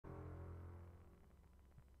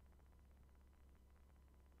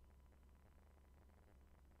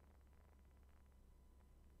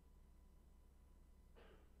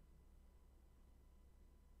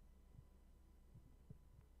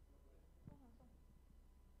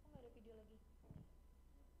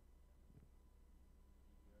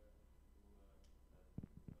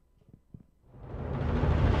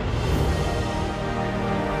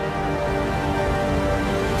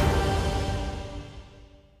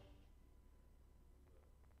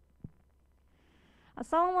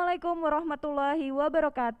Assalamualaikum warahmatullahi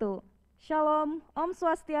wabarakatuh. Shalom, Om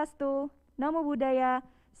Swastiastu, Namo Buddhaya,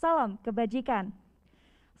 salam kebajikan.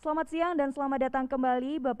 Selamat siang dan selamat datang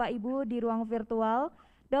kembali Bapak Ibu di ruang virtual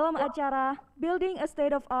dalam acara Building a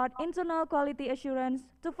State of Art Internal Quality Assurance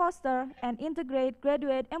to Foster and Integrate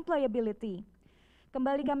Graduate Employability.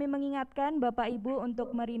 Kembali kami mengingatkan Bapak Ibu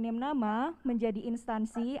untuk merename nama menjadi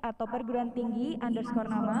instansi atau perguruan tinggi underscore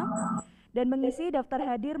nama dan mengisi daftar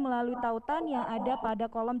hadir melalui tautan yang ada pada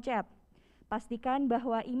kolom chat. Pastikan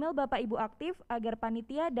bahwa email Bapak Ibu aktif agar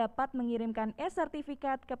panitia dapat mengirimkan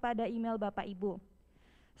e-sertifikat kepada email Bapak Ibu.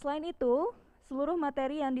 Selain itu, seluruh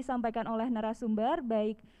materi yang disampaikan oleh narasumber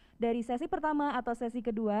baik dari sesi pertama atau sesi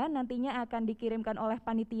kedua nantinya akan dikirimkan oleh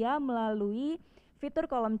panitia melalui fitur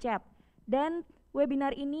kolom chat. Dan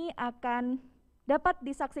webinar ini akan dapat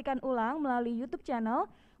disaksikan ulang melalui YouTube channel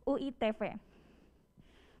UI TV.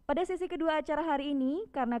 Pada sesi kedua acara hari ini,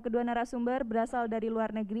 karena kedua narasumber berasal dari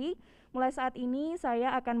luar negeri, mulai saat ini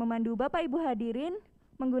saya akan memandu Bapak Ibu hadirin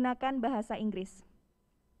menggunakan bahasa Inggris.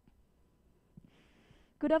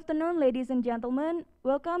 Good afternoon, ladies and gentlemen.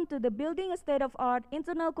 Welcome to the Building a State of Art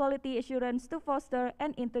Internal Quality Assurance to Foster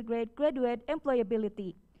and Integrate Graduate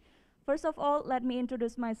Employability. First of all, let me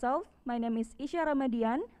introduce myself. My name is Isha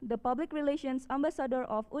Ramadian, the Public Relations Ambassador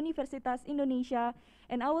of Universitas Indonesia,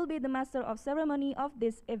 and I will be the Master of Ceremony of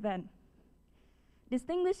this event.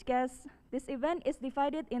 Distinguished guests, this event is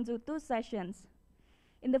divided into two sessions.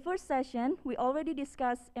 In the first session, we already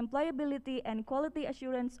discussed employability and quality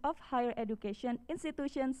assurance of higher education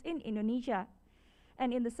institutions in Indonesia.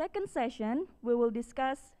 And in the second session, we will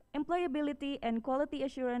discuss employability and quality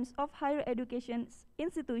assurance of higher education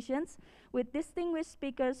institutions with distinguished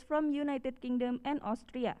speakers from United Kingdom and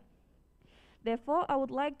Austria. Therefore, I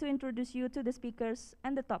would like to introduce you to the speakers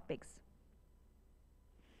and the topics.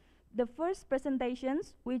 The first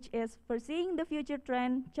presentations, which is Foreseeing the Future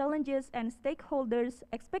Trend, Challenges and Stakeholders'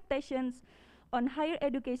 Expectations on Higher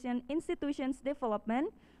Education Institutions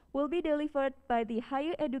Development, will be delivered by the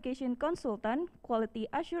Higher Education Consultant,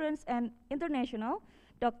 Quality Assurance and International,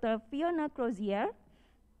 Dr. Fiona Crozier,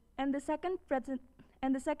 and the second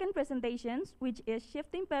presentations, which is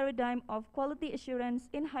Shifting Paradigm of Quality Assurance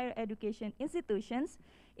in Higher Education Institutions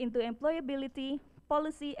into Employability,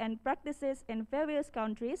 Policy and Practices in Various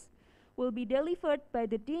Countries, will be delivered by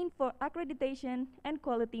the Dean for Accreditation and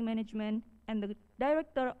Quality Management and the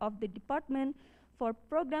Director of the Department for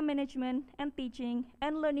Program Management and Teaching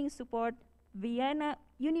and Learning Support, Vienna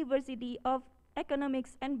University of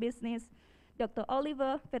Economics and Business, Dr.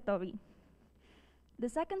 Oliver Vettori. The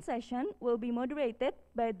second session will be moderated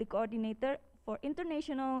by the Coordinator for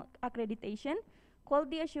International Accreditation,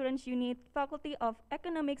 Quality Assurance Unit, Faculty of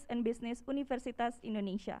Economics and Business, Universitas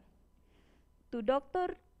Indonesia. To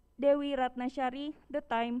Dr. Dewi Ratnashari, the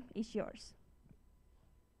time is yours.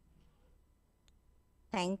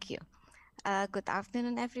 Thank you. Good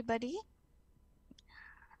afternoon, everybody.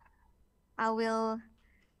 I will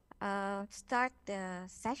start the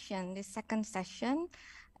second session,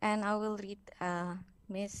 and I will read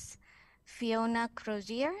Miss Fiona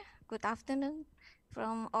Crozier. Good afternoon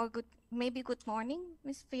or maybe good morning,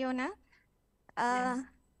 Miss Fiona. Yes.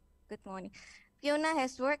 Good morning. Fiona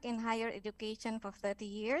has worked in higher education for 30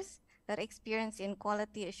 years. Her experience in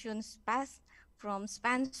quality assurance spans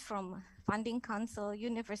from Funding Council,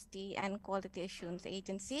 University, and Quality Assurance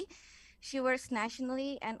Agency. She works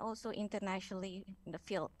nationally and also internationally in the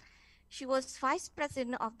field. She was Vice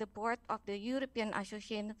President of the Board of the European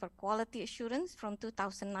Association for Quality Assurance from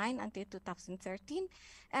 2009 until 2013,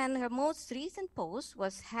 and her most recent post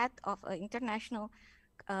was Head of International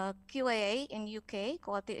QAA in UK,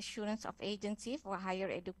 Quality Assurance of Agency for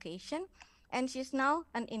Higher Education, and she's now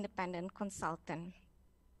an independent consultant.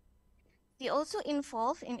 She also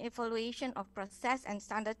involved in evaluation of process and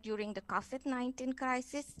standard during the COVID-19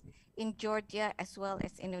 crisis in Georgia as well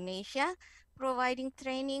as Indonesia, providing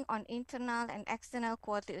training on internal and external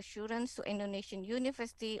quality assurance to Indonesian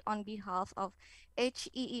University on behalf of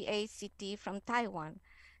HEEACT from Taiwan.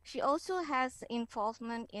 She also has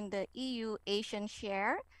involvement in the EU Asian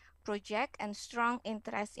Share project and strong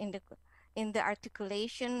interest in the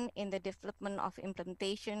articulation in the development of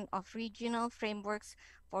implementation of regional frameworks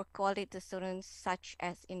for quality assurance, such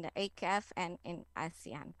as in the ACAF and in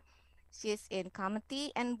ASEAN. She is in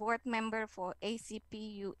committee and board member for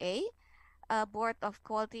ACPUA, a Board of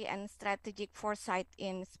Quality and Strategic Foresight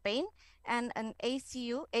in Spain, and an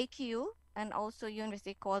AQU, and also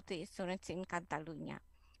University Quality Assurance in Catalonia.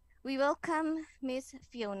 We welcome Ms.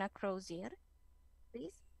 Fiona Crozier,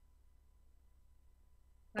 please.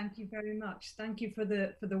 Thank you very much. Thank you for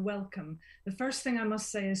the welcome. The first thing I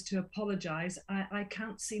must say is to apologize. I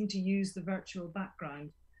can't seem to use the virtual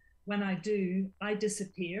background. When I do, I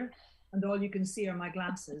disappear and all you can see are my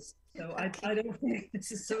glasses. So Okay. I don't think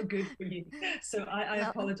this is so good for you. So I No,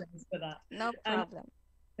 apologize for that. no Um, problem.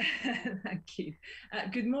 Thank you.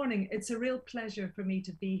 Good morning. It's a real pleasure for me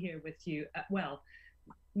to be here with you. Well,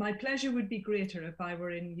 my pleasure would be greater if I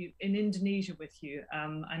were in Indonesia with you.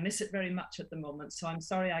 I miss it very much at the moment, so I'm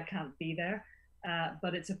sorry I can't be there,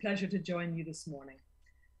 but it's a pleasure to join you this morning.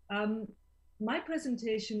 Um, my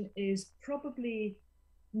presentation is probably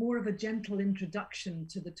more of a gentle introduction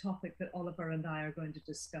to the topic that Oliver and I are going to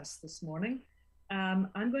discuss this morning.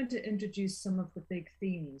 I'm going to introduce some of the big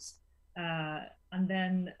themes, and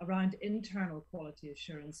then around internal quality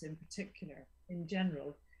assurance in particular, in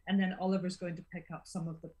general, and then Oliver's going to pick up some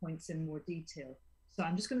of the points in more detail. So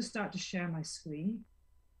I'm just going to start to share my screen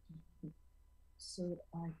so that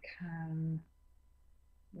I can,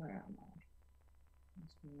 where am I?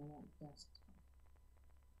 Desktop.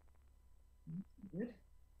 Good.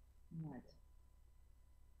 Right.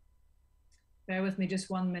 Bear with me just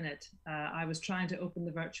 1 minute. I was trying to open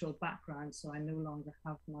the virtual background, so I no longer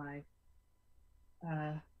have my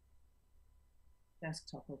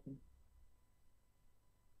desktop open.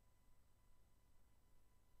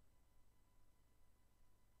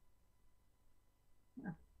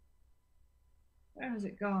 Where has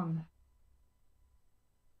it gone?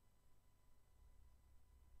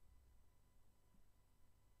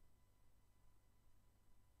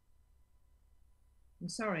 I'm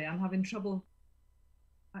sorry, I'm having trouble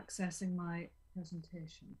accessing my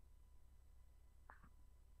presentation.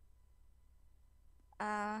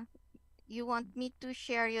 You want me to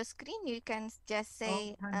share your screen? You can just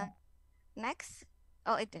say next.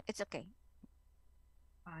 Oh, it's okay.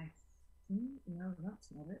 No, that's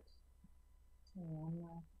not it.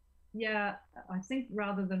 Yeah, I think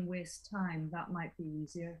rather than waste time, that might be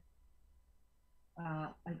easier.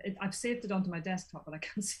 I've saved it onto my desktop, but I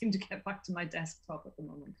can't seem to get back to my desktop at the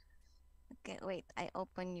moment. Okay, wait, I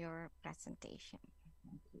open your presentation.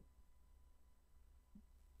 Thank you.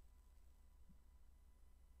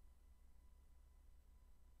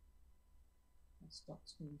 I'll stop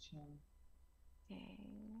screen sharing. Okay.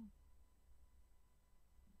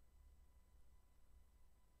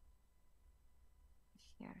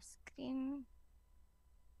 Share screen.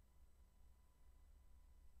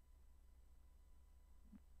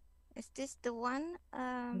 Is this the one,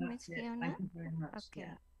 Ms. Fiona? Thank you very much. Okay.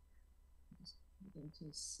 Yeah. Just into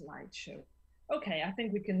a slideshow. Okay, I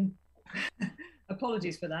think we can,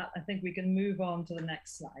 apologies for that. I think we can move on to the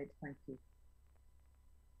next slide. Thank you.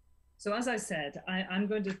 So as I said, I'm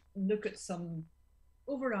going to look at some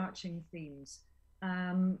overarching themes.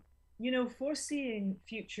 Foreseeing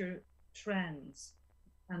future trends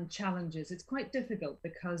and challenges, it's quite difficult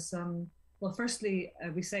because, well, firstly,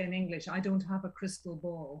 we say in English, I don't have a crystal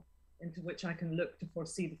ball into which I can look to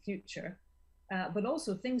foresee the future. But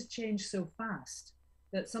also things change so fast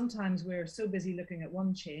that sometimes we're so busy looking at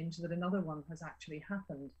one change that another one has actually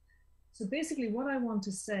happened. So basically what I want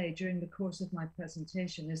to say during the course of my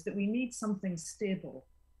presentation is that we need something stable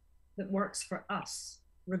that works for us,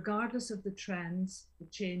 regardless of the trends, the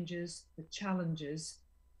changes, the challenges,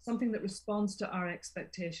 something that responds to our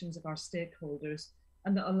expectations of our stakeholders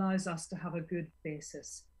and that allows us to have a good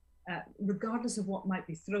basis, regardless of what might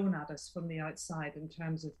be thrown at us from the outside in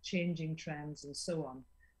terms of changing trends and so on.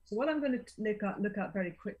 So what I'm going to look at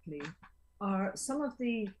very quickly are some of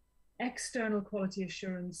the external quality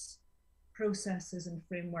assurance processes and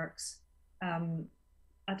frameworks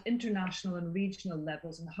at international and regional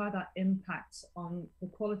levels and how that impacts on the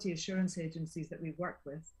quality assurance agencies that we work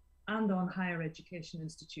with and on higher education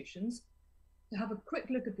institutions. To have a quick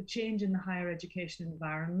look at the change in the higher education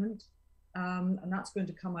environment, and that's going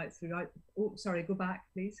to come out throughout, oh, sorry, go back,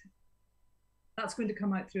 please. That's going to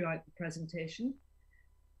come out throughout the presentation.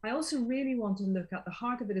 I also really want to look at the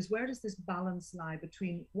heart of it is where does this balance lie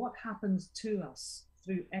between what happens to us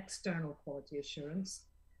through external quality assurance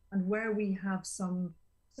and where we have some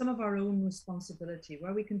of our own responsibility,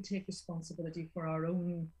 where we can take responsibility for our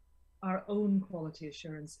own quality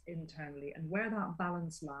assurance internally and where that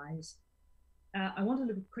balance lies. I want to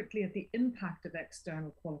look quickly at the impact of external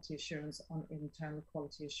quality assurance on internal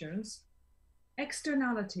quality assurance.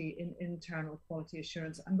 Externality in internal quality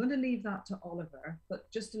assurance, I'm going to leave that to Oliver, but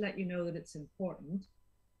just to let you know that it's important.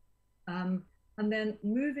 And then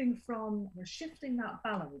we're shifting that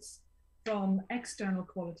balance from external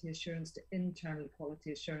quality assurance to internal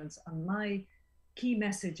quality assurance. And my key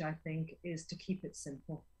message, I think, is to keep it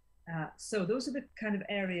simple. So those are the kind of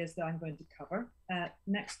areas that I'm going to cover.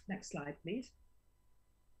 Next slide, please.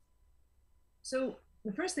 So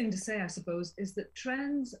the first thing to say, I suppose, is that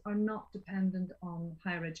trends are not dependent on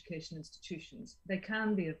higher education institutions. They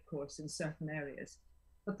can be, of course, in certain areas,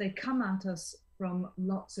 but they come at us from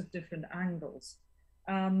lots of different angles.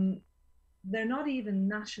 Um, they're not even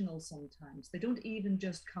national sometimes. They don't even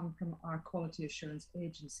just come from our quality assurance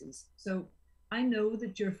agencies. So I know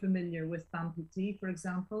that you're familiar with BAMPT, for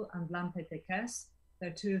example, and LAMPTEQUES. They're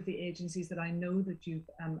two of the agencies that I know that you've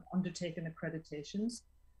undertaken accreditations.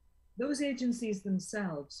 Those agencies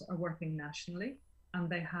themselves are working nationally, and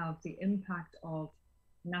they have the impact of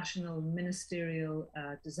national ministerial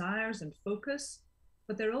desires and focus,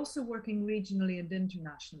 but they're also working regionally and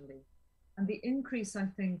internationally. And the increase, I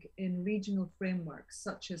think, in regional frameworks,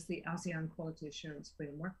 such as the ASEAN Quality Assurance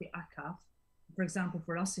Framework, the ACAF, for example,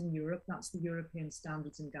 for us in Europe, that's the European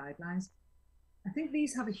Standards and Guidelines. I think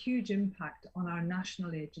these have a huge impact on our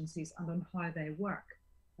national agencies and on how they work.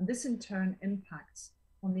 And this in turn impacts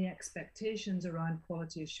on the expectations around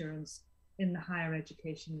quality assurance in the higher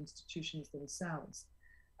education institutions themselves.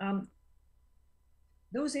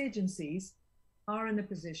 Those agencies are in a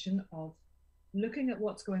position of looking at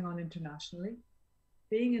what's going on internationally,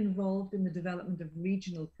 being involved in the development of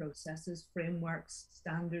regional processes, frameworks,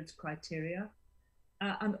 standards, criteria,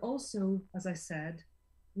 and also, as I said,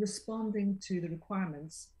 responding to the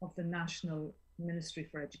requirements of the National Ministry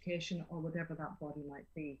for Education or whatever that body might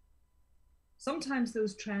be. Sometimes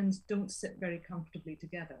those trends don't sit very comfortably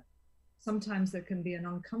together. Sometimes there can be an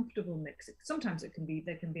uncomfortable mix. Sometimes there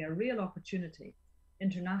can be a real opportunity.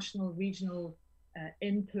 International, regional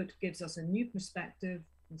input gives us a new perspective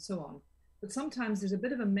and so on. But sometimes there's a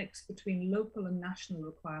bit of a mix between local and national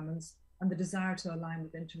requirements and the desire to align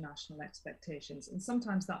with international expectations. And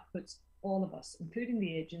sometimes that puts all of us, including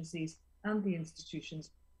the agencies and the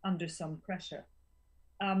institutions, under some pressure.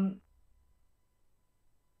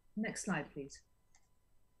 Next slide, please.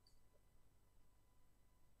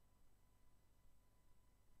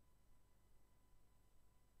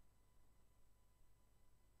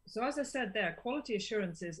 So as I said there, quality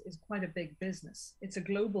assurance is quite a big business. It's a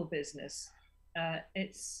global business.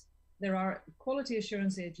 There are quality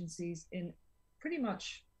assurance agencies in pretty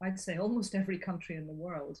much, I'd say, almost every country in the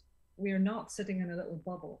world. We are not sitting in a little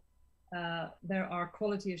bubble. There are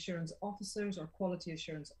quality assurance officers or quality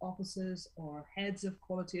assurance offices or heads of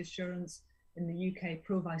quality assurance. In the UK,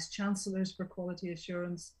 pro-vice chancellors for quality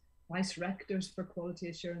assurance, vice rectors for quality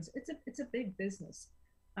assurance. It's a big business.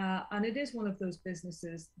 And it is one of those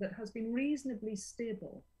businesses that has been reasonably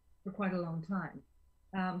stable for quite a long time.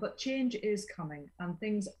 But change is coming and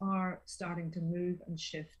things are starting to move and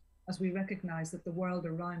shift as we recognize that the world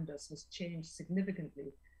around us has changed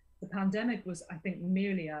significantly. The pandemic was, I think,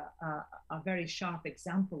 merely a very sharp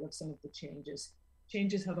example of some of the changes.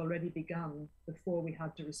 Changes had already begun before we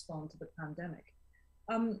had to respond to the pandemic.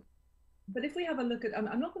 But if we have a look at,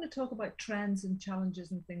 I'm not going to talk about trends and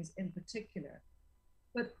challenges and things in particular,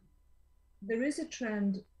 but there is a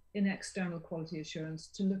trend in external quality assurance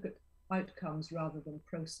to look at outcomes rather than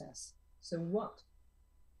process. So what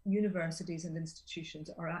universities and institutions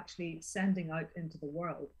are actually sending out into the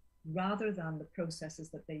world rather than the processes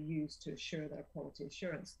that they use to assure their quality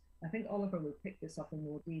assurance. I think Oliver will pick this up in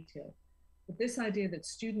more detail. But this idea that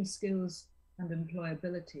student skills and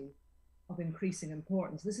employability of increasing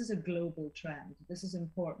importance, this is a global trend. This is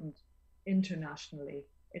important internationally.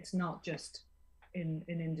 It's not just in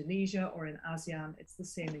Indonesia or in ASEAN, it's the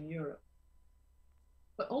same in Europe.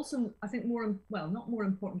 But also, I think not more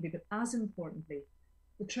importantly, but as importantly,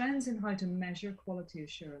 the trends in how to measure quality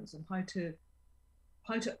assurance and how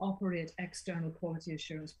to operate external quality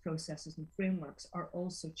assurance processes and frameworks are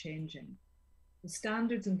also changing. The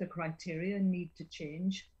standards and the criteria need to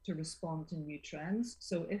change to respond to new trends.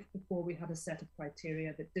 So if before we had a set of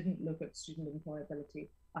criteria that didn't look at student employability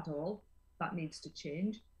at all, that needs to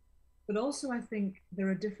change. But also I think there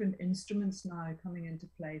are different instruments now coming into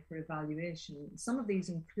play for evaluation. Some of these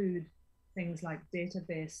include things like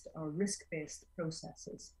data-based or risk-based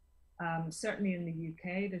processes. Certainly in the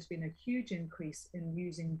UK, there's been a huge increase in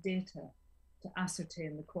using data to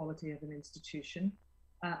ascertain the quality of an institution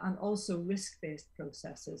and also risk-based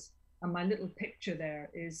processes. And my little picture there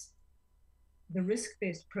is the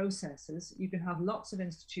risk-based processes. You can have lots of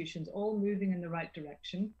institutions all moving in the right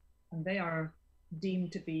direction, and they are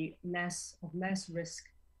deemed to be of less risk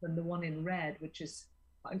than the one in red, which is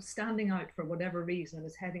standing out for whatever reason and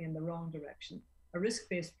is heading in the wrong direction. A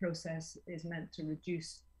risk-based process is meant to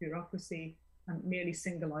reduce bureaucracy and merely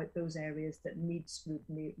single out those areas that need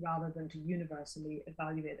scrutiny rather than to universally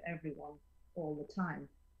evaluate everyone all the time.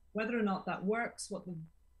 Whether or not that works, what the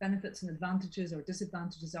benefits and advantages or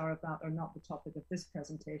disadvantages are of that are not the topic of this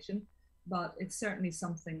presentation. but it's certainly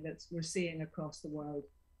something that we're seeing across the world,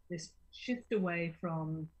 this shift away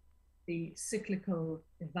from the cyclical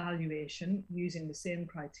evaluation using the same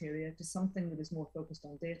criteria to something that is more focused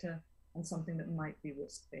on data and something that might be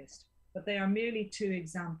risk-based. But they are merely two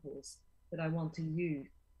examples that I want to use,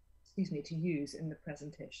 to use in the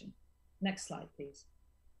presentation. Next slide, please.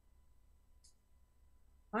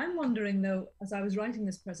 I'm wondering though, as I was writing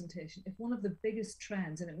this presentation, if one of the biggest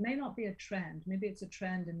trends, and it may not be a trend, maybe it's a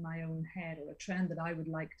trend in my own head or a trend that I would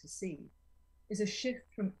like to see, is a shift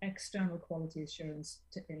from external quality assurance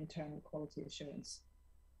to internal quality assurance.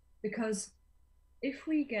 Because if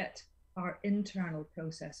we get our internal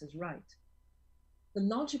processes right, the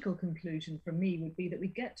logical conclusion for me would be that we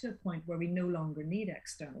get to a point where we no longer need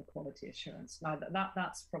external quality assurance. Now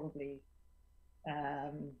that's probably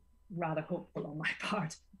rather hopeful on my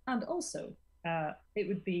part. And also, it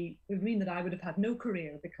would mean that I would have had no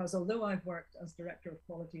career, because although I've worked as director of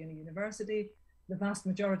quality in a university, the vast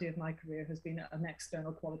majority of my career has been at an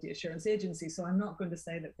external quality assurance agency. So I'm not going to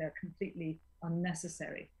say that they're completely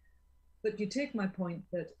unnecessary. But you take my point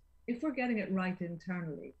that if we're getting it right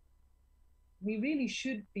internally, we really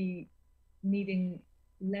should be needing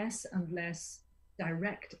less and less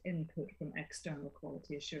direct input from external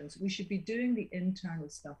quality assurance. We should be doing the internal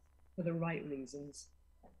stuff for the right reasons.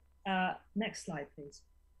 Next slide, please.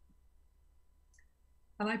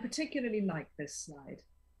 And I particularly like this slide.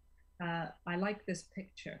 I like this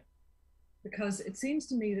picture because it seems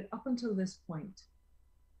to me that up until this point,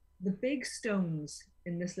 the big stones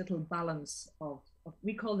in this little balance of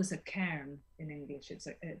we call this a cairn in English.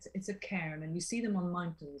 It's a cairn, and you see them on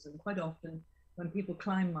mountains, and quite often when people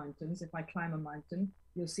climb mountains, if I climb a mountain,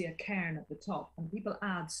 you'll see a cairn at the top, and people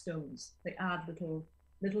add stones. They add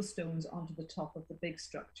little stones onto the top of the big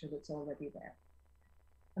structure that's already there.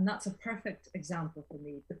 And that's a perfect example for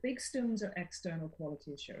me. The big stones are external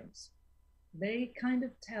quality assurance. They kind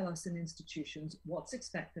of tell us in institutions what's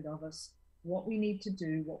expected of us, what we need to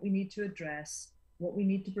do, what we need to address, what we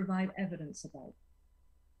need to provide evidence about.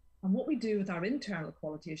 And what we do with our internal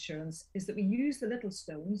quality assurance is that we use the little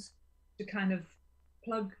stones to kind of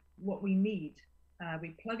plug what we need.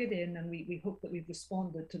 We plug it in, and we hope that we've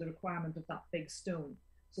responded to the requirement of that big stone.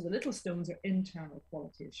 So the little stones are internal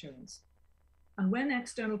quality assurance. And when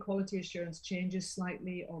external quality assurance changes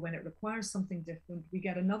slightly, or when it requires something different, we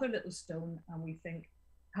get another little stone and we think,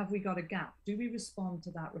 have we got a gap? Do we respond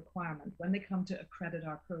to that requirement? When they come to accredit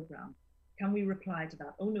our program, can we reply to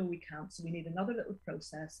that? Oh no, we can't. So we need another little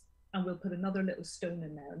process, and we'll put another little stone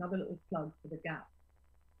in there, another little plug for the gap.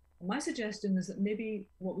 And my suggestion is that maybe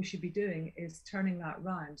what we should be doing is turning that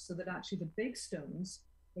round, so that actually the big stones,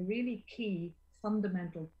 the really key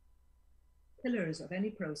fundamental pillars of any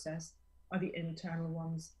process, are the internal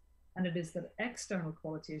ones. And it is that external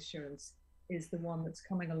quality assurance is the one that's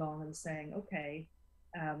coming along and saying, okay,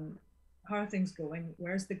 how are things going?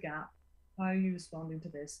 Where's the gap? How are you responding to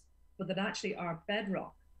this? But that actually our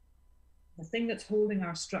bedrock, the thing that's holding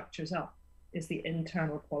our structures up, is the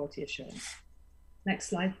internal quality assurance. Next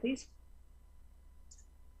slide, please.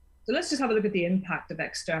 So let's just have a look at the impact of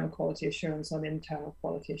external quality assurance on internal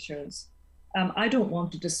quality assurance. I don't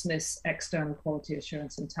want to dismiss external quality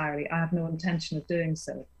assurance entirely. I have no intention of doing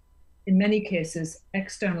so. In many cases,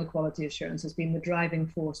 external quality assurance has been the driving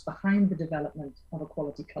force behind the development of a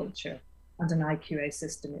quality culture and an IQA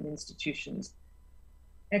system in institutions.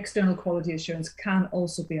 External quality assurance can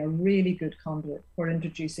also be a really good conduit for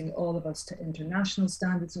introducing all of us to international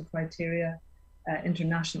standards and criteria,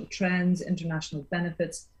 international trends, international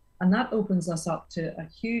benefits, and that opens us up to a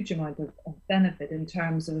huge amount of benefit in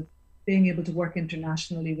terms of being able to work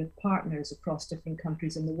internationally with partners across different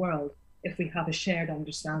countries in the world if we have a shared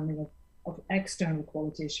understanding of external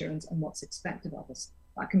quality assurance and what's expected of us.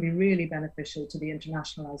 That can be really beneficial to the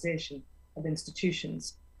internationalization of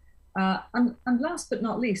institutions. And last but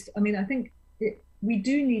not least, I mean, I think we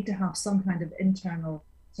do need to have some kind of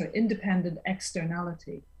independent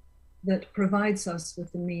externality that provides us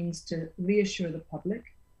with the means to reassure the public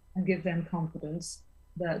and give them confidence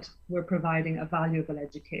that we're providing a valuable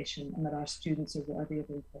education and that our students are worthy of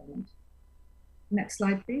employment. Next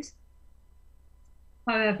slide, please.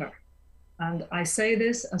 However, and I say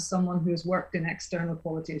this as someone who has worked in external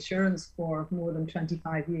quality assurance for more than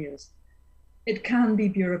 25 years, it can be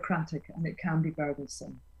bureaucratic and it can be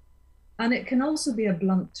burdensome. And it can also be a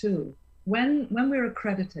blunt tool. When we're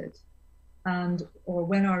accredited or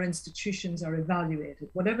when our institutions are evaluated,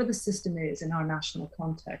 whatever the system is in our national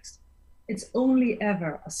context, it's only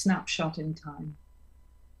ever a snapshot in time.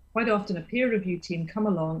 Quite often a peer review team come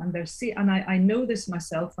along and I know this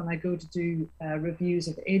myself when I go to do reviews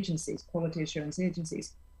of agencies, quality assurance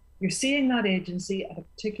agencies. You're seeing that agency at a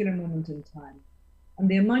particular moment in time. And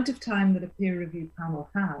the amount of time that a peer review panel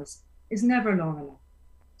has is never long enough.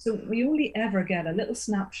 So we only ever get a little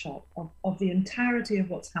snapshot of the entirety of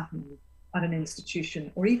what's happening at an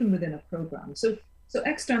institution or even within a program. So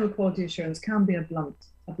external quality assurance can be a blunt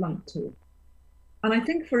tool. And I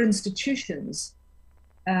think for institutions,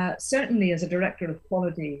 certainly as a director of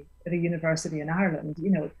quality at a university in Ireland,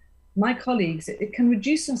 you know, my colleagues, it can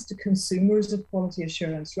reduce us to consumers of quality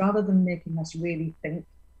assurance rather than making us really think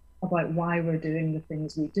about why we're doing the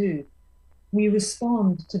things we do. We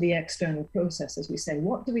respond to the external processes. We say,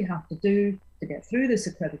 what do we have to do to get through this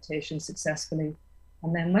accreditation successfully?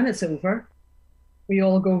 And then when it's over, we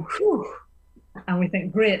all go, whew, and we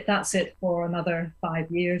think, great, that's it for another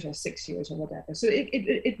 5 years or 6 years or whatever. So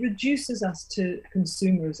it reduces us to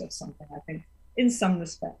consumers of something, I think, in some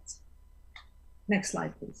respects. Next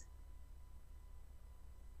slide, please.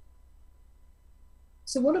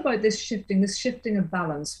 So what about this shifting of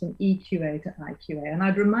balance from EQA to IQA? And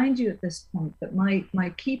I'd remind you at this point that my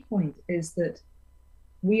key point is that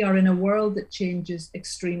we are in a world that changes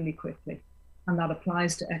extremely quickly, and that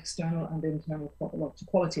applies to external and internal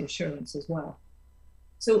quality assurance as well.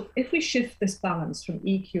 So if we shift this balance from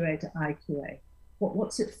EQA to IQA,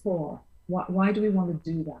 what's it for? Why do we want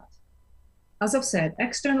to do that? As I've said,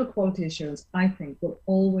 external quality assurance, I think, will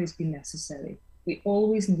always be necessary. We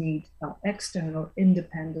always need that external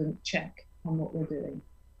independent check on what we're doing.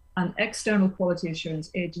 And external quality assurance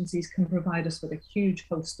agencies can provide us with a huge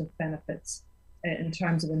host of benefits in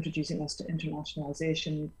terms of introducing us to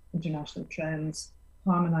internationalization, international trends,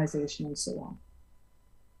 harmonization, and so on.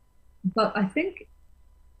 But I think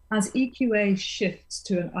as EQA shifts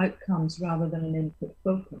to an outcomes rather than an input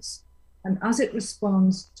focus, and as it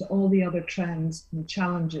responds to all the other trends and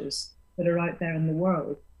challenges that are out there in the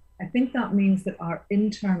world, I think that means that our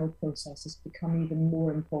internal processes become even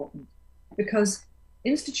more important, because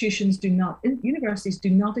institutions universities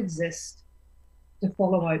do not exist to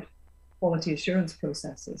follow out quality assurance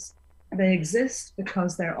processes. They exist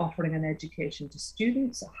because they're offering an education to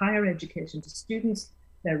students, a higher education to students,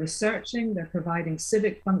 they're researching, they're providing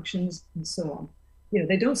civic functions, and so on. You know,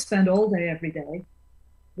 they don't spend all day every day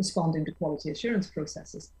responding to quality assurance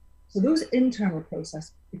processes. So those internal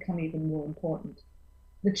processes become even more important.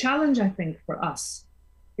 The challenge, I think, for us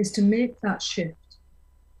is to make that shift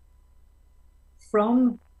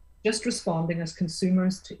from just responding as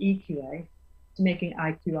consumers to EQA to making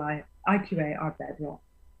IQA our bedrock.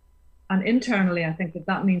 And internally, I think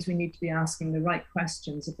that means we need to be asking the right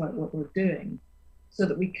questions about what we're doing so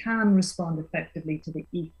that we can respond effectively to the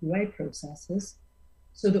EQA processes,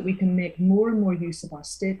 so that we can make more and more use of our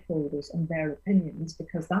stakeholders and their opinions,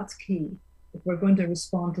 because that's key. If we're going to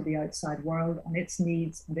respond to the outside world and its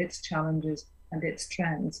needs and its challenges and its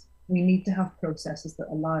trends, we need to have processes that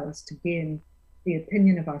allow us to gain the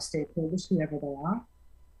opinion of our stakeholders, whoever they are,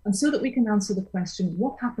 and so that we can answer the question,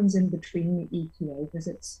 what happens in between the EQA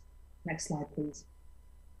visits? Next slide, please.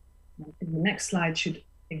 The next slide should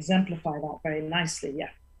exemplify that very nicely, yeah.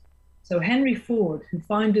 So Henry Ford, who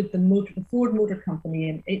founded the Ford Motor Company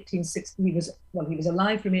in 1860, he was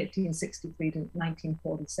alive from 1863 to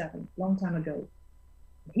 1947, a long time ago.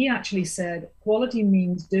 He actually said, quality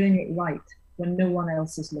means doing it right when no one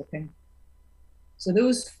else is looking. So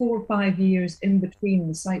those 4 or 5 years in between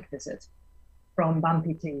the site visit from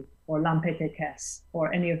BAMPT or l'ANPTKS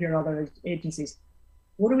or any of your other agencies,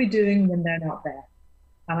 what are we doing when they're not there?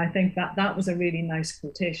 And I think that was a really nice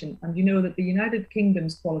quotation. And you know that the United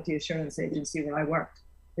Kingdom's Quality Assurance Agency where I worked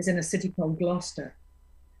is in a city called Gloucester.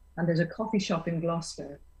 And there's a coffee shop in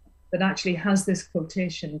Gloucester that actually has this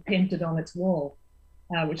quotation painted on its wall,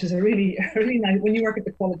 which is a really nice, when you work at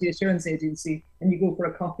the Quality Assurance Agency and you go for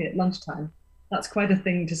a coffee at lunchtime, that's quite a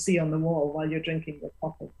thing to see on the wall while you're drinking your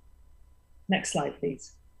coffee. Next slide,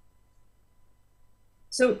 please.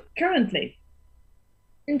 So currently,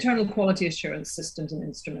 internal quality assurance systems and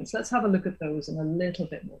instruments, let's have a look at those in a little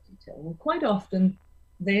bit more detail. Well, quite often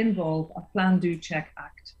they involve a plan, do, check,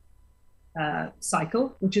 act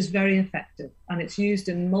cycle, which is very effective, and it's used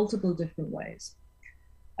in multiple different ways.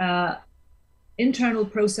 Internal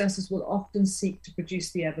processes will often seek to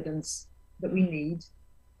produce the evidence that we need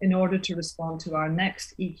in order to respond to our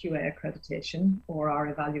next EQA accreditation or our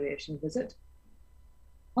evaluation visit.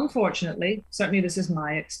 Unfortunately, certainly this is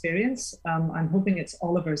my experience. I'm hoping it's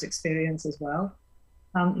Oliver's experience as well.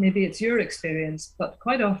 Maybe it's your experience, but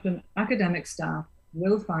quite often academic staff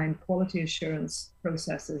will find quality assurance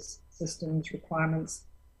processes, systems, requirements.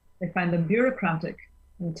 They find them bureaucratic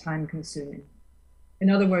and time consuming. In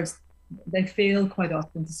other words, they fail quite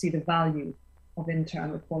often to see the value of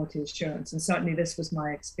internal quality assurance. And certainly this was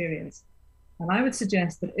my experience. And I would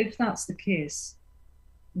suggest that if that's the case,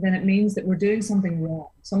 then it means that we're doing something wrong.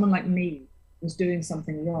 Someone like me was doing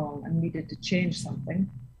something wrong and needed to change something.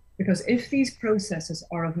 Because if these processes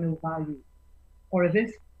are of no value, or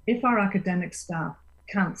if our academic staff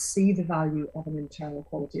can't see the value of an internal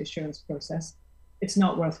quality assurance process, it's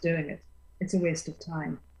not worth doing it. It's a waste of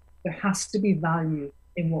time. There has to be value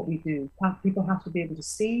in what we do. People have to be able to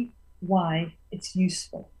see why it's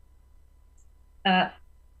useful.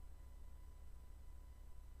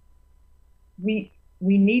 We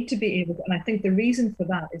need to be able to, and I think the reason for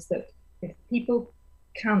that is that if people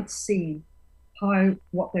can't see how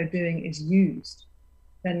what they're doing is used,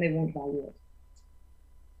 then they won't value it.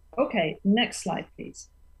 Okay, next slide, please.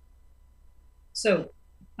 So,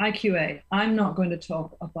 IQA, I'm not going to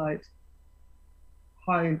talk about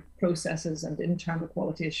how processes and internal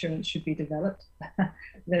quality assurance should be developed.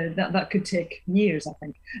 that could take years, I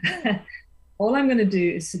think. All I'm going to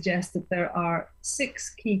do is suggest that there are 6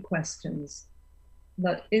 key questions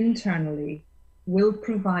that internally will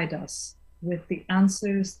provide us with the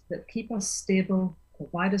answers that keep us stable,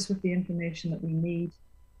 provide us with the information that we need,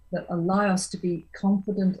 that allow us to be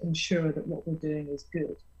confident and sure that what we're doing is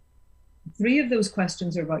good. 3 of those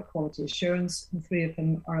questions are about quality assurance, and 3 of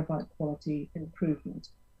them are about quality improvement.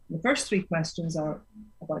 The first 3 questions are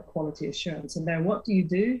about quality assurance, and they're: what do you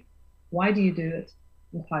do, why do you do it,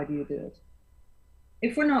 and how do you do it?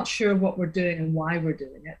 If we're not sure what we're doing and why we're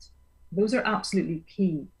doing it, those are absolutely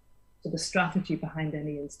key to the strategy behind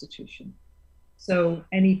any institution. So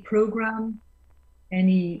any program,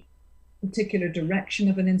 any particular direction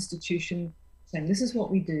of an institution, saying this is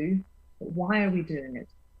what we do, but why are we doing it?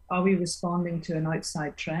 Are we responding to an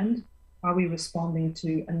outside trend? Are we responding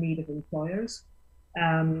to a need of employers?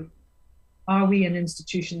 Are we an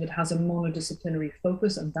institution that has a monodisciplinary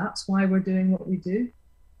focus and that's why we're doing what we do?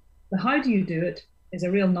 The how do you do it is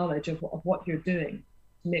a real knowledge of what you're doing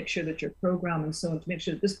to make sure that your program and so on, to make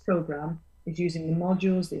sure that this program is using the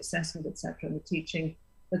modules, the assessment, etc., and the teaching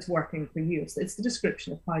that's working for you. It's the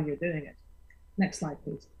description of how you're doing it. Next slide,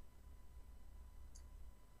 please.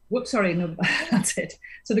 Whoops, sorry, no, that's it.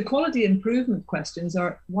 So the quality improvement questions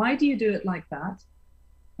are: why do you do it like that?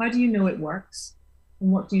 How do you know it works?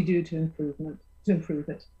 And what do you do to improve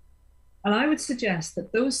it? And I would suggest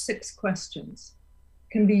that those 6 questions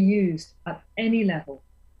can be used at any level.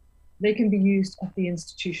 They can be used at the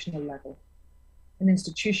institutional level. An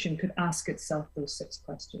institution could ask itself those 6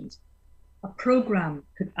 questions. A program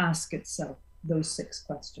could ask itself those 6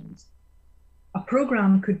 questions. A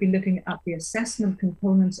program could be looking at the assessment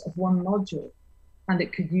components of one module, and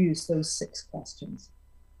it could use those 6 questions.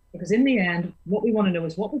 Because in the end, what we want to know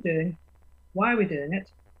is what we're doing, why are we doing it,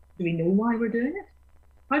 do we know why we're doing it,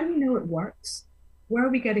 how do we know it works, where are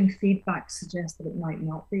we getting feedback to suggest that it might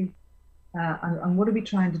not be, and what are we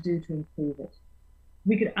trying to do to improve it.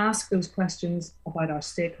 We could ask those questions about our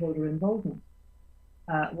stakeholder involvement.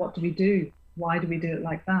 What do we do? Why do we do it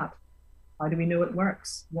like that? How do we know it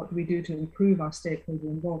works? What do we do to improve our stakeholder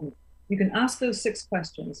involvement? You can ask those 6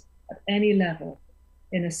 questions at any level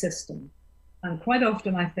in a system. And quite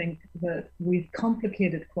often I think that we've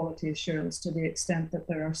complicated quality assurance to the extent that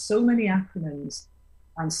there are so many acronyms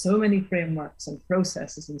and so many frameworks and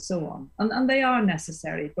processes and so on. And they are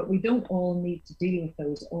necessary, but we don't all need to deal with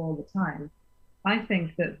those all the time. I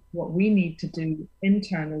think that what we need to do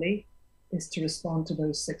internally is to respond to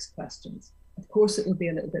those 6 questions. Of course, it will be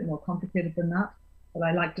a little bit more complicated than that, but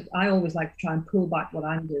I always like to try and pull back what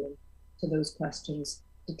I'm doing to those questions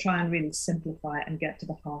to try and really simplify and get to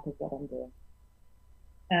the heart of what I'm doing.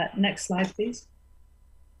 Next slide, please.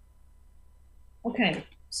 Okay,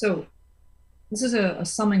 so this is a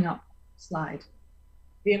summing up slide.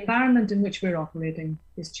 The environment in which we're operating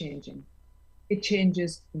is changing. It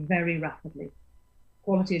changes very rapidly.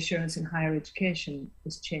 Quality assurance in higher education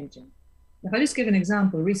is changing. If I just give an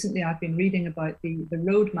example, recently I've been reading about the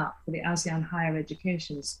roadmap for the ASEAN higher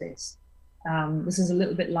education space. This is a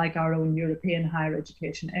little bit like our own European higher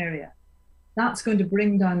education area. That's going to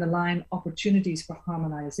bring down the line opportunities for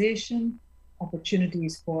harmonization,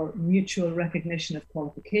 opportunities for mutual recognition of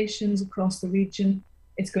qualifications across the region.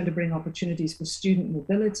 It's going to bring opportunities for student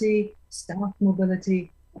mobility, staff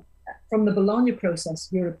mobility. From the Bologna process,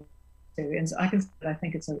 Europe experience, I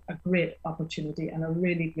think it's a great opportunity and a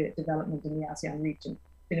really great development in the ASEAN region.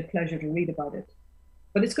 It's been a pleasure to read about it.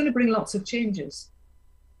 But it's going to bring lots of changes.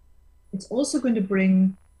 It's also going to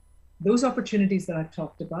bring those opportunities that I've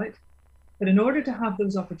talked about. But in order to have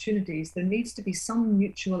those opportunities, there needs to be some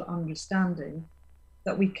mutual understanding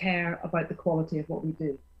that we care about the quality of what we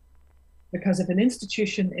do. Because if an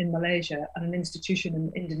institution in Malaysia and an institution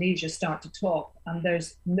in Indonesia start to talk and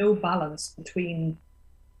there's no balance between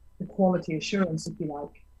the quality assurance, if you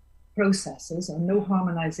like, processes, or no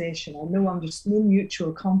harmonization, or no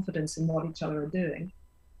mutual confidence in what each other are doing,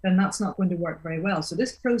 then that's not going to work very well. So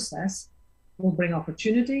this process will bring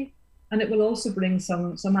opportunity, and it will also bring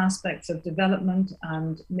some aspects of development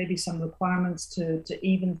and maybe some requirements to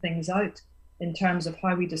even things out in terms of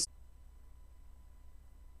how we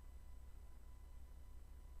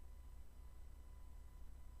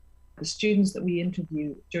the students that we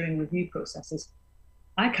interview during review processes.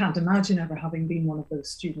 I can't imagine ever having been one of those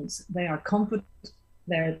students. They are confident,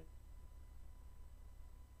 they're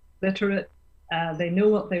literate, they know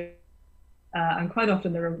what they and quite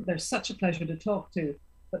often they're such a pleasure to talk to.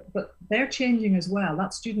 But they're changing as well.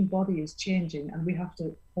 That student body is changing, and we have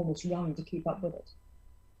to almost run to keep up with it.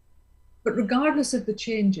 But regardless of the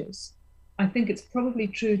changes, I think it's probably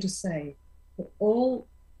true to say that all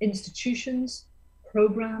institutions,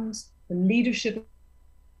 programs, the leadership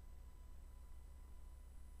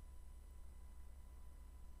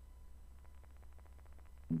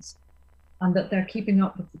and that they're keeping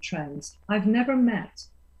up with the trends. I've never met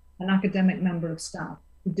an academic member of staff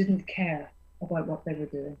who didn't care about what they were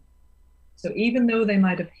doing. So even though they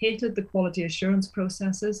might have hated the quality assurance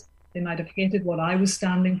processes, they might have hated what I was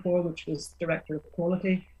standing for, which was Director of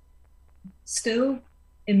Quality, still,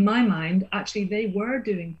 in my mind, actually they were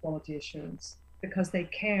doing quality assurance because they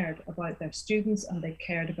cared about their students and they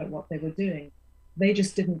cared about what they were doing. They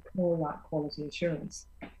just didn't call that quality assurance.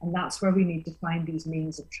 And that's where we need to find these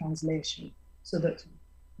means of translation so that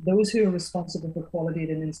those who are responsible for quality at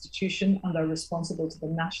an institution and are responsible to the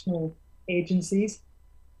national agencies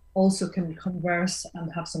also can converse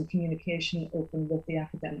and have some communication open with the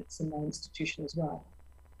academics in their institution as well.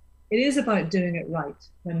 It is about doing it right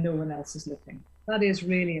when no one else is looking. That is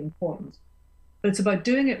really important. But it's about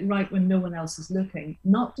doing it right when no one else is looking,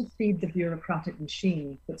 not to feed the bureaucratic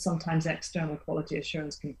machine that sometimes external quality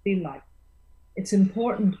assurance can feel like. It's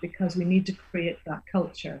important because we need to create that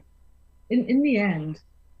culture. In the end,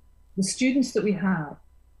 the students that we have,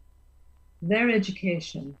 their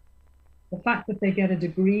education, the fact that they get a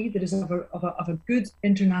degree that is of a good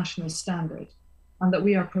international standard, and that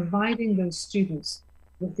we are providing those students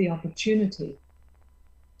with the opportunity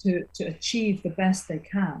to achieve the best they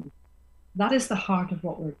can, that is the heart of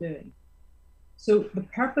what we're doing. So the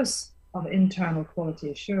purpose of internal quality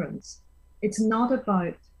assurance, it's not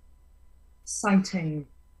about citing,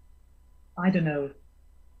 I don't know,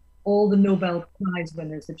 all the Nobel Prize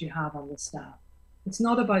winners that you have on the staff. It's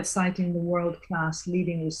not about citing the world-class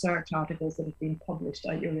leading research articles that have been published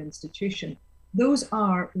at your institution. Those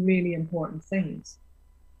are really important things.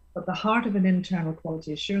 But the heart of an internal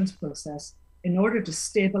quality assurance process, in order to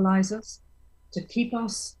stabilize us, to keep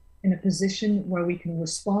us in a position where we can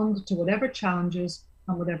respond to whatever challenges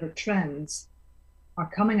and whatever trends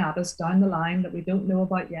are coming at us down the line that we don't know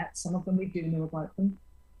about yet, some of them we do know about them,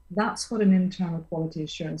 that's what an internal quality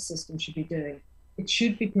assurance system should be doing. It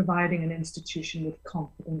should be providing an institution with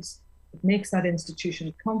confidence. It makes that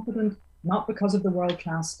institution confident, not because of the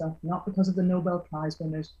world-class stuff, not because of the Nobel Prize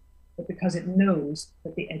winners, but because it knows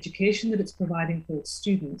that the education that it's providing for its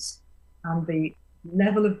students and the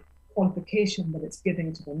level of qualification that it's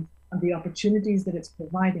giving to them and the opportunities that it's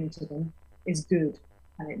providing to them is good.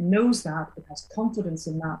 And it knows that, it has confidence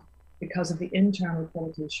in that because of the internal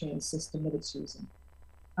quality assurance system that it's using.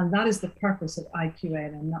 And that is the purpose of IQA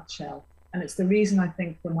in a nutshell. And it's the reason I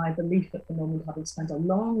think for my belief at the moment, having spent a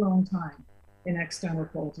long, long time in external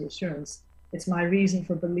quality assurance, it's my reason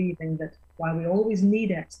for believing that while we always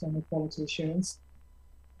need external quality assurance,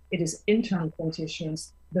 it is internal quality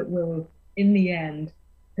assurance that will, in the end,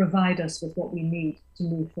 provide us with what we need to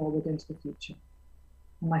move forward into the future.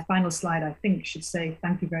 And my final slide, I think, should say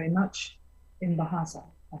thank you very much in Bahasa,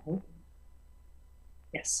 I hope.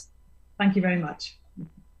 Yes, thank you very much.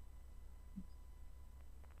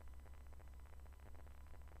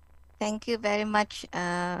 Thank you very much,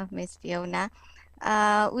 Ms. Fiona.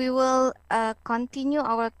 We will continue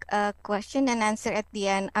our question and answer at the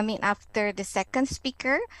end. I mean, after the second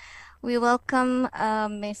speaker, we welcome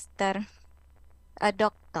Mr.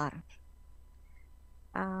 Dr.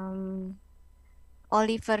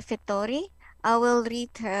 Oliver Vittori. I will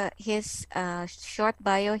read his short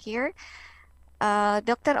bio here.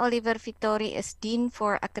 Dr. Oliver Vittori is Dean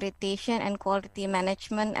for Accreditation and Quality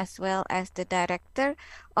Management, as well as the Director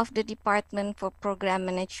of the Department for Program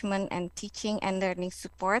Management and Teaching and Learning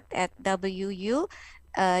Support at WU,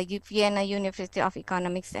 Vienna University of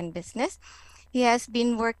Economics and Business. He has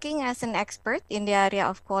been working as an expert in the area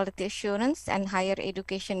of quality assurance and higher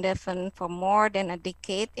education development for more than a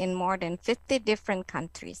decade in more than 50 different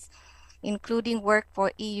countries. including work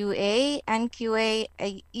for EUA, NQA,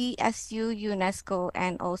 ESU, UNESCO,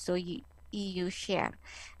 and also EU Share,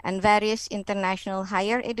 and various international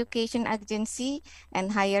higher education agency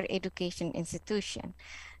and higher education institution.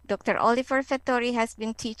 Dr. Oliver Vettori has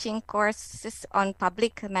been teaching courses on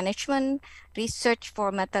public management, research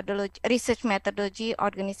methodology,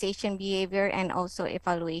 organization behavior, and also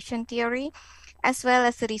evaluation theory, as well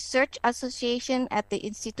as a research association at the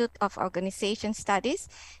Institute of Organization Studies.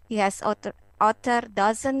 He has authored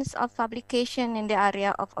dozens of publications in the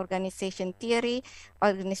area of organization theory,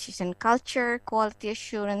 organization culture, quality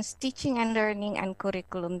assurance, teaching and learning, and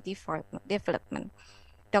curriculum development.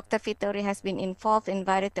 Dr. Vettori has been involved in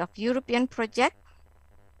variety of European projects,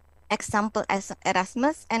 example as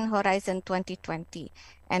Erasmus and Horizon 2020,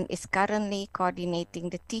 and is currently coordinating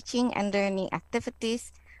the teaching and learning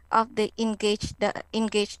activities of the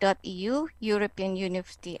Engage.eu European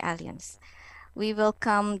University Alliance. We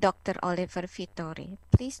welcome Dr. Oliver Vettori.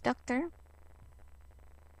 Please, Doctor.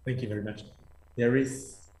 Thank you very much. There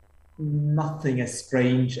is nothing as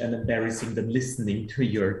strange and embarrassing than listening to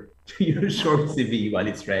your short CV while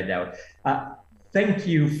it's read out. Thank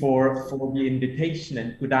you for the invitation,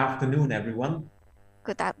 and good afternoon, everyone.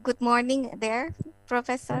 Good morning there,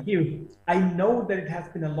 Professor. Thank you. I know that it has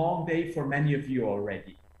been a long day for many of you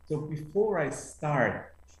already. So before I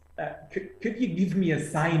start, could you give me a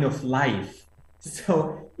sign of life?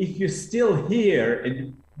 So if you're still here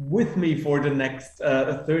and with me for the next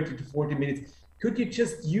 30 to 40 minutes, could you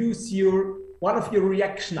just use one of your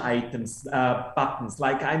reaction items buttons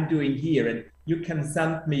like I'm doing here, and you can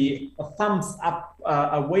send me a thumbs up,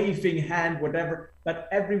 a waving hand, whatever, but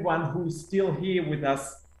everyone who's still here with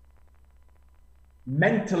us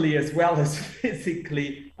mentally as well as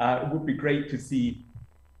physically, it would be great to see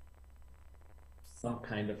some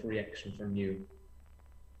kind of reaction from you.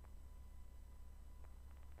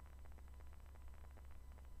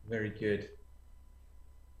 Very good.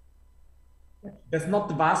 That's not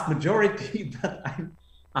the vast majority, but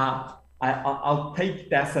I'll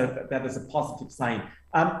take that as a positive sign.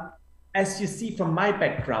 As you see from my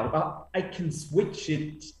background, I can switch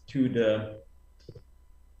it to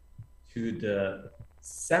the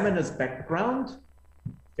seminar's background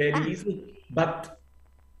fairly easily, but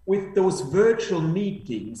with those virtual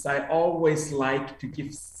meetings, I always like to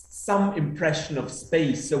give some impression of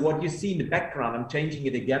space. So what you see in the background, I'm changing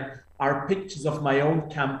it again, are pictures of my own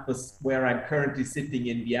campus where I'm currently sitting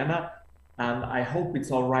in Vienna. And I hope it's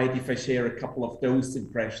all right if I share a couple of those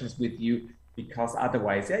impressions with you, because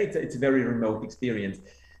otherwise, yeah, it's a very remote experience.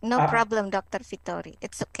 No problem, Dr. Vettori.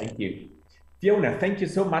 It's okay. Thank you. Fiona, thank you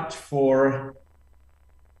so much for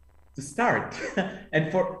the start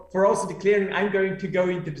and for also declaring I'm going to go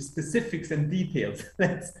into the specifics and details.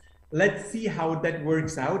 Let's see how that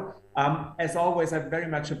works out. As always, I very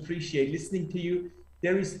much appreciate listening to you.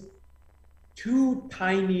 There is two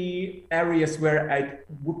tiny areas where it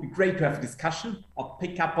would be great to have a discussion. I'll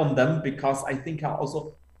pick up on them because I think I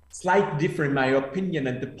also slightly differ in my opinion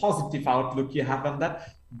and the positive outlook you have on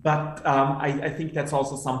that. But I think that's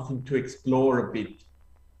also something to explore a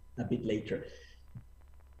bit later.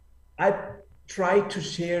 I tried to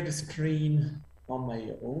share the screen on my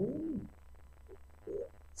own.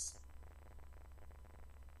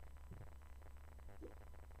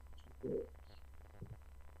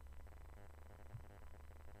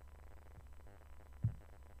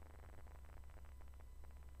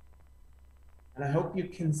 And I hope you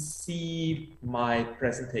can see my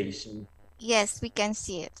presentation. Yes, we can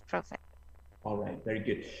see it, Prophet. All right, very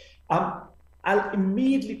good. I'll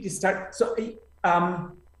immediately start. So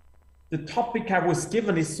the topic I was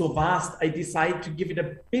given is so vast, I decided to give it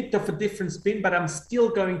a bit of a different spin, but I'm still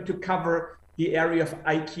going to cover the area of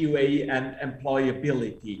IQA and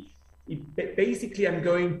employability. Basically, I'm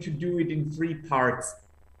going to do it in three parts.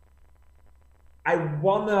 I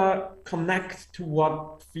want to connect to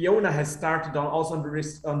what Fiona has started on, also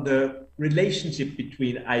on the relationship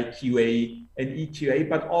between IQA and EQA,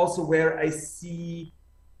 but also where I see,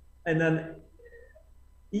 and then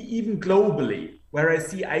even globally, where I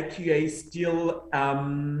see IQA still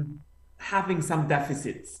having some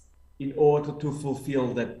deficits in order to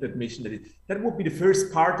fulfill that mission. That would be the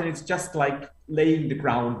first part, and it's just like laying the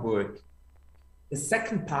groundwork. The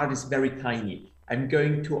second part is very tiny. I'm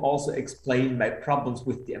going to also explain my problems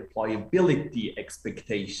with the employability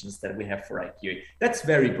expectations that we have for IQA. That's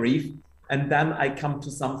very brief. And then I come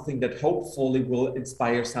to something that hopefully will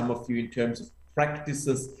inspire some of you in terms of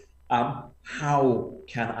practices. How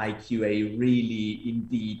can IQA really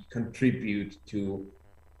indeed contribute to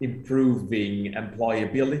improving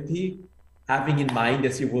employability? Having in mind,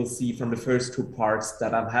 as you will see from the first two parts,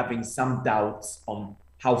 that I'm having some doubts on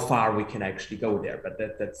how far we can actually go there, but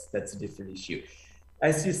that's a different issue.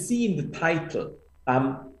 As you see in the title,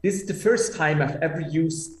 this is the first time I've ever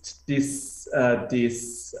used this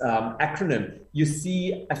acronym. You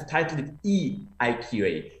see, I've titled it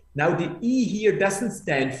eIQA. Now, the E here doesn't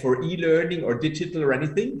stand for e-learning or digital or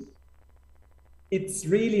anything. It's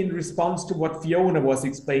really in response to what Fiona was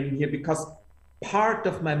explaining here, because part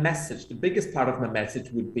of my message, the biggest part of my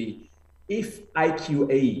message would be, if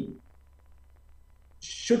IQA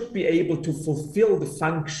should be able to fulfill the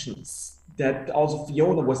functions that also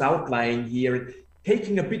Fiona was outlining here,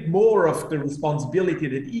 taking a bit more of the responsibility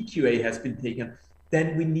that EQA has been taken,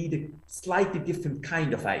 then we need a slightly different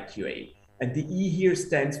kind of IQA. And the E here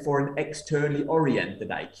stands for an externally oriented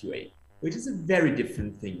IQA, which is a very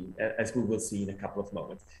different thing, as we will see in a couple of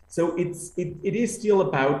moments. So it is still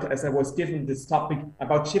about, as I was given this topic,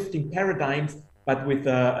 about shifting paradigms, but with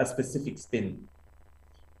a specific spin.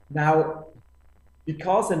 Now,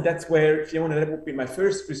 because, and that's where, Fiona, that would be my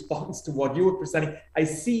first response to what you were presenting, I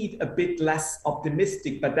see it a bit less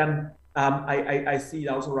optimistic, but then I see it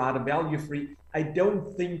also rather value-free. I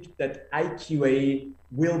don't think that IQA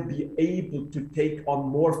will be able to take on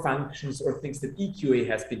more functions or things that EQA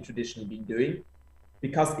has been traditionally been doing.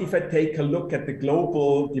 Because if I take a look at the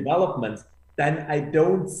global developments, then I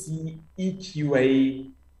don't see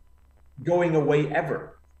EQA going away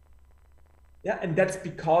ever. Yeah, and that's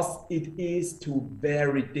because it is two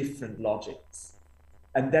very different logics.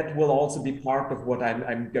 And that will also be part of what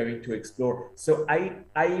I'm going to explore. So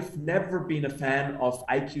I've never been a fan of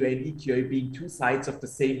IQA and EQA being two sides of the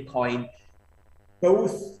same coin.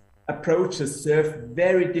 Both approaches serve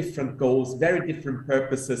very different goals, very different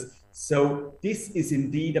purposes. So this is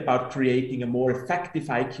indeed about creating a more effective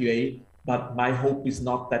IQA, but my hope is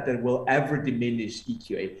not that it will ever diminish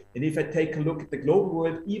EQA. And if I take a look at the global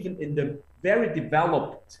world, even in the very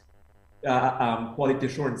developed quality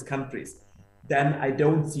assurance countries, then I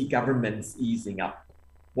don't see governments easing up.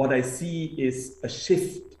 What I see is a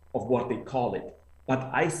shift of what they call it, but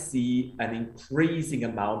I see an increasing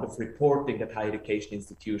amount of reporting that higher education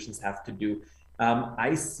institutions have to do.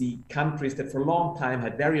 I see countries that for a long time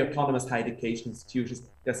had very autonomous higher education institutions.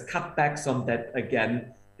 There's cutbacks on that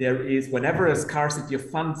again. There is, whenever a scarcity of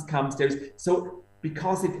funds comes,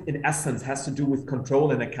 because it in essence has to do with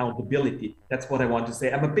control and accountability. That's what I want to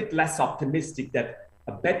say. I'm a bit less optimistic that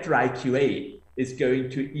a better IQA is going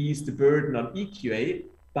to ease the burden on EQA,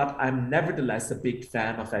 but I'm nevertheless a big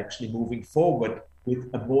fan of actually moving forward with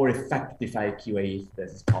a more effective IQA if that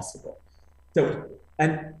is possible. So,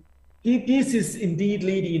 and this is indeed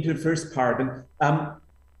leading into the first part.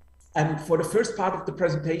 And for the first part of the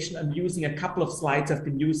presentation, I'm using a couple of slides I've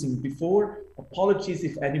been using before. Apologies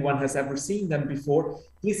if anyone has ever seen them before.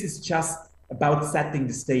 This is just about setting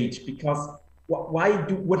the stage, because why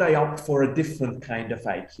would I opt for a different kind of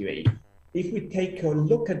IQA? If we take a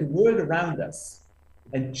look at the world around us,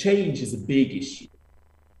 and change is a big issue,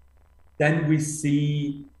 then we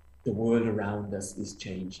see the world around us is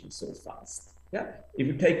changing so fast. Yeah. If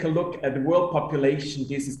you take a look at the world population,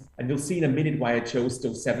 this is, and you'll see in a minute why I chose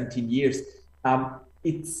those 17 years.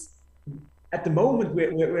 It's at the moment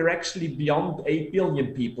we're actually beyond 8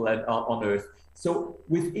 billion people on Earth. So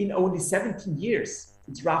within only 17 years,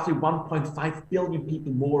 it's roughly 1.5 billion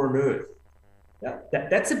people more on Earth. Yeah,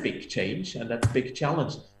 that's a big change, and that's a big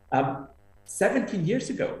challenge. 17 years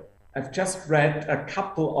ago, I've just read a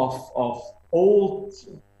couple of old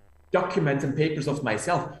documents and papers of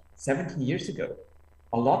myself. 17 years ago,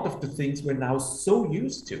 a lot of the things we're now so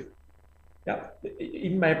used to. Yeah,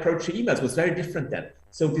 even my approach to emails was very different then.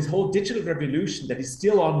 So this whole digital revolution that is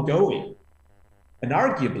still ongoing, and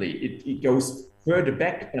arguably it goes further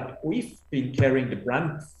back. We've been carrying the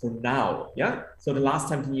brunt for now. Yeah. So the last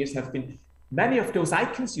 17 years have been many of those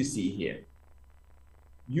icons you see here.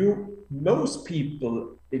 Most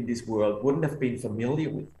people in this world wouldn't have been familiar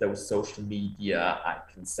with those social media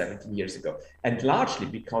icons 17 years ago, and largely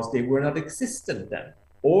because they were not existent then,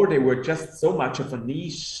 or they were just so much of a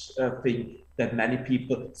niche thing that many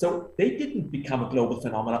people, so they didn't become a global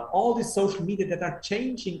phenomenon. All these social media that are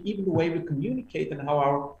changing even the way we communicate and how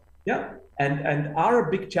our, and are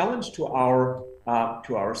a big challenge to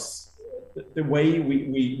the way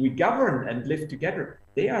we govern and live together.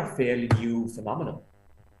 They are fairly new phenomenon.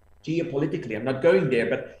 Geopolitically, I'm not going there,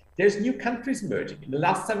 but there's new countries emerging in the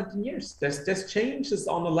last 17 years. There's changes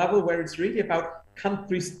on a level where it's really about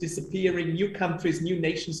countries disappearing, new countries, new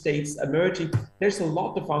nation states emerging. There's a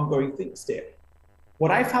lot of ongoing things there.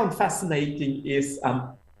 What I found fascinating is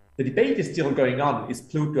the debate is still going on. Is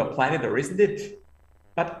Pluto a planet or isn't it?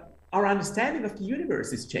 But our understanding of the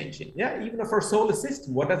universe is changing. Yeah, even of our solar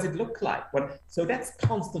system. What does it look like? So that's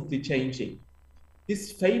constantly changing.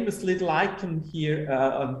 this famous little icon here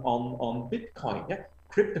on Bitcoin, yeah,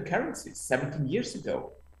 cryptocurrencies 17 years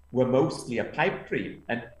ago were mostly a pipe dream.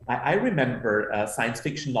 And I remember science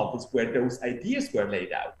fiction novels where those ideas were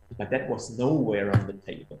laid out, but that was nowhere on the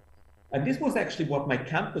table. And this was actually what my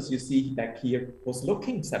campus, you see back here, was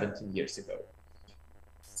looking 17 years ago.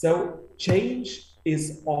 So change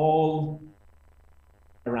is all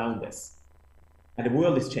around us. And the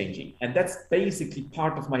world is changing. And that's basically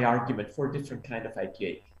part of my argument for a different kind of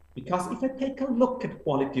IQA. Because if I take a look at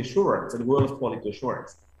quality assurance and the world of quality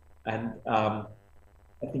assurance, and I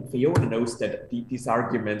think Fiona knows that these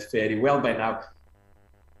arguments very well by now.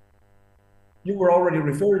 You were already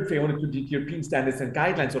referring, Fiona, to the European standards and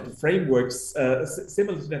guidelines or the frameworks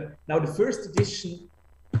similar to that. Now, the first edition,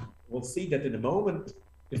 we'll see that in a moment,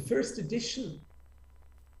 the first edition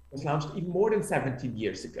was launched even more than 17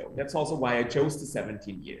 years ago. That's also why I chose the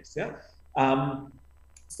 17 years. Yeah.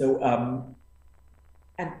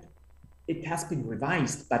 And it has been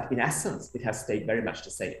revised, but in essence, it has stayed very much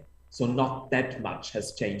the same. So not that much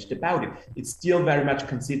has changed about it. It's still very much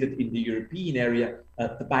considered in the European area,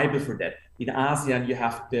 the Bible for that. In ASEAN, you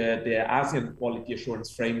have the ASEAN Quality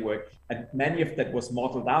Assurance Framework, and many of that was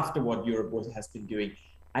modeled after what Europe has been doing.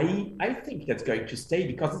 I think that's going to stay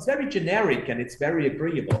because it's very generic and it's very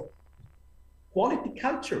agreeable. Quality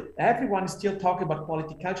culture, everyone is still talking about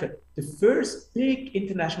quality culture. The first big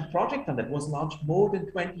international project on that was launched more than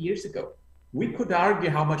 20 years ago. We could argue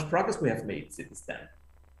how much progress we have made since then.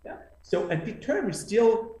 Yeah. So, and the term is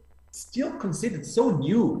still considered so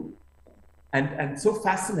new and so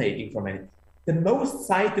fascinating for many. The most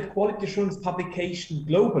cited quality assurance publication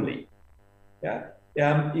globally, yeah,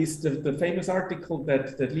 is the famous article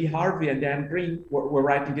that Lee Harvey and Dan Green were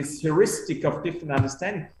writing, this heuristic of different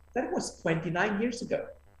understanding. That was 29 years ago.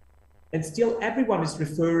 And still everyone is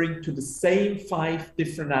referring to the same 5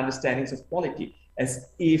 different understandings of quality as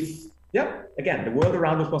if, yeah, again, the world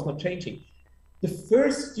around us was not changing. The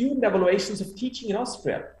first student evaluations of teaching in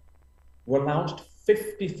Austria were launched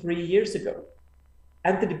 53 years ago.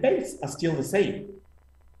 And the debates are still the same.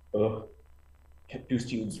 Do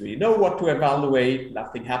students really know what to evaluate?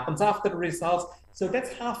 Nothing happens after the results. So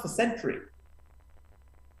that's half a century.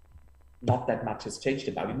 Not that much has changed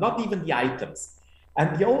about it, not even the items.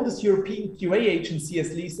 And the oldest European QA agency,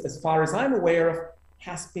 at least as far as I'm aware of,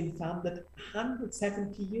 has been founded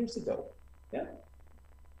 170 years ago. Yeah.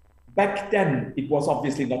 Back then, it was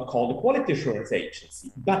obviously not called a quality assurance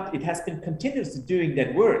agency, but it has been continuously doing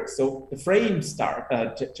that work. So the frame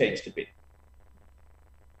changed a bit.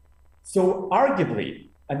 So arguably,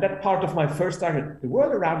 and that part of my first argument, the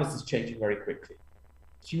world around us is changing very quickly.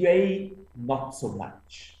 QA, not so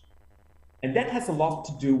much. And that has a lot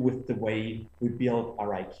to do with the way we build our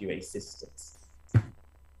IQA systems.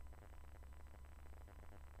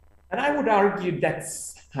 And I would argue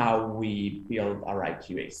that's how we build our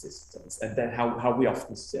IQA systems, and then how we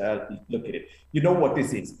often look at it. You know what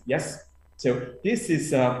this is, yes? So this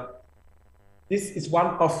is one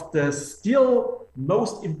of the still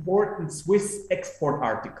most important Swiss export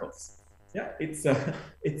articles. Yeah,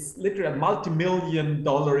 it's literally a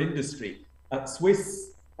multi-million-dollar industry.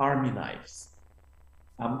 Swiss Army knives.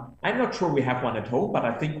 I'm not sure we have one at home, but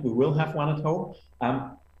I think we will have one at home.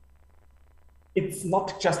 It's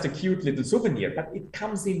not just a cute little souvenir, but it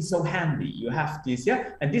comes in so handy. You have this,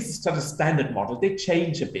 yeah, and this is just a standard model. They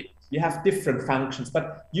change a bit. You have different functions,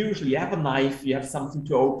 but usually you have a knife, you have something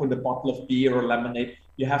to open a bottle of beer or lemonade,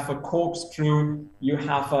 you have a corkscrew, you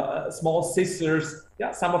have a small scissors.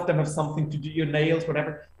 Yeah, some of them have something to do your nails,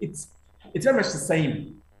 whatever. It's very much the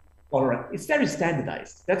same. All right, it's very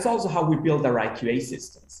standardized. That's also how we build our IQA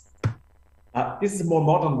systems. This is a more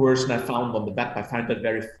modern version I found on the web. I find that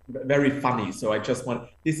very, very funny. So I just want,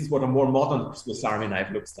 this is what a more modern Swiss Army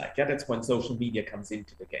knife looks like. Yeah, that's when social media comes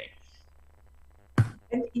into the game.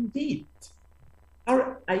 And indeed,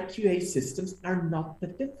 our IQA systems are not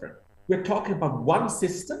that different. We're talking about one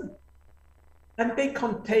system, and they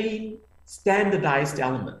contain standardized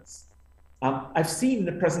elements. I've seen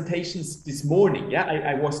the presentations this morning. Yeah,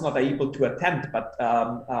 I was not able to attend, but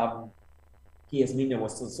Yasmina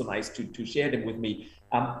was so nice to share them with me.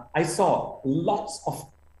 I saw lots of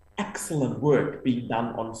excellent work being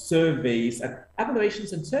done on surveys, and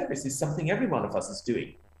evaluations and surveys is something every one of us is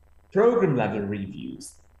doing. Program level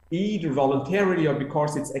reviews, either voluntarily or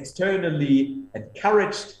because it's externally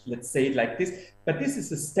encouraged, let's say it like this, but this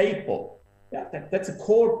is a staple. Yeah, that's a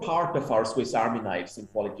core part of our Swiss Army knives in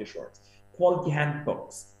quality assurance. Quality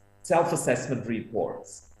handbooks, self-assessment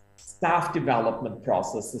reports, staff development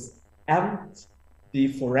processes, and the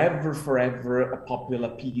forever popular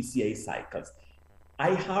PDCA cycles.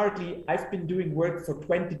 I've been doing work for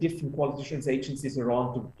 20 different quality assurance agencies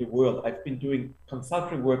around the world. I've been doing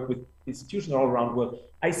consulting work with institutions all around the world.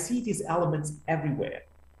 I see these elements everywhere.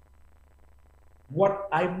 But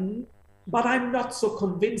I'm not so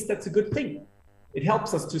convinced that's a good thing. It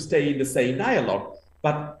helps us to stay in the same dialogue.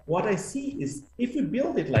 But what I see is if we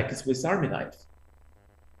build it like a Swiss Army knife,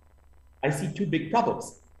 I see two big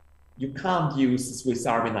problems. You can't use the Swiss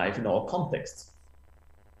Army knife in all contexts.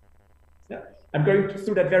 Yeah. I'm going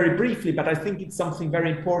through that very briefly, but I think it's something very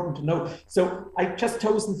important to know. So I've just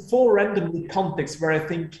chosen 4 randomly contexts where I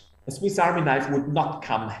think a Swiss Army knife would not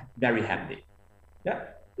come very handy. Yeah.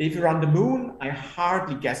 If you're on the moon, I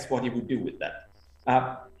hardly guess what you would do with that.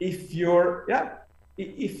 If you're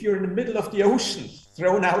in the middle of the ocean,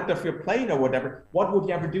 thrown out of your plane or whatever, what would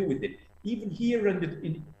you ever do with it? Even here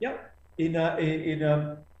in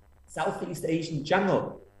a Southeast Asian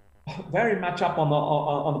jungle, very much up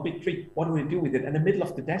on a big tree, what do we do with it? In the middle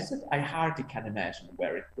of the desert, I hardly can imagine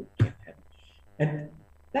where it would get him. And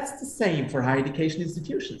that's the same for higher education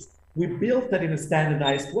institutions. We built that in a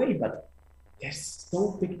standardized way, but there's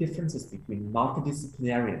so big differences between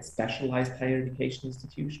multidisciplinary and specialized higher education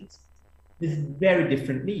institutions. With very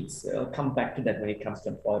different needs. I'll come back to that when it comes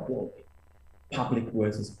to employability. Public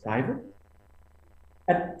versus private.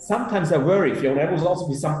 And sometimes I worry, that will also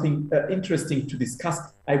be something interesting to discuss.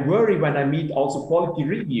 I worry when I meet also quality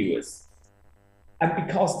reviewers. And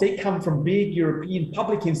because they come from big European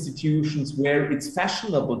public institutions where it's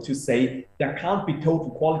fashionable to say there can't be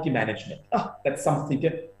total quality management. That's something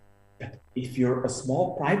that, but if you're a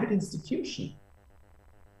small private institution,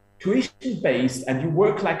 tuition-based, and you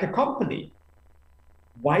work like a company,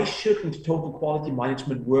 why shouldn't total quality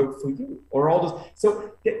management work for you? Or all those.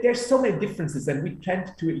 So there's so many differences, and we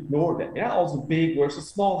tend to ignore them. Yeah, also big versus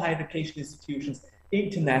small higher education institutions,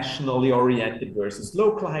 internationally oriented versus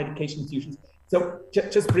local higher education institutions. So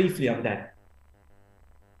just briefly on that.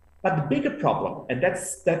 But the bigger problem, and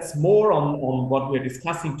that's more on what we're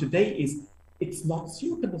discussing today, is it's not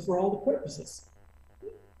suitable for all the purposes.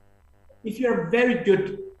 If you're a very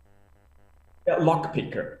good lock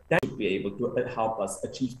picker, that should be able to help us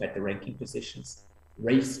achieve better ranking positions,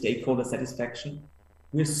 raise stakeholder satisfaction.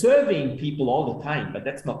 We're surveying people all the time, but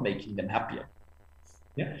that's not making them happier.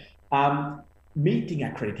 Yeah. Meeting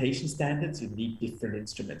accreditation standards, you need different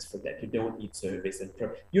instruments for that. You don't need surveys, and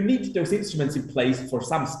you need those instruments in place for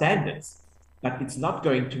some standards, but it's not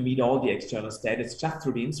going to meet all the external standards just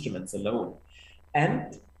through the instruments alone.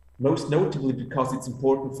 And most notably, because it's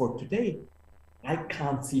important for today, I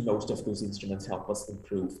can't see most of those instruments help us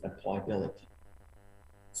improve employability.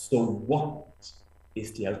 So what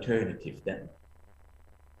is the alternative then?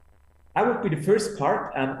 I would be the first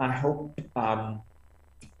part, and I hope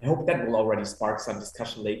that will already spark some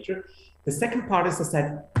discussion later. The second part, as I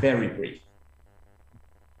said, very brief.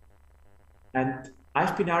 And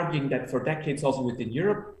I've been arguing that for decades also within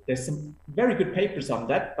Europe. There's some very good papers on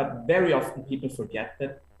that, but very often people forget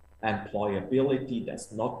that employability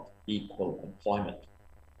does not equal employment.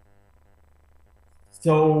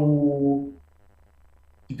 So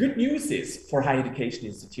the good news is for higher education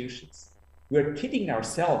institutions, we're kidding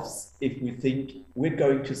ourselves if we think we're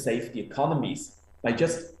going to save the economies by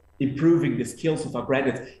just improving the skills of our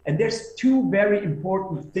graduates. And there's 2 very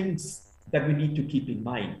important things that we need to keep in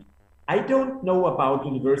mind. I don't know about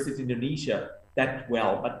universities in Indonesia that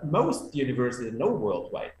well, but most universities know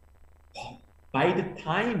worldwide. By the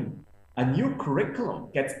time a new curriculum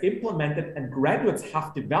gets implemented and graduates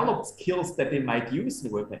have developed skills that they might use in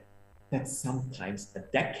the workplace, that's sometimes a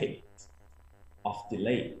decade of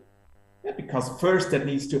delay. Yeah, because first that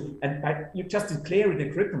needs to, and you just declare it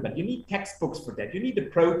in curriculum, but you need textbooks for that. You need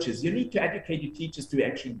approaches. You need to educate your teachers to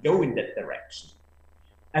actually go in that direction.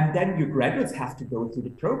 And then your graduates have to go through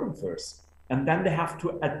the program first. And then they have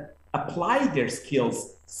to apply their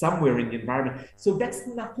skills somewhere in the environment. So that's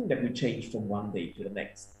nothing that we change from one day to the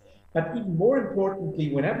next. But even more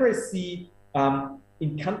importantly, whenever I see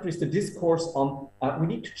in countries the discourse on we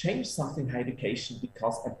need to change something in higher education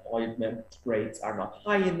because employment rates are not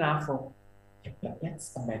high enough, but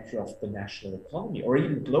that's a matter of the national economy or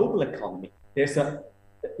even global economy. There's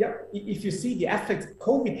if you see the effects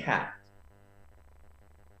COVID had,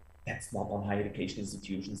 that's not on higher education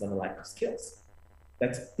institutions and the lack of skills.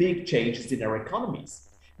 That's big changes in our economies.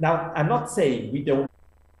 Now, I'm not saying we don't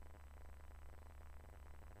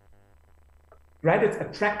graduates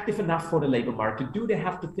attractive enough for the labor market? Do they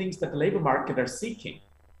have the things that the labor market are seeking?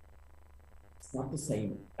 It's not the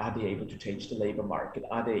same. Are they able to change the labor market?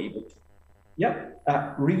 Are they able to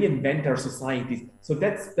reinvent our societies? So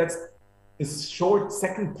that's the short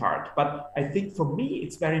second part. But I think for me,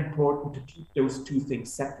 it's very important to keep those 2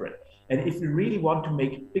 things separate. And if we really want to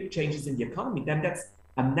make big changes in the economy, then that's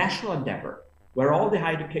a national endeavor where all the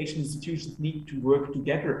higher education institutions need to work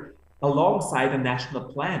together alongside a national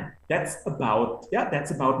plan. That's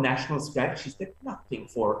about national strategies. That's nothing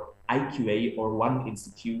for IQA or one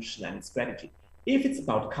institution and its strategy. If it's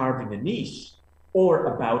about carving a niche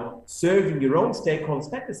or about serving your own stakeholders,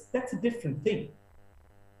 that's a different thing.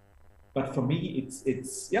 But for me,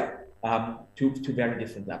 it's two very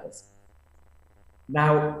different levels.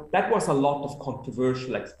 Now, that was a lot of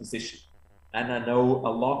controversial exposition. And I know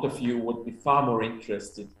a lot of you would be far more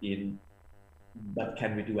interested in, but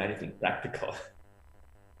can we do anything practical?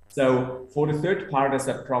 So for the third part, as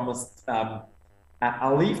I promised,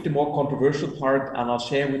 I'll leave the more controversial part and I'll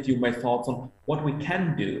share with you my thoughts on what we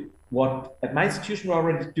can do, what at my institution we're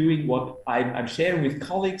already doing, what I'm sharing with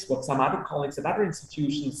colleagues, what some other colleagues at other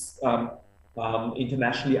institutions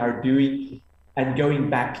internationally are doing, and going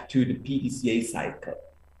back to the PDCA cycle.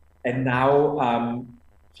 And now,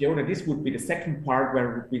 Fiona, this would be the second part where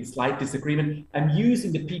there would be slight disagreement. I'm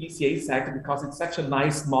using the PDCA cycle because it's such a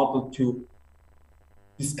nice model to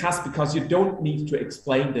discuss, because you don't need to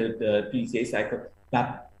explain the PDCA cycle,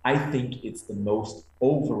 but I think it's the most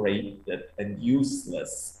overrated and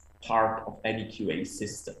useless part of any QA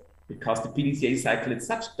system, because the PDCA cycle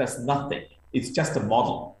itself does nothing. It's just a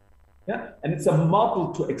model. Yeah, and it's a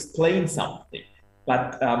model to explain something,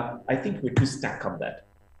 but I think we're too stuck on that.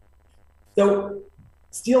 So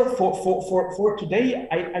still for today,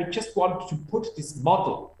 I just want to put this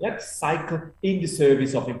model, cycle, in the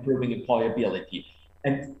service of improving employability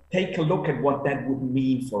and take a look at what that would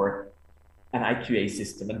mean for an IQA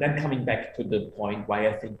system. And then coming back to the point why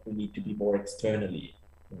I think we need to be more externally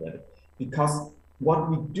aware. Because what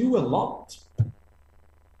we do a lot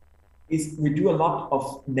is we do a lot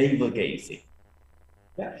of navel gazing.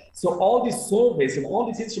 Yeah? So all these surveys and all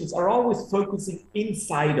these instruments are always focusing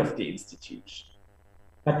inside of the institution.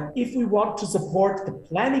 But if we want to support the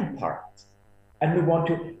planning part, and we want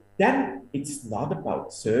to, then it's not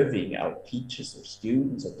about surveying our teachers or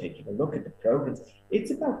students or taking a look at the programs.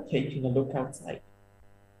 It's about taking a look outside.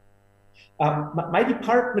 My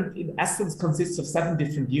department, in essence, consists of 7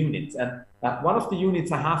 different units. And one of the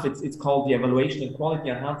units I have, it's called the Evaluation and Quality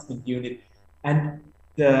Enhancement Unit. And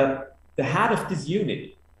the head of this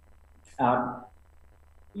unit,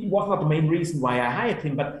 he was not the main reason why I hired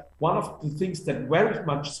him, but one of the things that very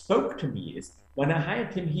much spoke to me is when I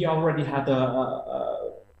hired him, he already had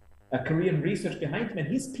a career in research behind him, and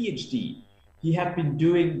his PhD he had been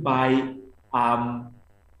doing by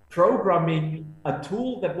programming a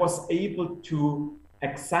tool that was able to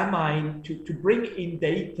examine, to bring in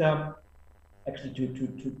data, actually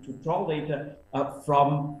to draw data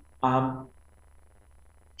from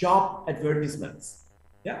job advertisements.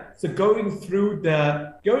 Yeah, so going through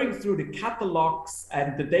the catalogs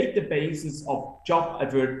and the databases of job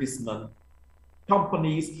advertisement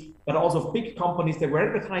companies, but also big companies that were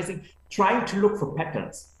advertising, trying to look for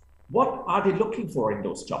patterns. What are they looking for in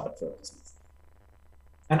those job advertisements?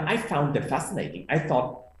 And I found that fascinating. I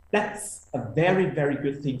thought that's a very, very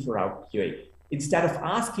good thing for our QA. Instead of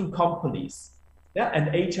asking companies, and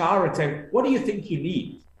HR and saying, what do you think you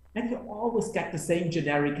need? And you always get the same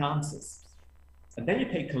generic answers. And then you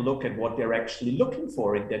take a look at what they're actually looking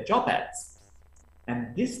for in their job ads.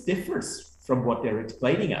 And this differs from what they're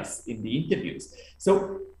explaining us in the interviews.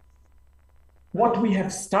 So what we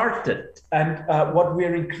have started and what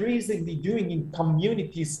we're increasingly doing in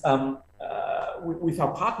communities with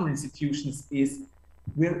our partner institutions is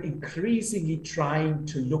we're increasingly trying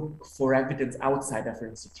to look for evidence outside of our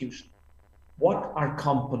institution. What are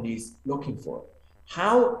companies looking for?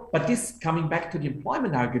 How, but this, coming back to the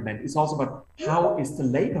employment argument, is also about how is the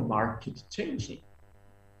labor market changing?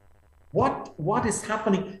 What is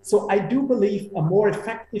happening? So I do believe a more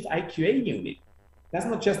effective IQA unit does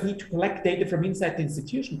not just need to collect data from inside the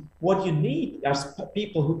institution. What you need are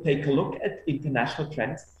people who take a look at international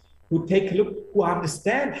trends, who take a look, who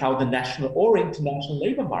understand how the national or international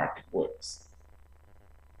labor market works,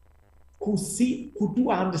 who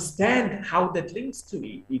do understand how that links to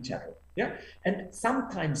each other. Yeah, and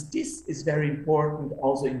sometimes this is very important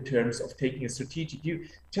also in terms of taking a strategic view.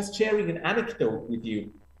 Just sharing an anecdote with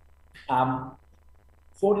you.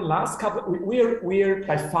 For the last couple, we're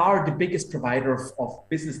by far the biggest provider of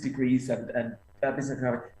business degrees and business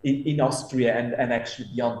in Austria and actually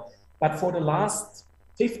beyond. But for the last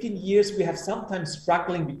 15 years, we have sometimes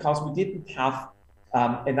struggling because we didn't have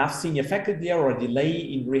enough senior faculty there or a delay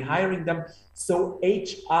in rehiring them. So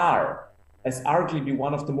HR as arguably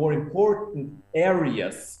one of the more important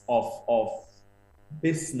areas of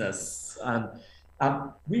business.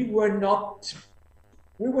 We were not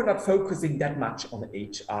we were not focusing that much on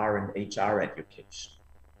HR and HR education.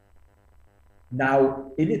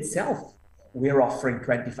 Now, in itself, we're offering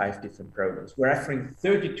 25 different programs. We're offering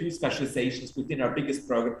 32 specializations within our biggest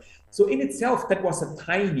program. So in itself, that was a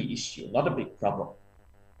tiny issue, not a big problem.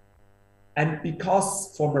 And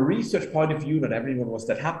because from a research point of view, not everyone was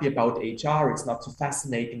that happy about HR, it's not so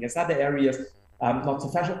fascinating as other areas, not so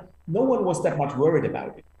fashionable, no one was that much worried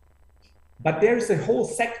about it. But there's a whole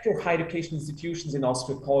sector of higher education institutions in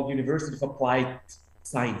Austria called University of Applied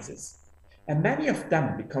Sciences. And many of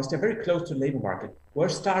them, because they're very close to the labor market, were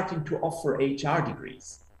starting to offer HR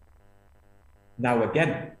degrees. Now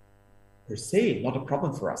again, per se, not a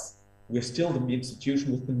problem for us. We're still the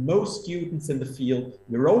institution with the most students in the field.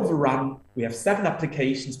 We're overrun. We have 7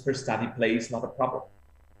 applications per study place, not a problem.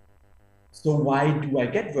 So why do I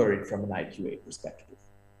get worried from an IQA perspective?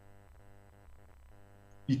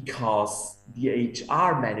 Because the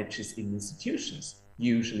HR managers in institutions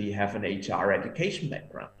usually have an HR education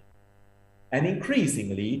background. And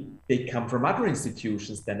increasingly, they come from other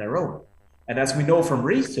institutions than our own. And as we know from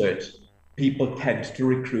research, people tend to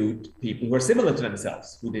recruit people who are similar to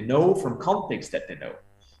themselves, who they know from context that they know.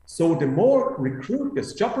 So the more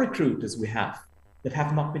recruiters, job recruiters we have that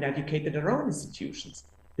have not been educated at our own institutions,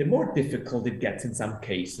 the more difficult it gets in some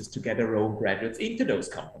cases to get our own graduates into those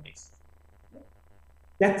companies.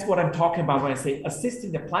 That's what I'm talking about when I say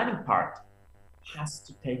assisting the planning part has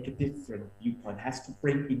to take a different viewpoint, has to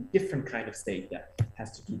bring in different kind of data,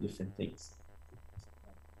 has to do different things.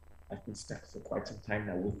 I've been stuck for quite some time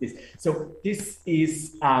now with this. So this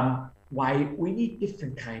is why we need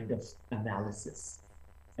different kind of analysis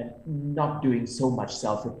and not doing so much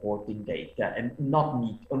self-reporting data and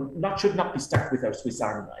should not be stuck with our Swiss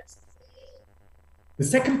Army knives. The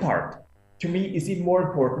second part to me is even more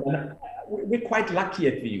important. And we're quite lucky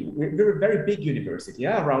at VU. We're a very big university,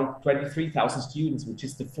 yeah? Around 23,000 students, which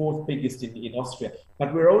is the 4th biggest in Austria.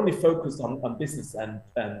 But we're only focused on business and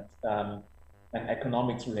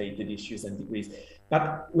economics related issues and degrees.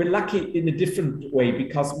 But we're lucky in a different way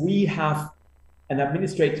because we have an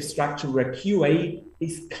administrative structure where QA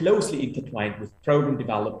is closely intertwined with program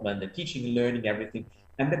development and teaching and learning, everything.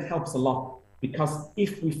 And that helps a lot because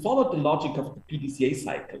if we follow the logic of the PDCA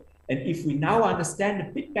cycle, and if we now understand a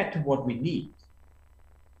bit better what we need,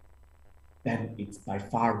 then it's by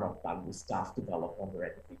far not done with staff development or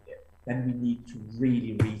anything there. Then we need to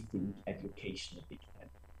really rethink education a bit.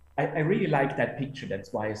 I really like that picture.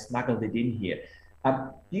 That's why I smuggled it in here.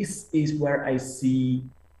 This is where I see,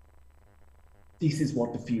 this is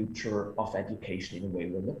what the future of education in a way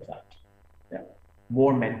will look like. Yeah.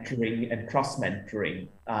 More mentoring and cross-mentoring.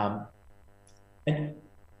 And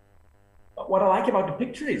what I like about the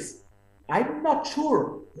picture is, I'm not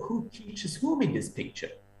sure who teaches whom in this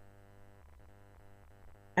picture.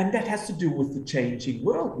 And that has to do with the changing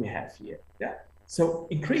world we have here. Yeah. So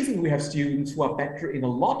increasingly, we have students who are better in a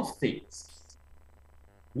lot of things.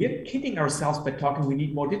 We're kidding ourselves by talking we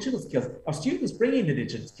need more digital skills. Our students bring in the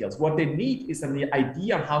digital skills. What they need is an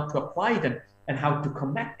idea on how to apply them and how to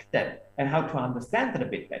connect them and how to understand them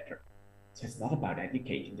a bit better. So it's not about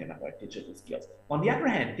educating them about digital skills. On the other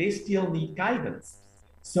hand, they still need guidance.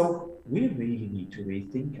 So we really need to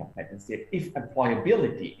rethink competency if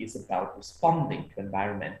employability is about responding to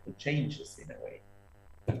environmental changes in a way.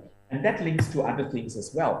 And that links to other things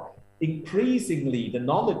as well. Increasingly, the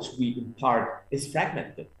knowledge we impart is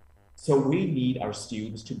fragmented. So we need our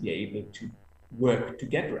students to be able to work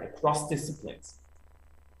together across disciplines.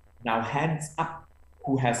 Now, hands up,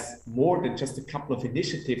 who has more than just a couple of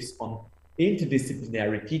initiatives on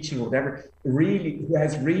interdisciplinary teaching or whatever, really, who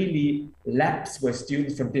has really labs where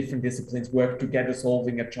students from different disciplines work together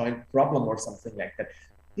solving a joint problem or something like that.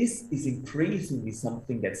 This is increasingly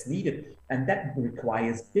something that's needed, and that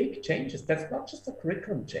requires big changes. That's not just a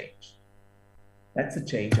curriculum change. That's a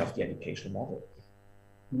change of the educational model.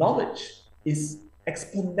 Knowledge is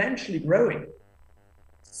exponentially growing.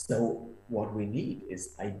 So what we need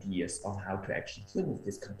is ideas on how to actually deal with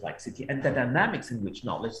this complexity and the dynamics in which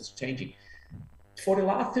knowledge is changing. For the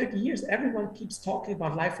last 30 years, everyone keeps talking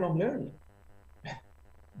about lifelong learning.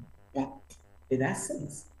 But in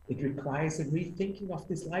essence, it requires a rethinking of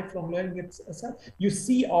this lifelong learning itself. You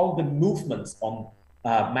see all the movements on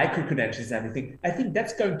micro-credentials and everything. I think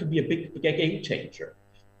that's going to be a big game changer,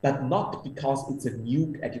 but not because it's a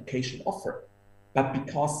new education offer, but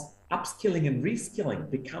because upskilling and reskilling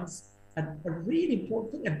becomes a really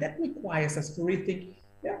important thing, and that requires us to rethink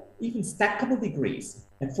even stackable degrees.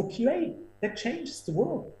 And for QA, that changes the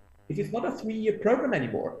world. It is not a 3-year program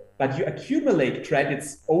anymore, but you accumulate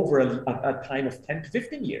credits over a time of 10 to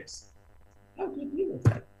 15 years. How do you deal with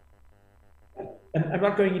that? and I'm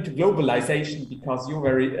not going into globalization because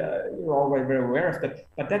you're all very aware of that,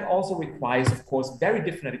 but that also requires, of course, very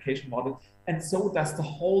different education models, and so does the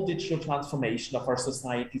whole digital transformation of our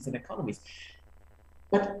societies and economies.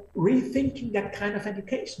 But rethinking that kind of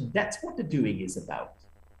education, that's what the doing is about.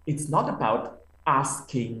 It's not about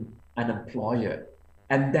asking an employer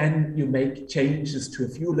and then you make changes to a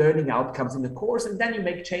few learning outcomes in the course and then you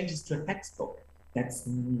make changes to a textbook. That's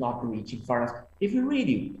not reaching far enough if you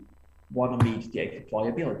really want to meet the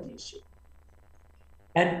employability issue.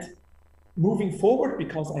 And moving forward,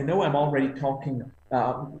 because I know I'm already talking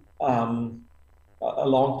a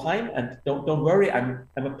long time, and don't worry, I'm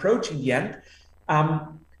approaching the end.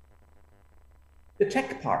 The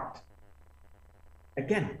tech part,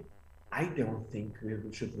 again, I don't think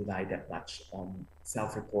we should rely that much on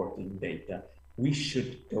self-reporting data. We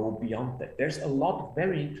should go beyond that. There's a lot of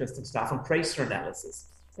very interesting stuff on tracer analysis.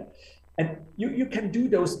 And you can do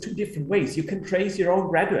those two different ways. You can trace your own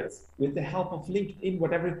graduates with the help of LinkedIn,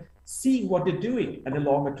 whatever, seeing what they're doing in a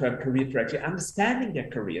longer term career trajectory, understanding their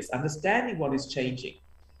careers, understanding what is changing.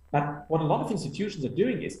 But what a lot of institutions are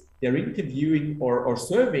doing is they're interviewing or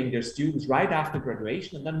surveying their students right after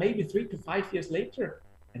graduation, and then maybe 3 to 5 years later,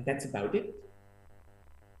 and that's about it.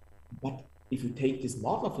 But if you take this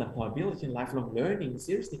model of employability and lifelong learning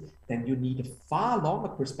seriously, then you need a far longer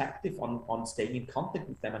perspective on staying in contact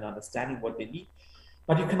with them and understanding what they need.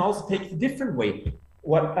 But you can also take it a different way.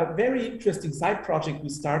 What a very interesting side project we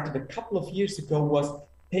started a couple of years ago was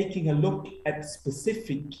taking a look at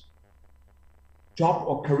specific job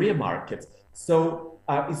or career markets. So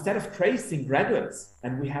instead of tracing graduates,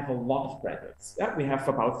 and we have a lot of graduates, we have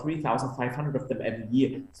about 3,500 of them every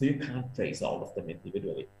year, so you can't trace all of them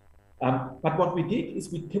individually. But what we did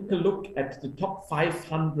is we took a look at the top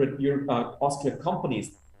 500 Austrian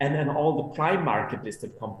companies and then all the prime market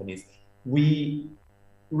listed companies. We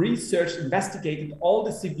researched, investigated all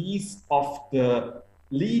the CVs of the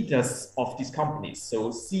leaders of these companies, so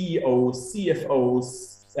CEOs,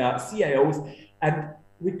 CFOs, CIOs, and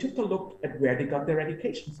we took a look at where they got their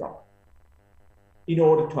education from in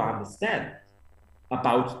order to understand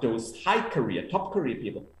about those high career, top career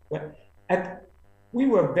people. And we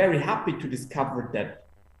were very happy to discover that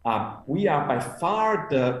we are by far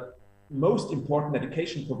the most important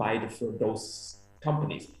education provider for those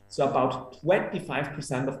companies. So about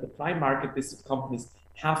 25% of the prime market listed companies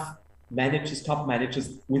have managers, top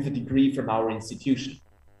managers with a degree from our institution.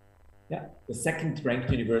 Yeah, the second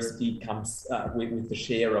ranked university comes with the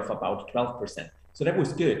share of about 12%. So that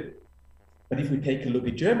was good. But if we take a look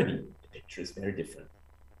at Germany, the picture is very different.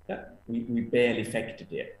 Yeah, we barely factor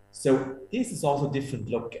there. So this is also a different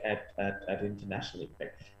look at international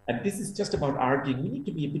impact. And this is just about arguing we need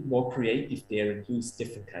to be a bit more creative there and use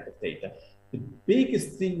different kind of data. The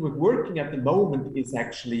biggest thing we're working at the moment is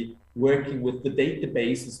actually working with the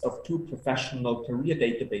databases of 2 professional career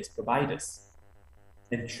database providers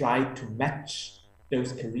and try to match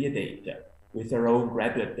those career data with our own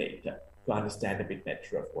graduate data to understand a bit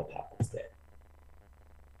better of what happens there.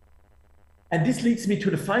 And this leads me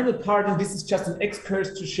to the final part, and this is just an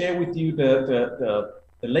excursus to share with you the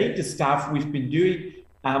latest stuff we've been doing.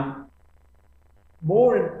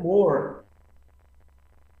 More and more,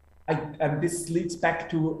 and this leads back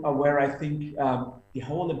to where I think the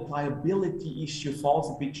whole employability issue falls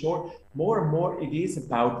a bit short. More and more it is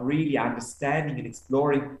about really understanding and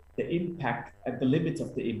exploring the impact and the limits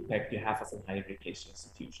of the impact you have as a higher education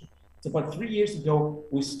institution. So about 3 years ago,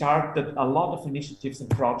 we started a lot of initiatives and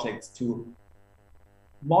projects to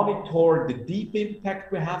monitor the deep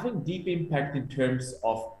impact we're having, deep impact in terms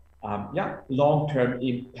of long-term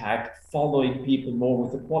impact, following people more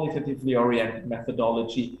with a qualitatively oriented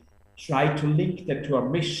methodology, try to link that to our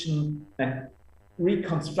mission and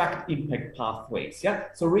reconstruct impact pathways. Yeah,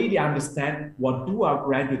 so really understand what do our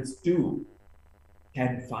graduates do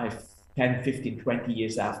 10, 15, 20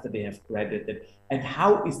 years after they have graduated, and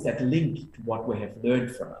how is that linked to what we have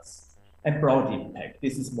learned from us? And broad impact,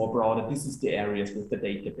 this is more broader, this is the areas with the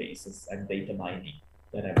databases and data mining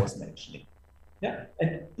that I was mentioning. Yeah,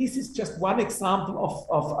 and this is just one example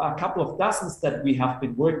of a couple of dozens that we have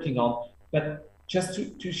been working on, but just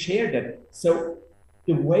to share that. So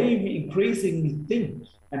the way we increasingly think,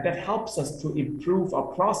 and that helps us to improve our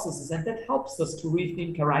processes, and that helps us to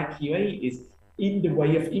rethink our IQA is in the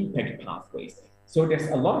way of impact pathways. So there's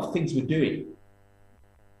a lot of things we're doing,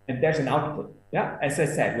 and there's an output. Yeah, as I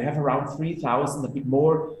said, we have around 3,000, a bit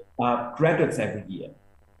more graduates every year.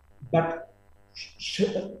 But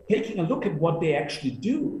taking a look at what they actually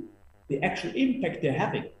do, the actual impact they're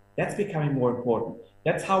having, that's becoming more important.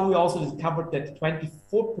 That's how we also discovered that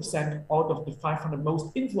 24% out of the 500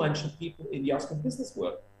 most influential people in the Austrian business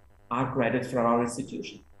world are graduates from our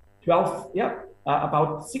institution. 12, yeah,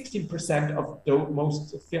 about 16% of the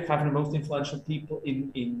most 500 most influential people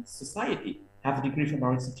in society have a degree from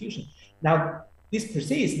our institution. Now, this per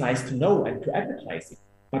se is nice to know and to advertise it,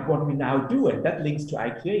 but what we now do, and that links to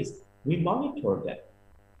IQAs, we monitor that.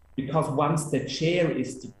 Because once the share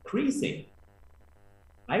is decreasing,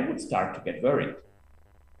 I would start to get worried.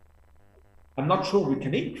 I'm not sure we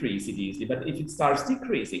can increase it easily, but if it starts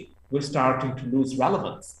decreasing, we're starting to lose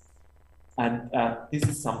relevance. And this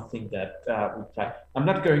is something that we try. I'm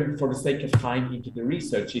not going for the sake of time into the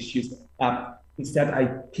research issues. Instead,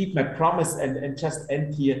 I keep my promise and just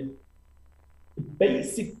end here. The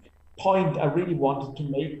basic point I really wanted to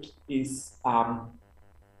make is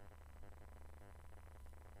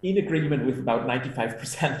in agreement with about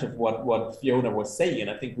 95% of what Fiona was saying. And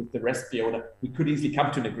I think with the rest, Fiona, we could easily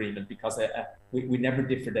come to an agreement because we never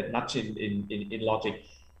differ that much in logic.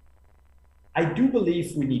 I do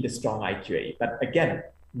believe we need a strong IQA, but again,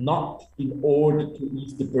 not in order to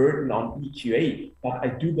ease the burden on EQA, but I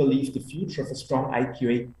do believe the future of a strong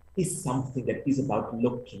IQA is something that is about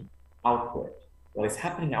looking outward. What is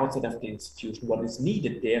happening outside of the institution, what is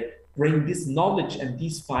needed there, bring this knowledge and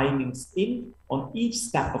these findings in on each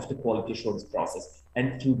step of the quality assurance process.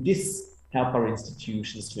 And through this, help our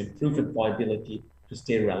institutions to improve employability, to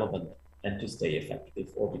stay relevant, and to stay effective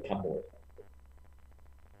or become more effective.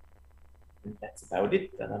 And that's about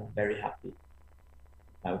it. And I'm very happy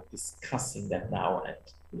about discussing that now and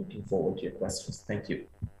looking forward to your questions. Thank you.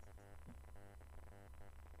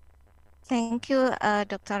 Thank you,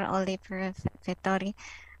 Dr. Oliver Vettori.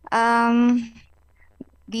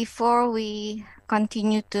 Before we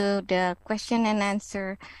continue to the question and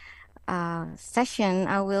answer session,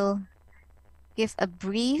 I will give a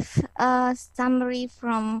brief summary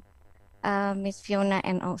from Ms. Fiona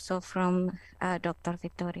and also from Dr.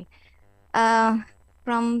 Vettori.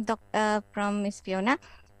 From Ms. Fiona,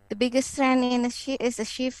 the biggest trend in is a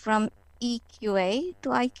shift from EQA to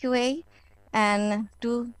IQA, and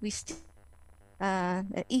do we still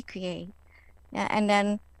the EQA? Yeah, and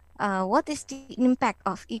then what is the impact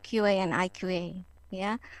of EQA and IQA?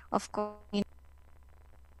 Yeah, of course, you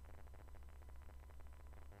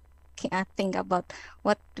can think about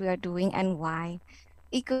what we are doing and why.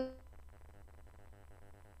 EQA,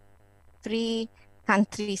 3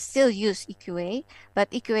 countries still use EQA, but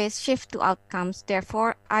EQA's shift to outcomes.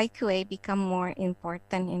 Therefore, IQA become more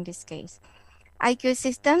important in this case. IQA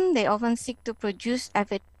system, they often seek to produce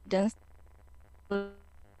evidence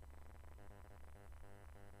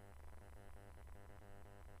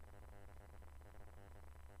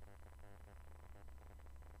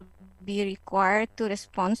be required to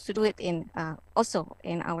respond to do it in also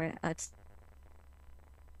in our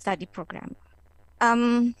study program.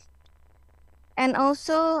 And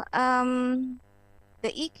also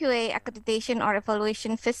the EQA accreditation or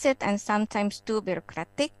evaluation visit and sometimes too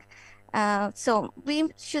bureaucratic. So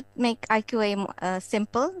we should make IQA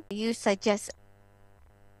simple. You suggest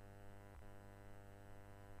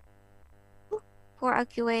for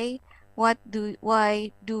IQA, why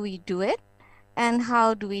do we do it, and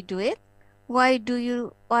how do we do it? Why do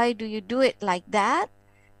you do it like that?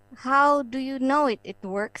 How do you know it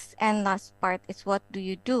works? And last part is, what do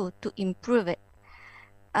you do to improve it?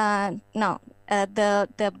 No,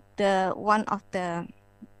 the one of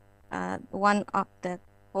the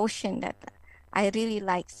quotient that I really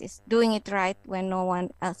likes is doing it right when no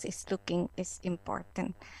one else is looking is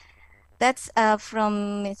important. That's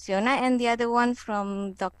from Ms. Fiona, and the other one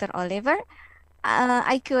from Dr. Oliver.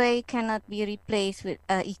 IQA cannot be replaced with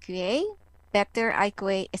EQA. Better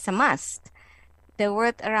IQA is a must. The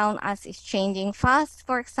world around us is changing fast.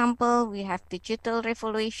 For example, we have digital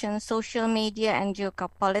revolution, social media, and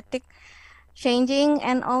geopolitics changing,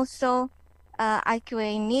 and also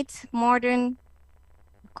IQA needs modern,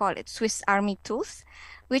 call it Swiss Army tools,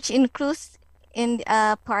 which includes in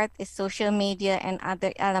part is social media and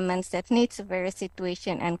other elements that needs various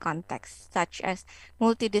situation and context, such as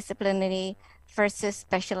multidisciplinary versus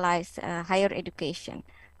specialized higher education.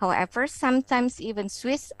 However, sometimes even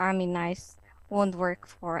Swiss Army knives won't work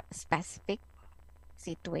for a specific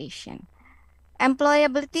situation.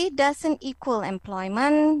 Employability doesn't equal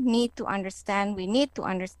employment. We need to understand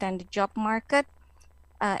the job market.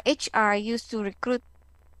 HR used to recruit.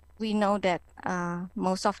 We know that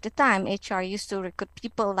most of the time HR used to recruit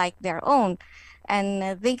people like their own,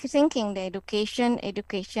 and they thinking the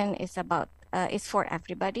education is about is for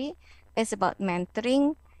everybody. It's about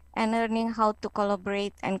mentoring and learning how to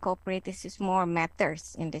collaborate and cooperate. This is more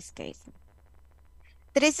matters in this case.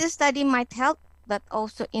 The research study might help, but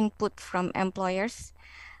also input from employers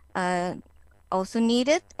also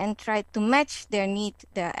needed and try to match their need,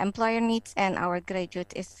 the employer needs, and our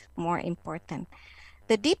graduate is more important.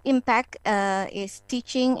 The deep impact is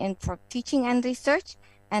teaching and for teaching and research,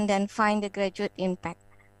 and then find the graduate impact.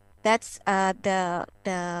 That's the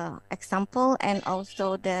example, and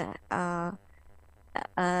also the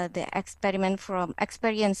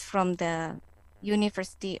experience from the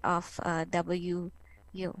University of WU.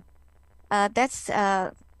 That's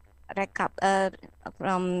recap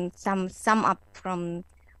from sum up from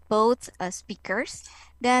both speakers.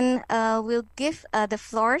 Then we'll give the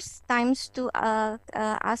floors times to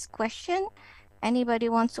ask question. Anybody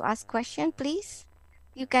wants to ask question, please?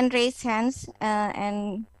 You can raise hands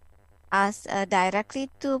and ask directly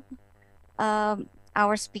to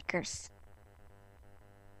our speakers.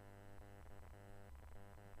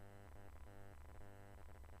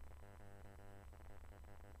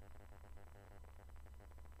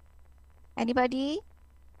 Anybody?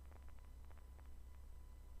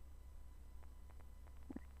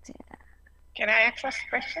 Can I ask a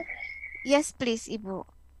question? Yes, please, Ibu.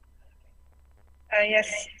 Yes.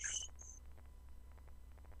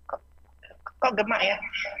 Kok gemak ya?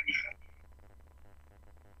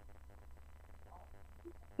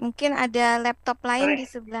 Mungkin ada laptop lain Sorry. di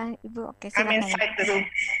sebelah Ibu. Oke, I'm silakan. inside the room.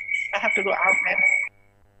 I have to go out then.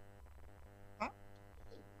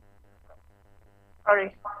 Sorry.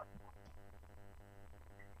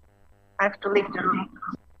 I have to leave the room.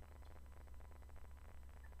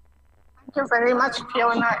 Thank you very much,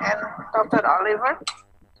 Fiona and Dr. Oliver,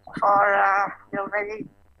 for your very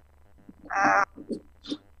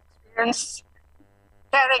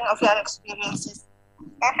sharing of your experiences.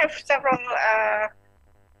 I have several.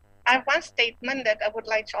 I have one statement that I would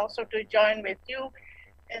like also to join with you,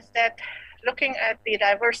 is that looking at the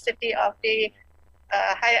diversity of the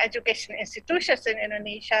higher education institutions in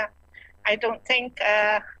Indonesia, I don't think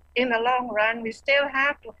in the long run we still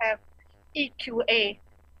have to have EQA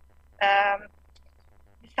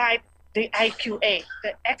beside the IQA.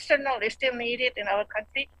 The external is still needed in our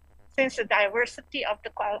country, since the diversity of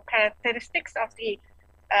the characteristics of the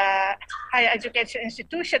higher education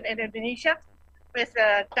institution in Indonesia, with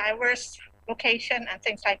a diverse location and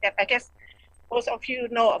things like that. I guess most of you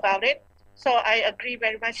know about it. So I agree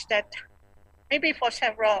very much that maybe for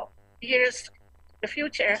several years, the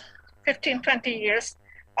future, 15, 20 years,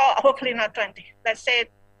 or hopefully not 20, let's say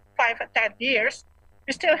 5 or 10 years,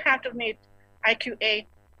 we still have to meet IQA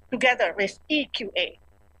together with EQA.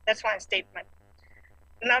 That's one statement.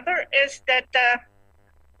 Another is that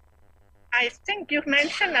I think you've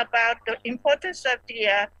mentioned about the importance of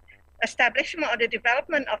the establishment or the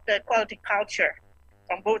development of the quality culture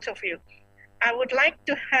from both of you. I would like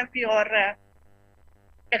to have your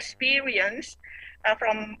experience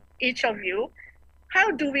from each of you. How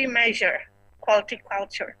do we measure quality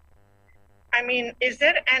culture? I mean, is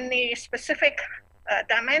there any specific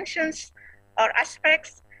dimensions or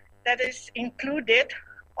aspects that is included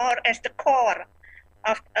or as the core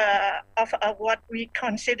of what we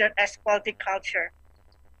consider as quality culture?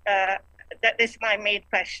 That is my main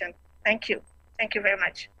question. Thank you. Thank you very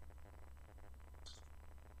much.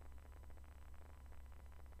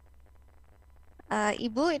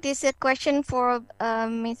 Ibu, it is a question for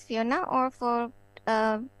Ms. Fiona or for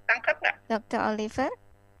Dr. Oliver?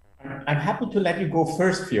 I'm happy to let you go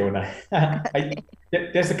first, Fiona.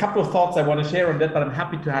 There's a couple of thoughts I want to share on that, but I'm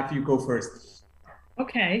happy to have you go first.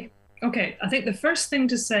 Okay. I think the first thing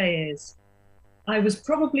to say is I was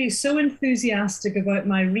probably so enthusiastic about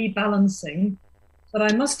my rebalancing that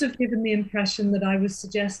I must have given the impression that I was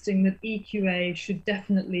suggesting that EQA should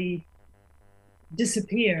definitely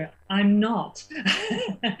disappear. I'm not.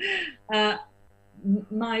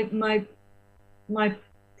 My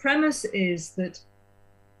premise is that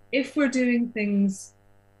if we're doing things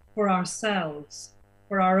for ourselves,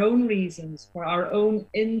 for our own reasons, for our own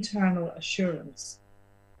internal assurance,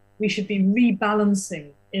 we should be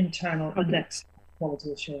rebalancing internal and external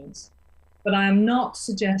quality assurance. But I am not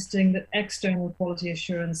suggesting that external quality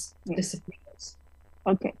assurance disappears.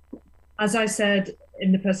 Okay. As I said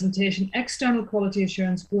in the presentation, external quality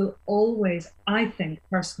assurance will always, I think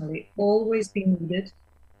personally, always be needed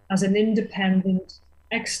as an independent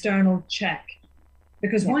external check.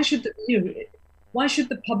 Because why should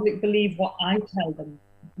the public believe what I tell them?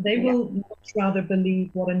 They will much rather believe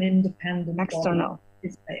what an independent external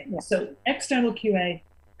is saying. So external QA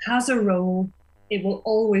has a role. It will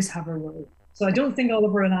always have a role. So I don't think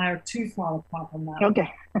Oliver and I are too far apart on that.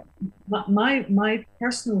 Okay. My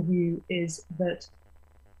personal view is that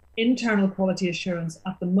internal quality assurance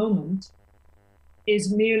at the moment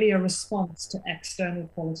is merely a response to external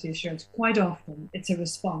quality assurance. Quite often it's a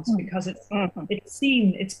response because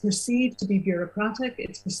it's perceived to be bureaucratic,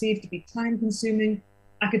 it's perceived to be time consuming,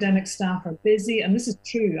 academic staff are busy, and this is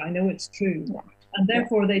true, I know it's true, and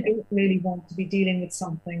therefore they don't really want to be dealing with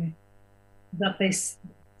something that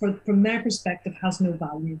from their perspective has no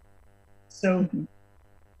value. So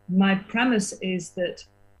my premise is that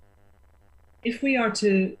if we are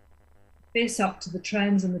to face up to the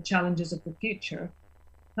trends and the challenges of the future,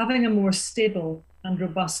 having a more stable and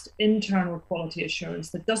robust internal quality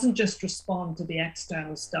assurance that doesn't just respond to the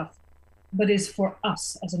external stuff, but is for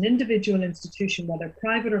us as an individual institution, whether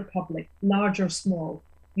private or public, large or small,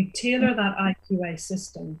 you tailor that IQA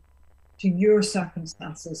system to your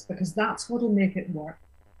circumstances, because that's what will make it work.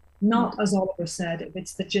 Not, as Oliver said, if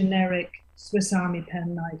it's the generic Swiss Army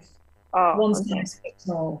penknife, one size fits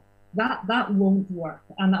all. That won't work.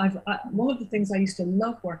 And one of the things I used to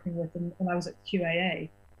love working with when I was at QAA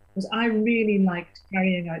was I really liked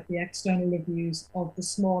carrying out the external reviews of the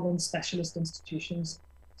small and specialist institutions.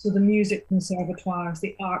 So the music conservatoires,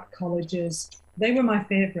 the art colleges, they were my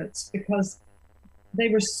favorites because they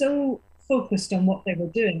were so focused on what they were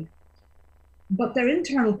doing. But their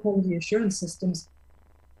internal quality assurance systems,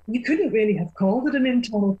 you couldn't really have called it an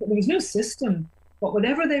internal, there was no system, but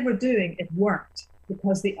whatever they were doing, it worked,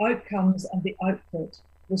 because the outcomes and the output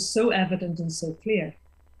was so evident and so clear.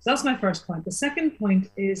 So that's my first point. The second point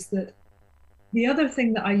is that the other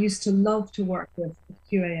thing that I used to love to work with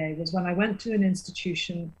QAA was when I went to an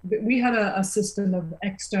institution, we had a system of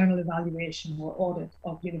external evaluation or audit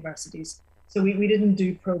of universities. So we didn't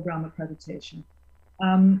do program accreditation.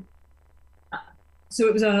 So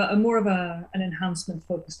it was a more of an enhancement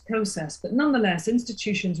focused process, but nonetheless,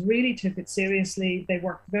 institutions really took it seriously. They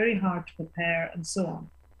worked very hard to prepare and so on.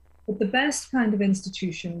 But the best kind of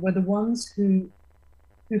institution were the ones who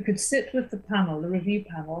could sit with the panel, the review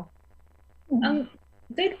panel, and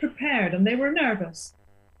they'd prepared and they were nervous,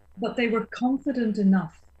 but they were confident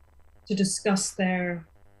enough to discuss their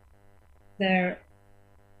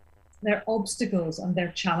obstacles and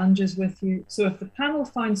their challenges with you. So if the panel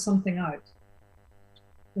found something out,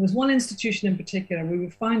 there was one institution in particular where we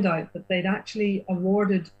would find out that they'd actually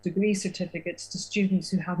awarded degree certificates to students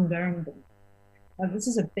who hadn't earned them. And this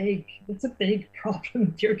is it's a big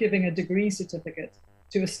problem if you're giving a degree certificate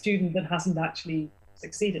to a student that hasn't actually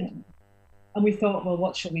succeeded. And we thought, well,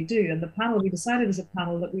 what shall we do? And the panel, we decided as a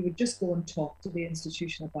panel that we would just go and talk to the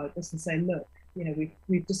institution about this and say, look, you know,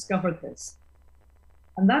 we've discovered this.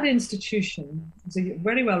 And that institution is a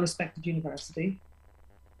very well-respected university,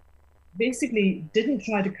 basically didn't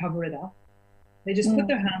try to cover it up. They just put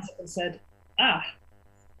their hands up and said,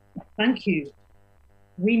 thank you.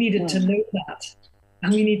 We needed to know that,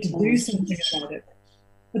 and we need to do something about it.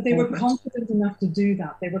 But they were confident enough to do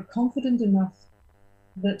that. They were confident enough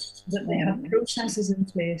that they had processes in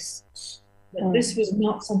place, that this was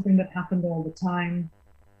not something that happened all the time.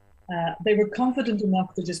 They were confident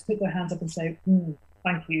enough to just put their hands up and say,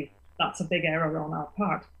 thank you, that's a big error on our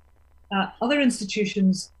part. Other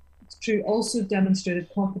institutions, it's true, also demonstrated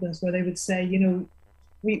confidence where they would say, you know,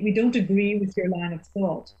 we don't agree with your line of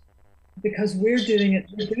thought because we're doing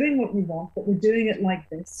what we want, but we're doing it like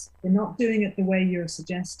this. We're not doing it the way you're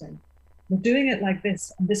suggesting. We're doing it like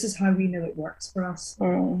this, and this is how we know it works for us.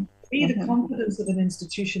 The confidence of an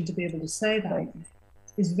institution to be able to say that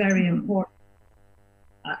is very important.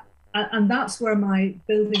 And that's where my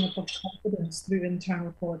building up of confidence through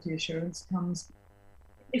internal quality assurance comes.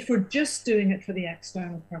 If we're just doing it for the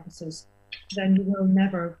external purposes, then you will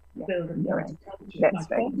never build a quality culture. That's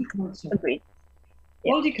quality culture. Agreed.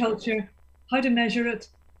 Quality culture, how to measure it.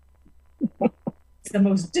 It's the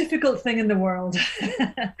most difficult thing in the world.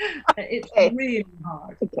 It's really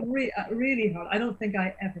hard, really hard. I don't think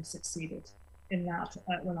I ever succeeded in that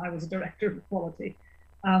when I was a director of quality.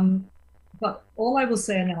 But all I will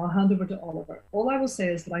say, and then I'll hand over to Oliver, all I will say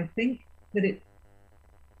is that I think that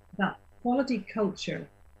that quality culture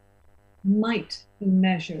might be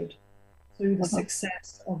measured through the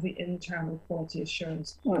success of the internal quality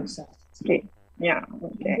assurance process.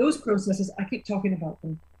 Those processes, I keep talking about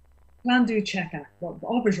them. Plan, do, check, act. Well,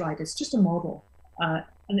 Oliver's right, it's just a model. And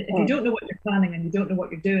if you don't know what you're planning and you don't know what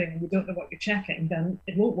you're doing and you don't know what you're checking, then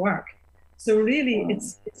it won't work. So really,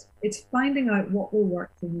 it's finding out what will work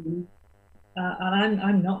for you. And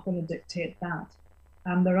I'm not going to dictate that.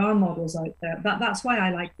 There are models out there. That's why I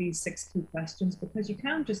like these 6 key questions, because you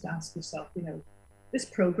can just ask yourself, you know, this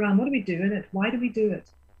program, what do we do in it? Why do we do it?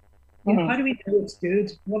 You know, how do we know it's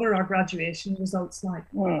good? What are our graduation results like?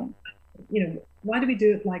 You know, why do we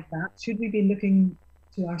do it like that? Should we be looking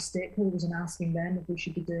to our stakeholders and asking them if we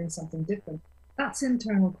should be doing something different? That's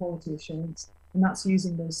internal quality assurance. And that's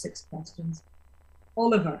using those 6 questions.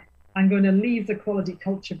 Oliver, I'm going to leave the quality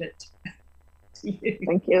culture bit to you.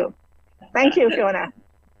 Thank you. Thank you, Fiona.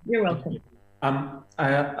 You're welcome.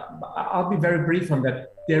 I'll be very brief on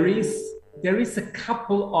that. There is a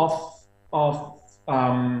couple of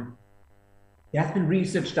there has been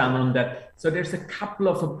research done on that. So there's a couple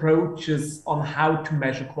of approaches on how to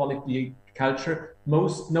measure quality culture,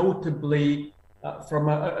 most notably from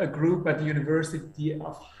a group at the University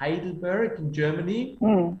of Heidelberg in Germany.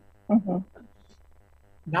 Mm-hmm.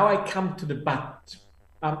 Now I come to the but.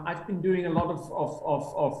 I've been doing a lot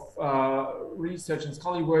of research and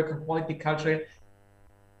scholarly work on quality culture.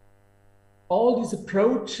 All these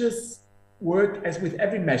approaches work as with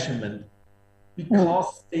every measurement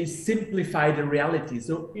because they simplify the reality.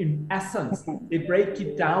 So in essence, they break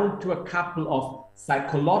it down to a couple of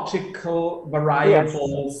psychological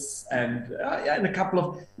variables and a couple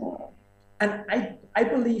of, and I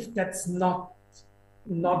believe that's not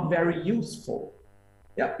very useful.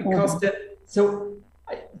 Yeah, because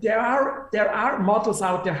there are models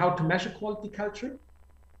out there how to measure quality culture.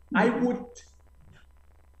 I would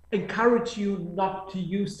encourage you not to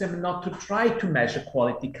use them, not to try to measure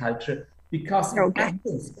quality culture, because in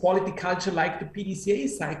essence, quality culture, like the PDCA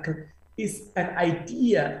cycle, is an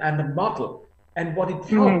idea and a model. And what it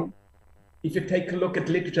helps, if you take a look at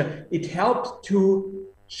literature, it helps to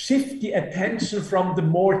shift the attention from the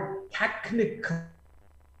more technical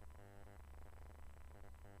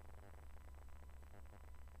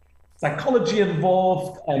psychology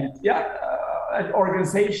involved, and and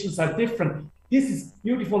organizations are different. This is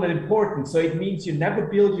beautiful and important. So it means you never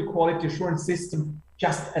build your quality assurance system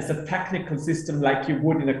just as a technical system like you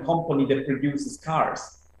would in a company that produces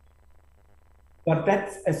cars. But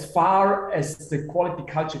that's as far as the quality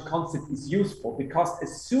culture concept is useful, because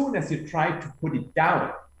as soon as you try to put it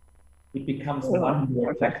down, it becomes one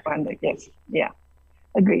more expanded. Yes, yeah,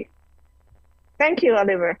 agree. Thank you,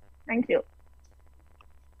 Oliver. Thank you.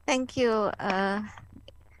 Thank you,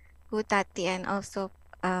 Tati, and also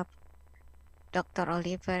Dr.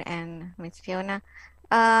 Oliver and Ms. Fiona.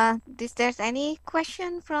 Is there any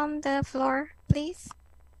question from the floor, please?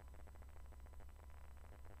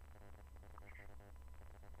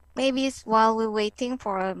 Maybe while we're waiting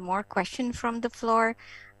for more questions from the floor,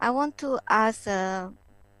 I want to ask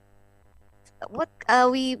what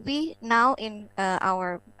we now in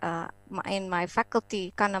in my faculty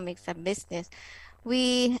economics and business,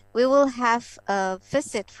 we will have a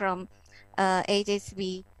visit from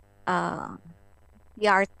HSB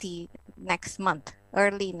ERT next month,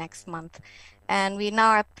 early next month, and we now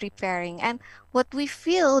are preparing. And what we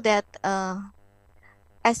feel that,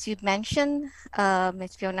 as you mentioned,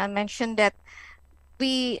 Ms. Fiona mentioned that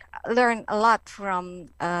we learn a lot from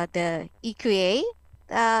the EQA,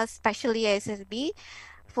 especially SSB,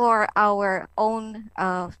 for our own,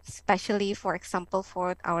 especially, for example,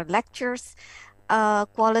 for our lectures,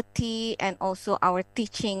 quality, and also our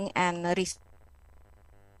teaching and research.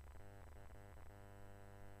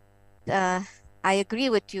 I agree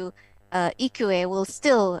with you. EQA will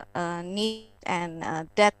still need, and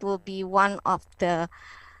that will be one of the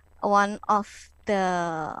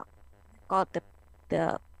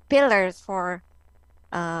pillars for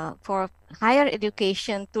higher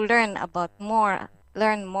education to learn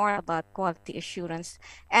more about quality assurance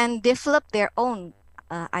and develop their own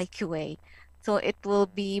IQA. So it will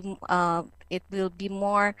be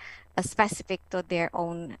more specific to their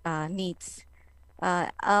own needs.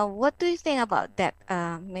 What do you think about that,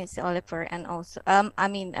 Ms. Oliver, and also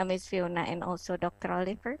Ms. Fiona, and also Dr.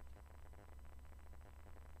 Oliver?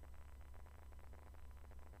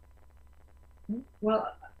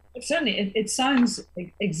 Well, certainly it sounds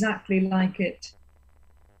exactly like it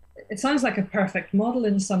sounds like a perfect model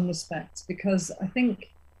in some respects, because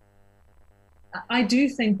I do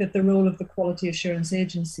think that the role of the quality assurance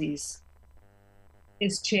agencies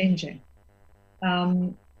is changing.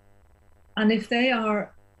 And if they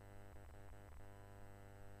are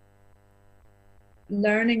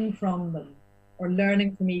learning from them, or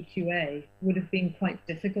learning from EQA, would have been quite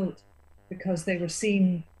difficult, because they were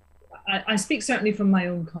seen, I speak certainly from my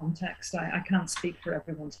own context, I can't speak for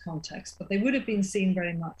everyone's context, but they would have been seen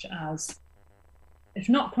very much as, if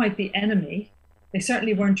not quite the enemy, they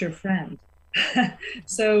certainly weren't your friend.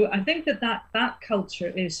 So I think that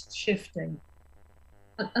culture is shifting.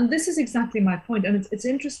 And this is exactly my point. And it's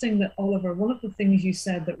interesting that, Oliver, one of the things you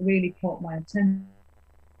said that really caught my attention,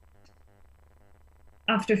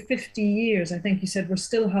 after 50 years, I think you said, we're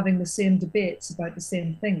still having the same debates about the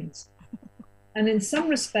same things. And in some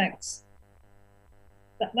respects,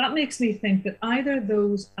 that makes me think that either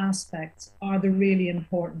those aspects are the really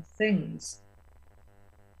important things,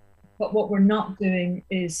 but what we're not doing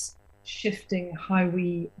is shifting how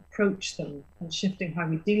we approach them and shifting how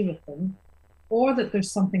we deal with them, or that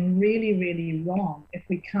there's something really, really wrong if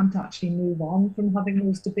we can't actually move on from having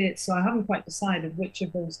those debates. So I haven't quite decided which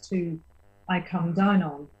of those two I come down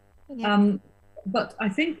on. Yeah. But I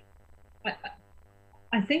think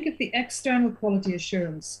if the external quality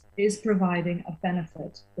assurance is providing a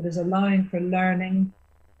benefit that is allowing for learning,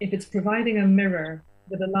 if it's providing a mirror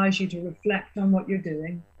that allows you to reflect on what you're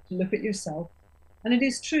doing, to look at yourself, and it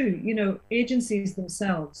is true, you know, agencies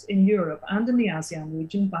themselves in Europe and in the ASEAN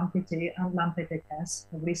region, BAMPT and LAMPTS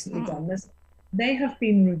have recently done this, they have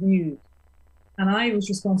been reviewed. And I was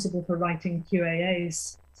responsible for writing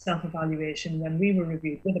QAA's self-evaluation when we were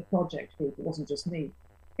reviewed with a project group, it wasn't just me.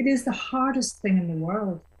 It is the hardest thing in the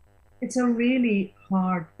world. It's a really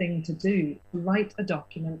hard thing to do, to write a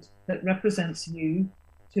document that represents you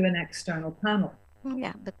to an external panel.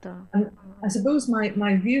 Yeah, but and I suppose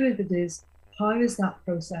my view of it is, how is that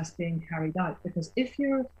process being carried out? Because if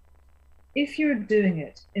you're doing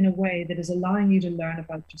it in a way that is allowing you to learn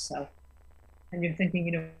about yourself, and you're thinking,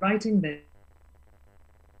 you know, writing this,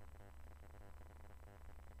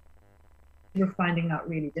 you're finding that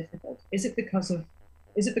really difficult. Is it because of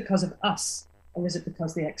us, or is it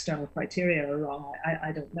because the external criteria are wrong?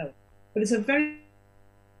 I don't know. But it's a very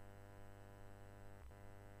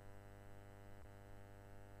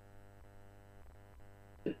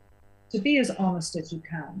to be as honest as you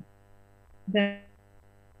can, then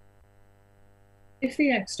if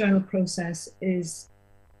the external process is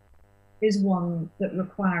one that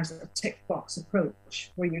requires a tick box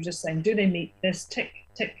approach, where you're just saying, do they meet this, tick,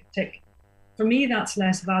 tick, tick? For me, that's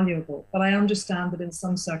less valuable, but I understand that in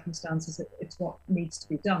some circumstances, it's what needs to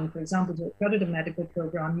be done. For example, to accredit a medical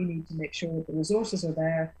program, you need to make sure that the resources are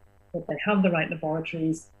there, that they have the right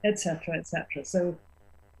laboratories, etc., etc. So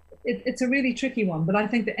it's a really tricky one, but I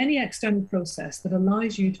think that any external process that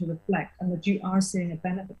allows you to reflect and that you are seeing a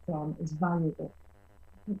benefit from is valuable.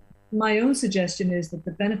 My own suggestion is that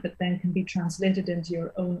the benefit then can be translated into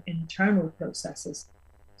your own internal processes,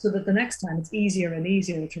 so that the next time it's easier and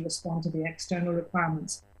easier to respond to the external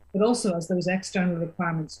requirements. But also, as those external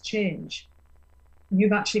requirements change,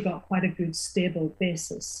 you've actually got quite a good stable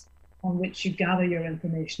basis on which you gather your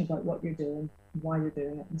information about what you're doing, why you're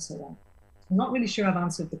doing it, and so on. I'm not really sure I've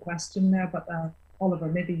answered the question there, but Oliver,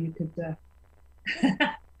 maybe you could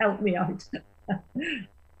help me out.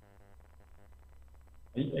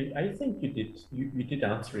 I think you did. You did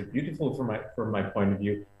answer it beautiful from my point of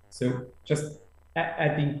view. So just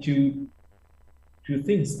adding two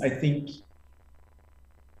things, I think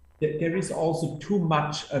that there is also too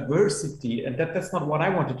much adversity, and that's not what I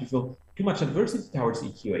wanted to feel. Too much adversity towards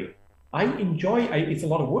EQA. It's a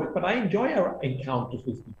lot of work, but I enjoy our encounters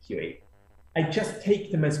with EQA. I just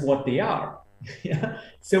take them as what they are. Yeah.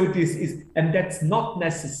 So this is, and that's not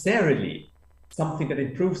necessarily something that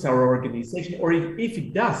improves our organization, or if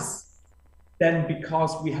it does, then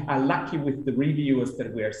because we are lucky with the reviewers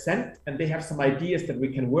that we are sent, and they have some ideas that we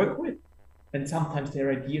can work with, and sometimes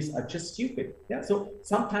their ideas are just stupid. Yeah. So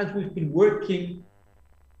sometimes we've been working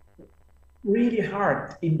really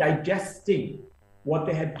hard in digesting what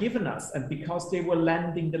they had given us, and because they were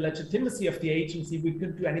lending the legitimacy of the agency, we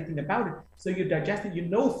couldn't do anything about it. So you digest it, you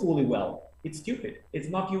know fully well it's stupid, it's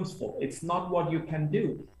not useful, it's not what you can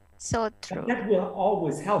do. So true. But that will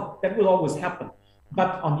always help, that will always happen.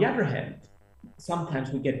 But on the other hand,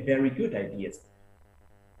 sometimes we get very good ideas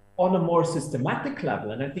on a more systematic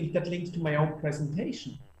level, and I think that links to my own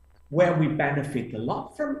presentation, where we benefit a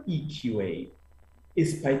lot from EQA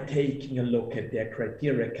is by taking a look at their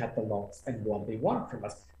criteria catalogs and what they want from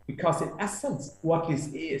us. Because in essence, what this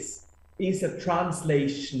is a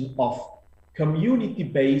translation of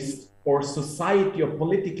community-based or society or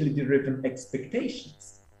politically driven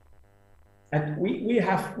expectations. And we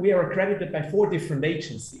are accredited by 4 different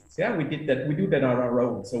agencies. Yeah, we do that on our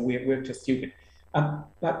own, so we're just stupid.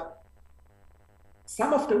 But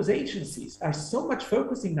some of those agencies are so much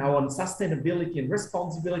focusing now on sustainability and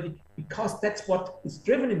responsibility because that's what is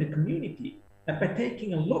driven in the community. And by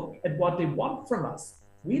taking a look at what they want from us,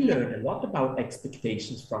 we learn a lot about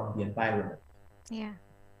expectations from the environment. Yeah.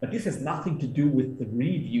 But this has nothing to do with the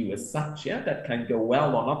review as such. Yeah, that can go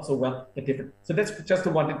well or not so well. Different. So that's just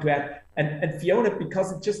what I wanted to add. And Fiona,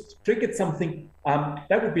 because it just triggered something,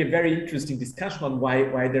 that would be a very interesting discussion on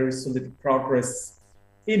why there is so little progress.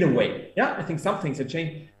 In a way, yeah, I think some things have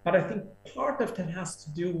changed, but I think part of that has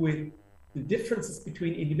to do with the differences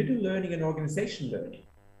between individual learning and organization learning.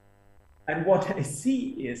 And what I see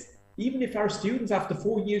is, even if our students after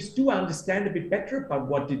 4 years do understand a bit better about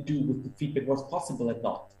what they do with the feedback, what's possible and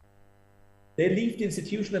not, they leave the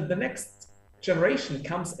institution and the next generation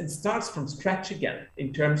comes and starts from scratch again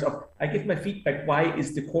in terms of, I give my feedback, why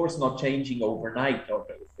is the course not changing overnight or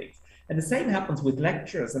those things. And the same happens with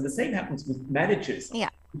lecturers, and the same happens with managers. Yeah.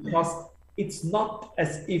 Because it's not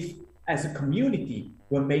as if, as a community,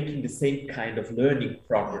 we're making the same kind of learning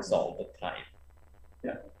progress all the time.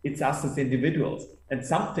 Yeah. It's us as individuals. And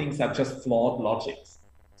some things are just flawed logics.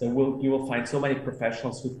 So you will find so many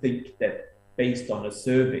professionals who think that based on a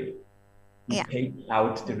survey, you take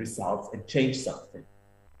out the results and change something,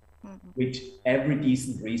 which every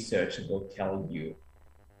decent researcher will tell you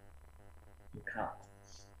you can't.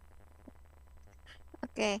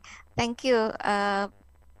 Okay, thank you,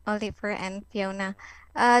 Oliver and Fiona.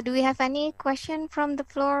 Do we have any question from the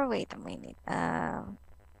floor? Wait a minute.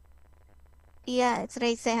 Yeah, it's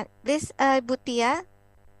raised. This, Butia.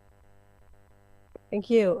 Thank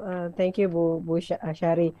you. Thank you, Bu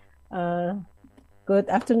Shari. Good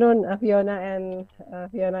afternoon, Fiona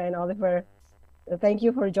and Oliver. Thank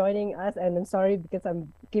you for joining us, and I'm sorry because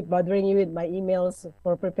I'm keep bothering you with my emails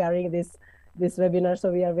for preparing this webinar.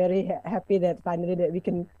 So we are very happy that finally that we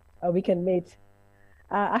can meet.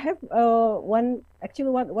 I have one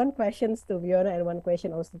question to Fiona and one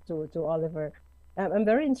question also to Oliver. I'm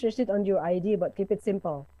very interested on your idea, but keep it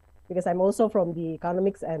simple, because I'm also from the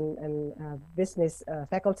economics and business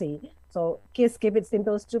faculty. So keep it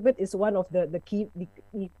simple, stupid is one of the key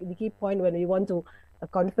point when we want to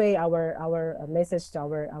convey our message to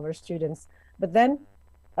our students. But then,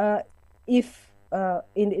 if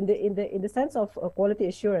in the sense of quality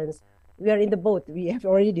assurance, we are in the boat. We have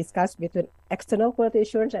already discussed between external quality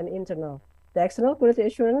assurance and internal. The external quality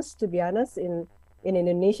assurance, to be honest, in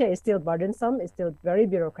Indonesia is still burdensome, is still very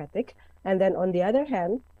bureaucratic. And then on the other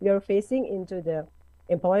hand, we are facing into the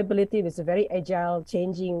employability with a very agile,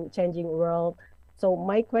 changing world. So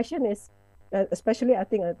my question is, especially I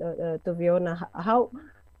think to Fiona, how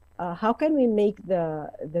can we make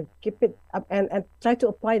the keep it up and try to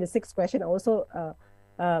apply the sixth question also,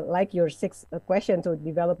 like your sixth question, to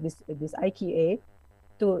develop this IQA,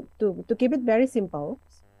 to keep it very simple,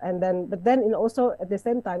 and then but then also at the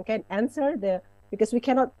same time can answer because we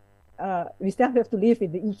cannot. We still have to live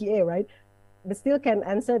with the EQA, right? But still can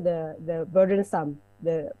answer the burdensome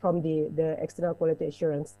from the external quality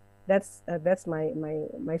assurance. That's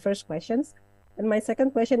my first questions, and my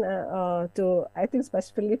second question to I think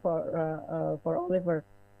specifically for Oliver.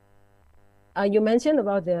 You mentioned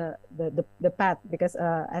about the path, because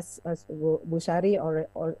as Bu Shari or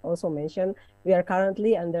also mentioned, we are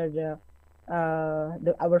currently under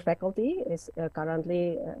our faculty is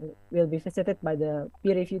currently will be visited by the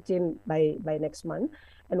peer review team by next month,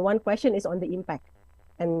 and one question is on the impact,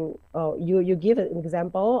 and you give an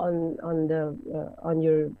example on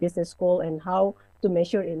your business school and how to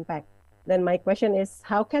measure impact. Then my question is,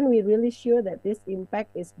 how can we really sure that this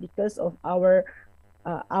impact is because of our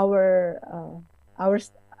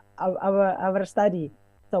study?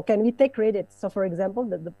 So can we take credit? So for example,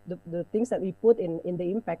 the things that we put in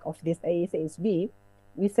the impact of this ASASB,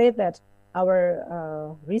 we say that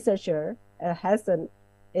our researcher has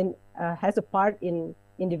a part in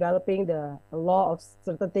developing the law of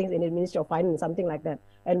certain things in the Ministry of Finance, something like that.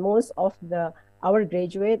 And most of our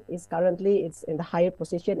graduate is currently it's in the higher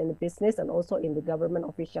position in the business and also in the government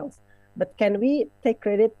officials. But can we take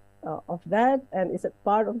credit of that? And is it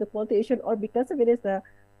part of the quality assurance, or because of it is the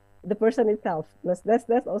person itself?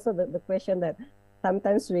 That's also the question that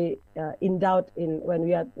sometimes we in doubt in when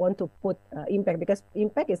we want to put impact, because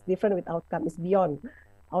impact is different with outcome, is beyond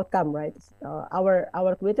outcome, right?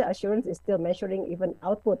 Our quality assurance is still measuring even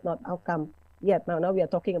output, not outcome yet. Now we are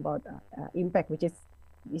talking about impact, which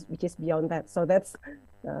is beyond that. So that's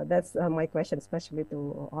my question, especially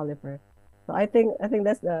to Oliver. So I think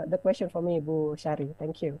that's the question for me, Bu Shari.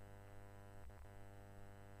 Thank you.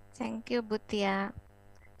 Thank you, Butia.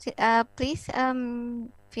 Please,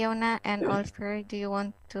 Fiona and Oliver, do you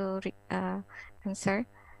want to answer?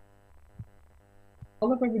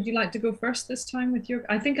 Oliver, would you like to go first this time with your?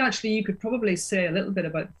 I think actually you could probably say a little bit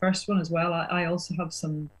about the first one as well. I also have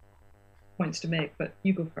some points to make, but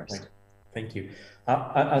you go first. Right. Thank you.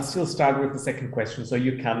 I'll still start with the second question, so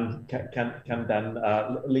you can then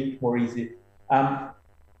link more easy.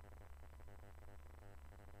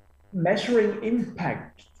 Measuring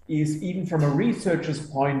impact is, even from a researcher's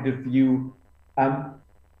point of view,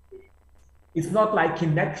 it's not like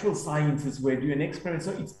in natural sciences where you do an experiment.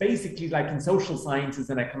 So it's basically like in social sciences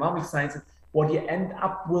and economic sciences, what you end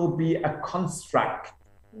up will be a construct.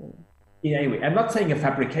 In any way, I'm not saying a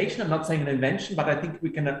fabrication, I'm not saying an invention, but I think we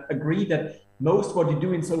can agree that most what you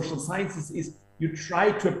do in social sciences is you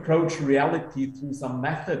try to approach reality through some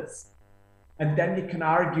methods. And then you can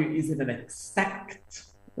argue, is it an exact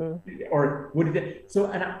Or would it? So,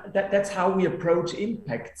 and that's how we approach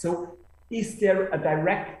impact. So, is there a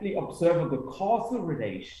directly observable causal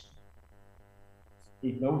relation?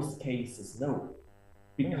 In most cases, no,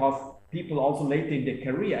 because people also later in their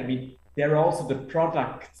career, I mean, they're also the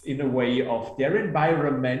products in a way of their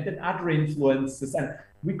environment and other influences. And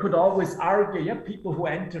we could always argue, yeah, people who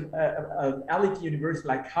enter an elite university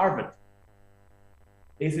like Harvard,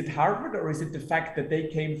 is it Harvard or is it the fact that they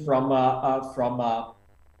came from a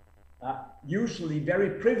usually very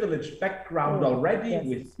privileged background already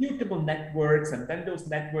with suitable networks, and then those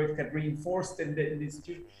networks get reinforced in the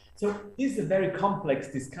institution? So this is a very complex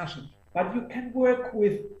discussion, but you can work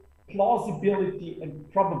with plausibility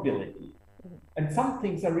and probability. And some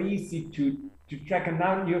things are easy to track. And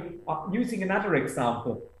now you're using another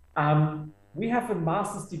example. We have a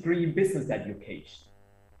master's degree in business education.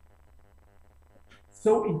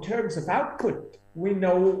 So in terms of output, we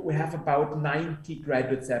know we have about 90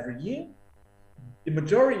 graduates every year. The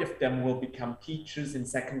majority of them will become teachers in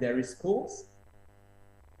secondary schools.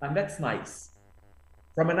 And that's nice.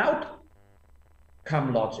 From an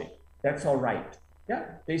outcome logic, that's all right. Yeah,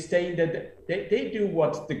 they stay in that they do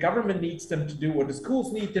what the government needs them to do, what the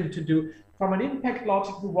schools need them to do. From an impact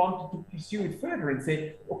logic, we wanted to pursue it further and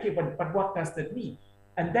say, okay, but what does that mean?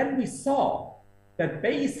 And then we saw that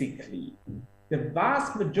basically the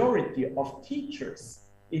vast majority of teachers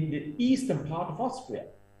in the eastern part of Austria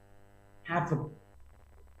have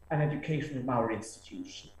an education from our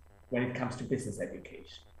institution when it comes to business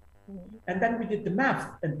education. And then we did the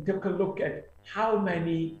math and took a look at how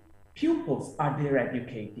many pupils are they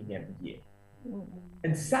educating every year.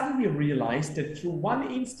 And suddenly realized that through one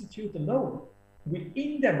institute alone, we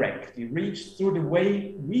indirectly reached through the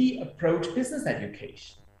way we approach business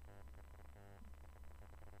education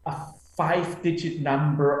a 5-digit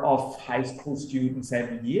number of high school students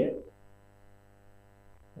every year.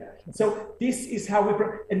 So this is how we,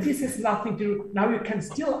 and this has nothing to do, now you can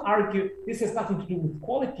still argue this has nothing to do with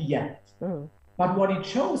quality yet. But what it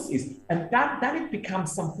shows is, and then it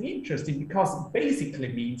becomes something interesting, because it basically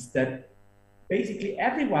means that basically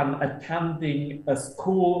everyone attending a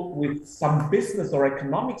school with some business or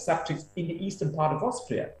economic subjects in the eastern part of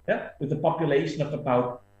Austria, with a population of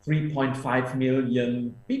about 3.5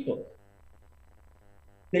 million people,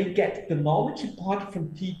 they get the knowledge imparted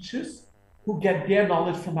from teachers who get their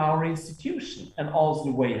knowledge from our institution, and also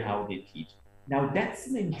the way how they teach. Now that's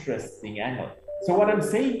an interesting angle. So what I'm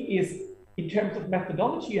saying is, in terms of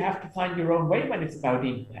methodology, you have to find your own way when it's about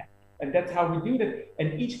impact. And that's how we do that.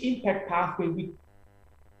 And each impact pathway we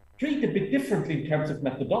treat a bit differently in terms of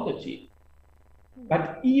methodology.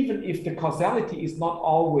 But even if the causality is not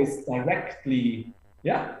always directly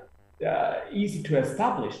easy to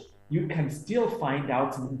establish, you can still find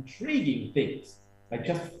out some intriguing things. Like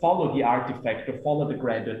just follow the artifact or follow the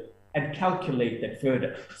graduate and calculate that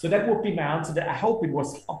further. So that would be my answer. I hope it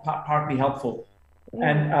was partly helpful.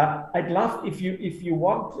 And I'd love if you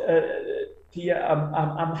want, Tia,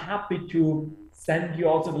 I'm happy to send you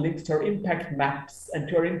also the links to our impact maps and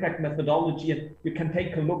to our impact methodology, and you can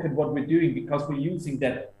take a look at what we're doing, because we're using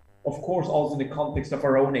that, of course, also in the context of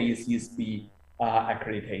our own ASCSB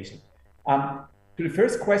accreditation. To the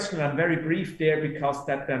first question, I'm very brief there because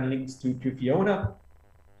that then links to Fiona.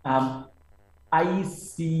 I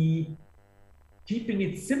see keeping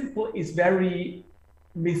it simple is very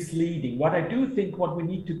misleading. What I do think what we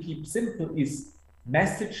need to keep simple is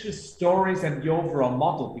messages, stories, and the overall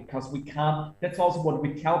model, because we can't, that's also what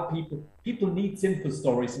we tell people. People need simple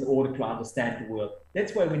stories in order to understand the world.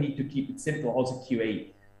 That's why we need to keep it simple, also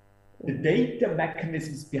QA. The data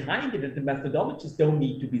mechanisms behind it and the methodologies don't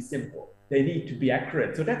need to be simple. They need to be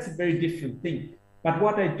accurate. So that's a very different thing. But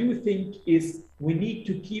what I do think is we need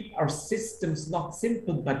to keep our systems not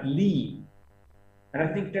simple, but lean. And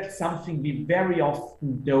I think that's something we very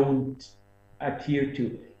often don't adhere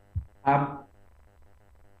to.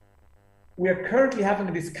 We are currently having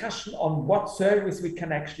a discussion on what service we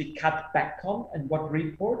can actually cut back on and what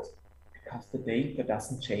reports, because the data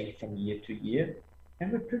doesn't change from year to year.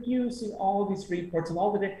 And we're producing all these reports and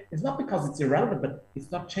all the data. It's not because it's irrelevant, but it's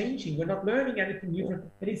not changing. We're not learning anything new,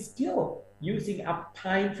 but it's still using up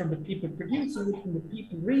time from the people producing it, from the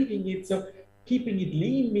people reading it. So keeping it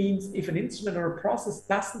lean means if an instrument or a process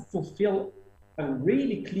doesn't fulfill a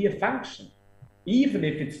really clear function, even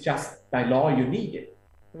if it's just by law you need it,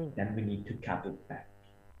 then we need to cut it back.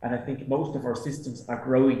 And I think most of our systems are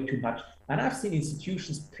growing too much. And I've seen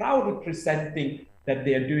institutions proudly presenting that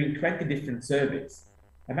they are doing 20 different surveys.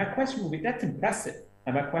 And my question would be, that's impressive.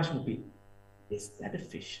 And my question would be, is that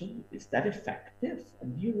efficient? Is that effective?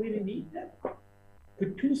 And do you really need that?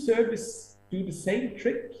 Could 2 surveys do the same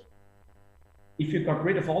trick? if you got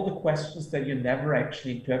rid of all the questions that you're never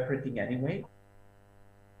actually interpreting anyway?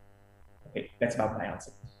 Okay, that's about my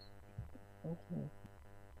answer. Okay.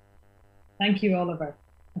 Thank you, Oliver.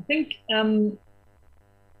 I think,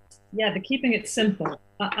 yeah, the keeping it simple.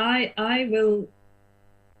 I will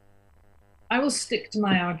stick to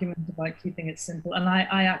my argument about keeping it simple, and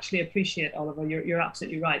I actually appreciate, Oliver. You're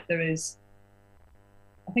absolutely right.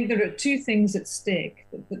 I think there are two things at stake.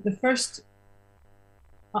 The first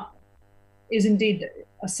is indeed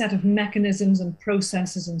a set of mechanisms and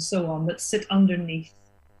processes and so on that sit underneath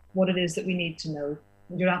what it is that we need to know.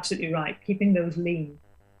 You're absolutely right, keeping those lean.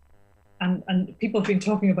 And people have been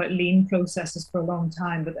talking about lean processes for a long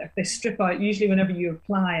time, but if they strip out, usually whenever you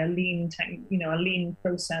apply a lean, a lean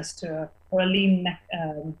process to or a lean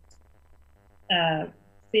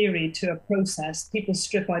theory to a process, people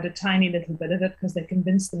strip out a tiny little bit of it because they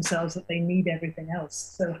convince themselves that they need everything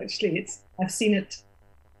else. So actually, I've seen it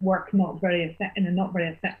work in a not very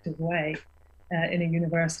effective way in a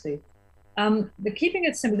university. The keeping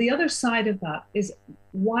it simple. The other side of that is,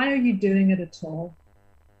 why are you doing it at all?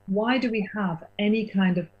 Why do we have any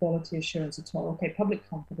kind of quality assurance at all? Okay, public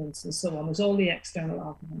confidence and so on. There's all the external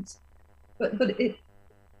arguments, but the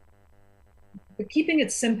keeping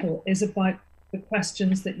it simple is about the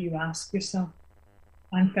questions that you ask yourself.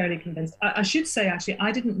 I'm fairly convinced. I should say, actually,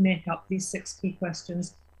 I didn't make up these 6 key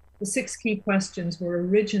questions. The 6 key questions were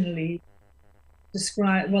originally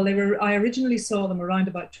described, well, I originally saw them around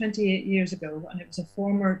about 28 years ago, and it was a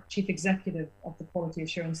former chief executive of the Quality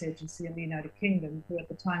Assurance Agency in the United Kingdom, who at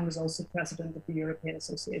the time was also president of the European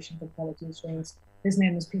Association for Quality Assurance. His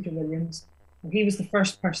name was Peter Williams, and he was the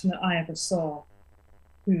first person that I ever saw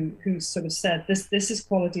who sort of said, this is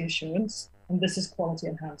quality assurance, and this is quality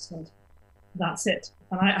enhancement. That's it.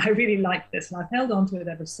 And I really like this, and I've held on to it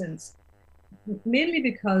ever since, mainly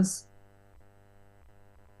because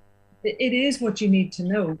it is what you need to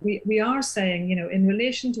know. We are saying, in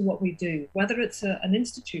relation to what we do, whether it's an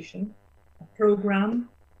institution, a program,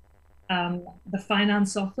 the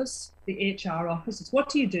finance office, the HR office, it's what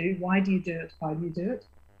do you do? Why do you do it? How do you do it?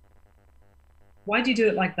 Why do you do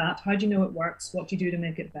it like that? How do you know it works? What do you do to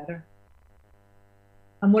make it better?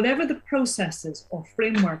 And whatever the processes or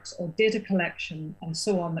frameworks or data collection and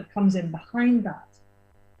so on that comes in behind that,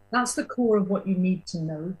 that's the core of what you need to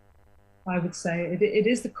know. I would say it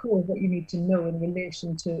is the core of what you need to know in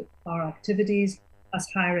relation to our activities as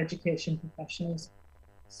higher education professionals.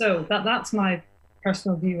 So that's my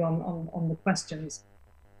personal view on the questions.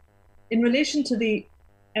 In relation to the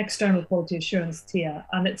external quality assurance, Tia,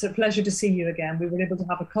 and it's a pleasure to see you again. We were able to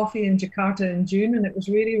have a coffee in Jakarta in June, and it was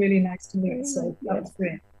really, really nice to meet. So that was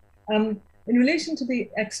great. In relation to the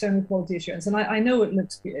external quality assurance, and I know it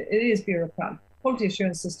is bureaucratic. Quality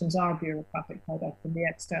assurance systems are bureaucratic quite often, the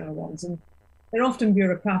external ones, and they're often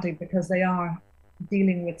bureaucratic because they are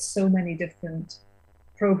dealing with so many different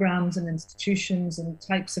programs and institutions and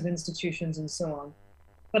types of institutions and so on.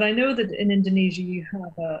 But I know that in Indonesia you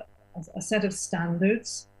have a set of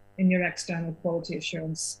standards in your external quality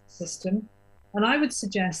assurance system, and I would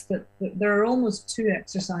suggest that there are almost 2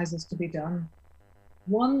 exercises to be done.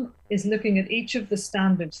 One is looking at each of the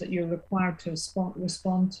standards that you're required to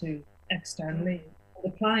respond to externally,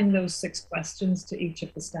 and applying those 6 questions to each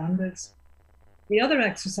of the standards. The other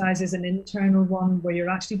exercise is an internal one where you're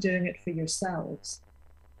actually doing it for yourselves.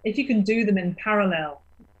 If you can do them in parallel,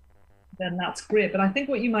 then that's great. But I think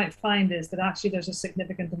what you might find is that actually there's a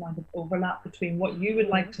significant amount of overlap between what you would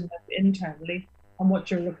like to know internally and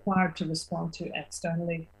what you're required to respond to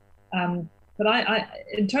externally. But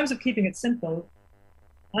in terms of keeping it simple,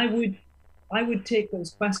 I would take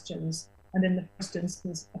those questions and in the first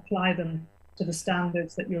instance, apply them to the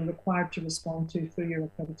standards that you're required to respond to through your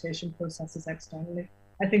accreditation processes externally.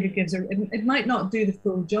 I think it gives it might not do the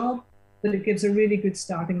full job, but it gives a really good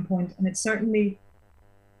starting point. And it's certainly,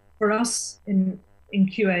 for us in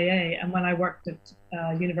QAA, and when I worked at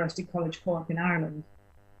University College Cork in Ireland,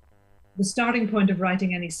 the starting point of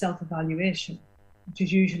writing any self-evaluation, which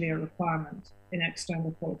is usually a requirement in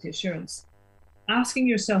external quality assurance, asking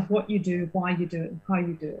yourself what you do, why you do it, and how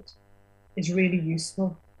you do it, is really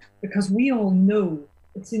useful, because we all know,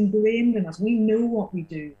 it's ingrained in us. We know what we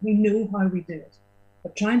do. We know how we do it.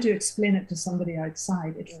 But trying to explain it to somebody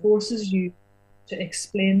outside, it forces you to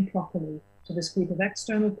explain properly to this group of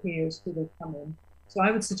external peers who will come in. So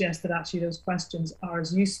I would suggest that actually those questions are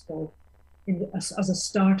as useful as a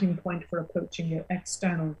starting point for approaching your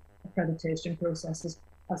external accreditation processes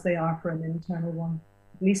as they are for an internal one,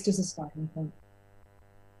 at least as a starting point.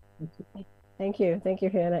 Thank you,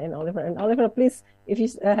 Fiona and Oliver. And Oliver, please, if you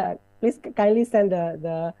please kindly send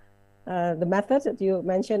the method that you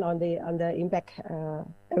mentioned on the impact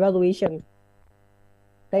evaluation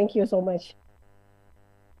Thank you so much.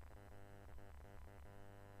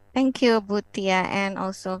 Thank you, Butia, and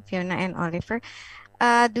also Fiona and Oliver.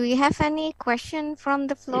 Do we have any question from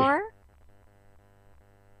the floor?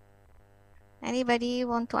 Anybody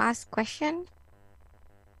want to ask question?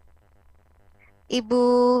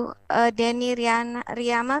 Ibu Deni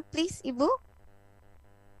Riyama, please, Ibu.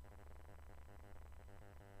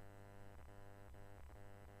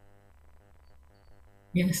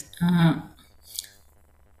 Yes,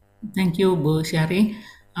 thank you, Bu Syari.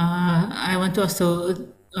 I want to also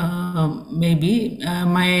maybe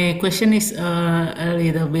my question is a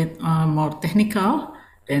little bit more technical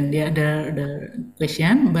than the other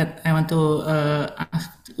question, but I want to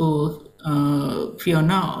ask to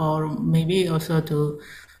Fiona or maybe also to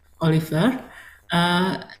Oliver.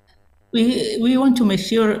 We want to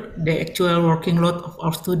measure the actual working load of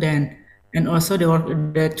our student and also the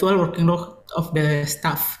actual working load of the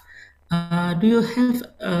staff. Do you have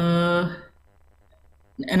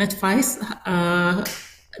an advice,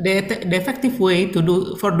 the effective way to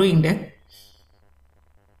do for doing that?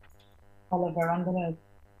 Oliver, I'm going to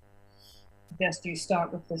suggest you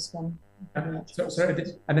start with this one. So,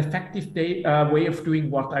 an effective way of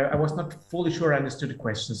doing what? I was not fully sure I understood the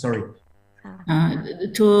question. Sorry.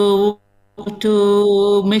 To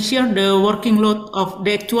measure the working load of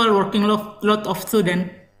the actual working load of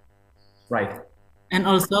student, right, and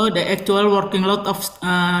also the actual working load of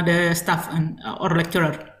the staff and or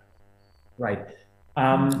lecturer, right.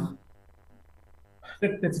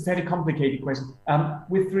 That's a very complicated question.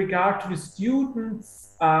 With regard to the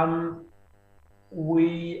students,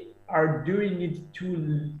 we are doing it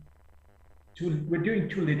we're doing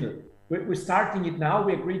too little. We're starting it now.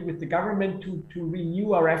 We agreed with the government to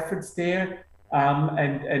renew our efforts there,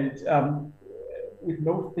 and with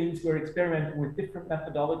most things we're experimenting with different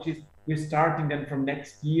methodologies. We're starting then from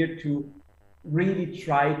next year to really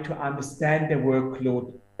try to understand the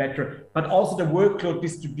workload better, but also the workload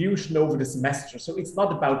distribution over the semester. So it's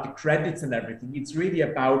not about the credits and everything. It's really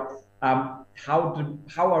about how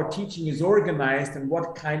our teaching is organized and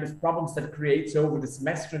what kind of problems that creates over the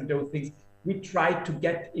semester and those things. We try to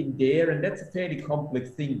get in there, and that's a fairly complex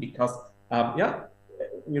thing because,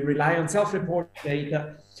 we rely on self-reported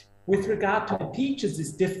data. With regard to the teachers,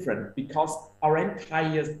 is different because our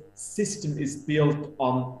entire system is built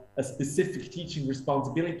on a specific teaching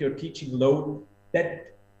responsibility or teaching load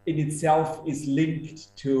that in itself is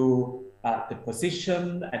linked to the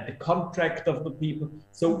position and the contract of the people.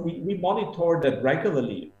 So we monitor that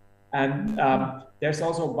regularly. And there's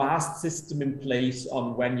also a vast system in place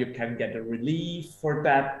on when you can get a relief for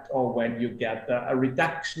that or when you get a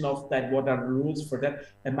reduction of that, what are the rules for that.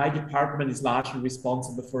 And my department is largely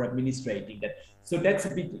responsible for administrating that. So that's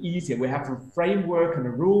a bit easier. We have a framework and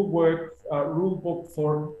a rule book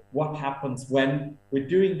for what happens when we're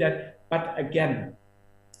doing that. But again,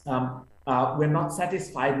 we're not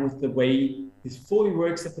satisfied with the way this fully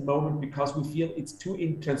works at the moment because we feel it's too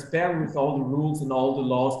intransparent with all the rules and all the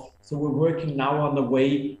laws. So we're working now on a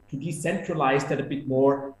way to decentralize that a bit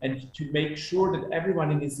more and to make sure that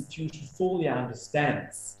everyone in the institution fully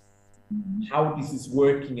understands how this is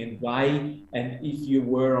working and why. And if you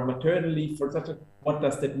were on maternity leave for such a, what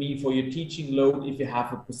does that mean for your teaching load? If you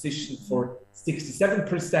have a position for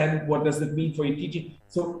 67%, what does that mean for your teaching?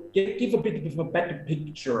 So give a bit of a better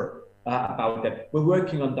picture about that. We're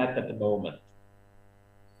working on that at the moment.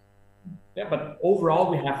 Yeah, but overall,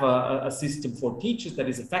 we have a system for teachers that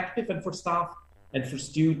is effective and for staff and for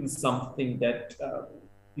students, something that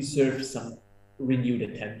deserves some renewed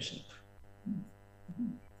attention.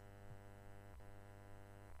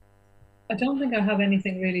 I don't think I have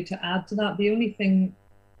anything really to add to that. The only thing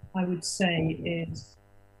I would say is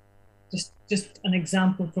just an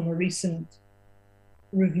example from a recent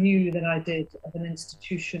review that I did of an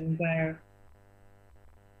institution where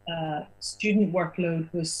student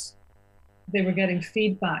workload was, they were getting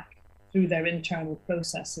feedback through their internal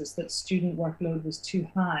processes that student workload was too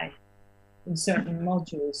high in certain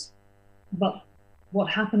modules. But what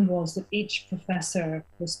happened was that each professor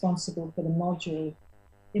responsible for the module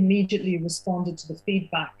immediately responded to the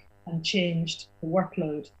feedback and changed the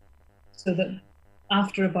workload, so that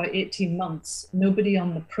after about 18 months, nobody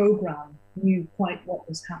on the program knew quite what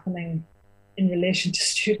was happening in relation to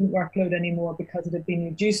student workload anymore because it had been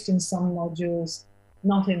reduced in some modules,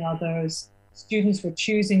 not in others. Students were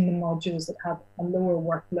choosing the modules that had a lower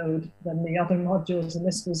workload than the other modules, and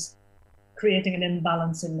this was creating an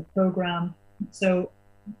imbalance in the program. So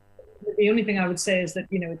the only thing I would say is that,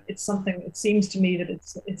 you know, it's something, it seems to me that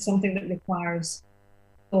it's something that requires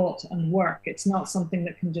thought and work. It's not something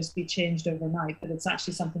that can just be changed overnight, but it's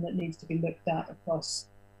actually something that needs to be looked at across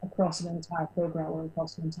across an entire program or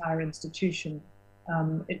across an entire institution.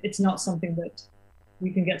 It's not something that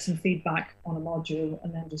you can get some feedback on a module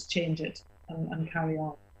and then just change it and carry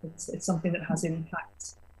on. It's something that has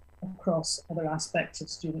impacts across other aspects of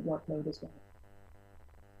student workload as well.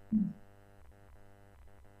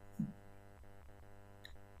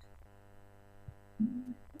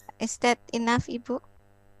 Is that enough, Ibu?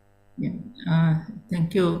 Yeah.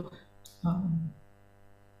 Thank you.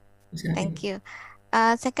 Thank you.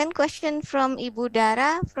 Second question from Ibu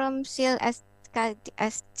Dara from SIL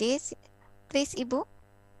SJ. Please, Ibu.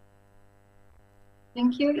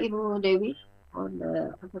 Thank you, Ibu Dewi, for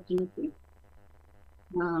the opportunity.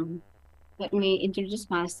 Let me introduce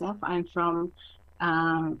myself. I'm from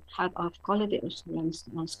Head of Quality Assurance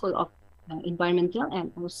School of Environmental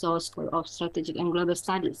and also School of Strategic and Global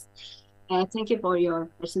Studies. Thank you for your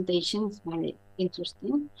presentation. It's very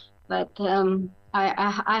interesting. But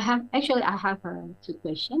I have two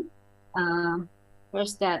questions.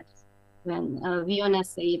 First, that when Fiona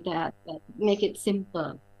said that make it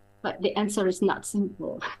simple, but the answer is not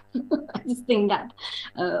simple. I just think that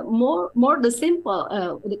more the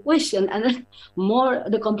simple the question and then more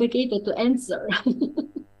the complicated to answer.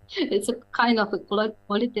 It's a kind of a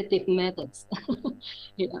qualitative methods.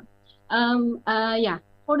 Yeah. Yeah.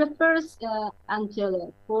 For the first until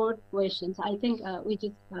the fourth questions, I think we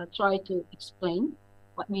just try to explain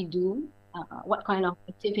what we do, what kind of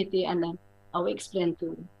activity, and then we explain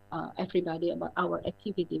to everybody about our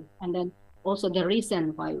activity, and then also the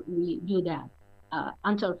reason why we do that,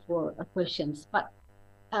 answer for questions. But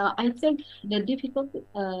I think the difficulty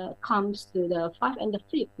comes to the 5 and the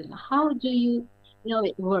 5th. How do you know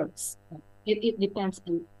it works? It depends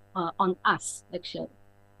on us, actually.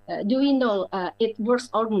 Do we know it works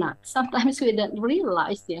or not? Sometimes we don't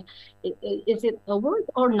realize, is it a word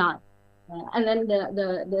or not? And then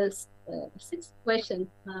the 6th question,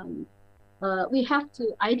 we have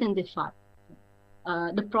to identify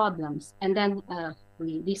the problems, and then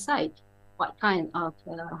we decide what kind of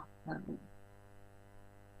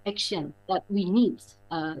action that we need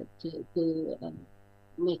to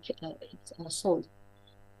make it solved.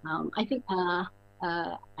 I think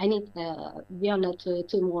I need Fiona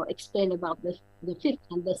to more explain about the 5th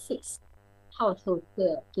and the 6th, how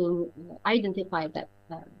to identify that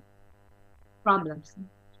problems.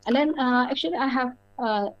 And then actually I have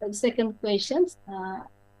a second questions,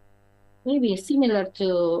 maybe similar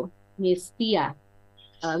to Ms. Tia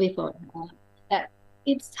before.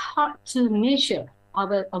 It's hard to measure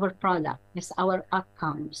our product as our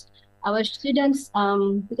outcomes. Our students,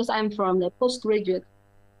 because I'm from the postgraduate,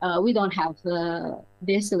 we don't have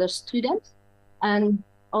bachelor students, and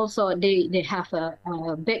also they have a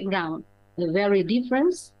background very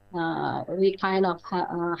different. We kind of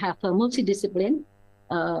have a multidiscipline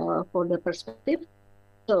for the perspective.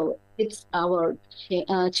 So it's our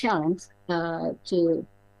challenge to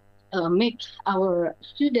make our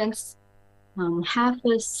students have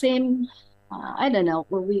the same, I don't know,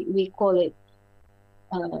 we call it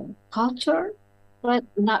culture, but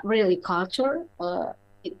not really culture.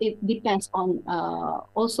 It depends on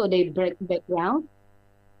also their background,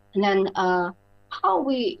 and then how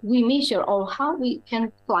we measure or how we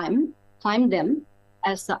can climb them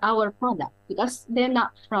as our product, because they're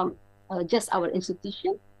not from just our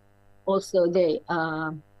institution. Also they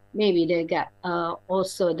maybe they get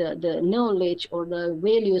also the knowledge or the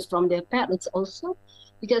values from their parents also,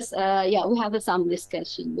 because yeah, we have some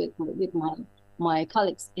discussion with my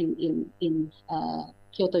colleagues in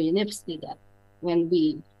Kyoto University, that when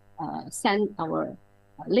we send our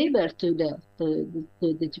labor to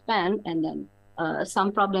the Japan, and then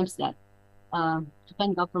some problems that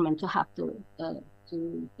Japan government to have to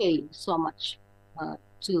pay so much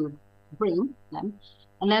to bring them,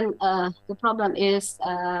 and then the problem is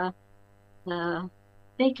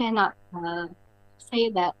they cannot say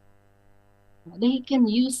that they can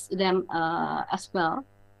use them as well,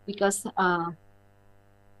 because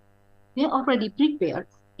they're already prepared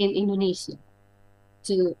in Indonesia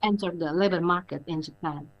to enter the labor market in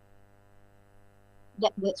Japan.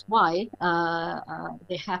 That's why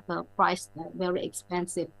they have a price very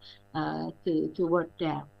expensive to work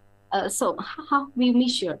there. So how we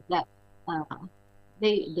measure that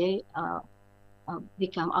they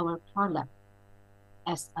become our product,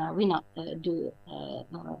 as we not do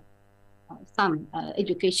some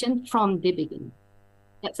education from the beginning.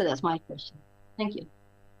 That's my question. Thank you.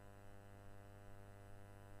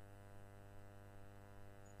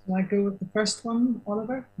 Shall I go with the first one,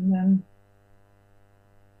 Oliver, and then?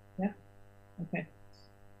 Yeah.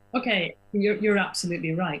 Okay. You're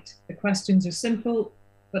absolutely right. The questions are simple,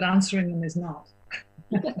 but answering them is not.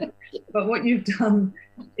 But what you've done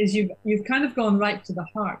is you've kind of gone right to the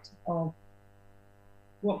heart of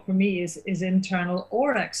what for me is internal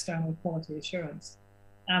or external quality assurance.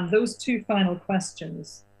 And those two final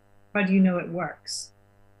questions, how do you know it works?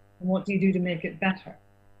 And what do you do to make it better?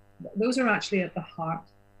 Those are actually at the heart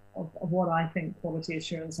of what I think quality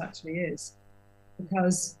assurance actually is.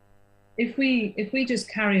 Because if we just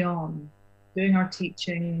carry on doing our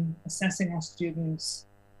teaching, assessing our students,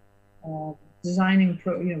 designing,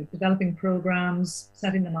 developing programs,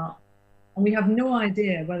 setting them up, and we have no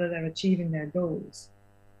idea whether they're achieving their goals,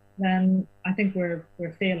 then I think we're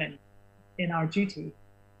failing in our duty.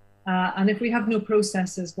 And if we have no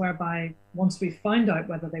processes whereby once we find out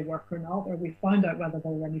whether they work or not, or we find out whether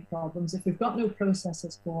there are any problems, if we've got no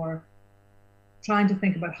processes for trying to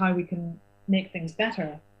think about how we can make things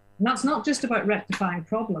better, and that's not just about rectifying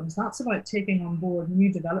problems, that's about taking on board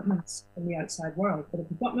new developments in the outside world. But if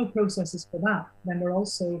we've got no processes for that, then we're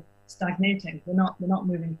also stagnating. We're not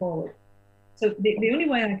moving forward. So the only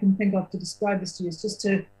way I can think of to describe this to you is just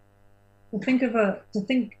to think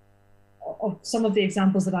of some of the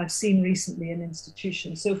examples that I've seen recently in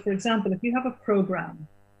institutions. So for example, if you have a program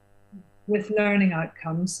with learning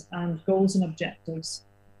outcomes and goals and objectives,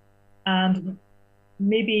 and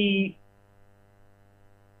maybe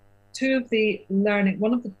two of the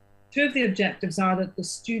objectives are that the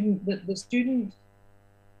student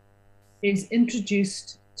is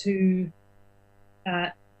introduced to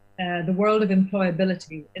the world of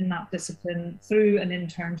employability in that discipline through an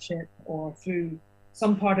internship or through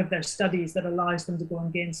some part of their studies that allows them to go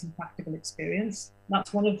and gain some practical experience.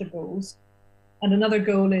 That's one of the goals. And another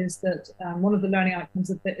goal is that one of the learning outcomes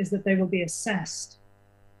is that they will be assessed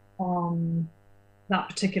on that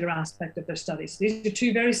particular aspect of their studies. So these are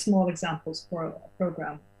two very small examples for a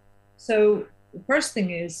program. So the first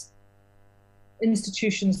thing is,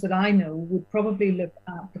 institutions that I know would probably look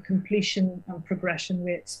at the completion and progression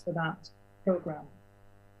rates for that program.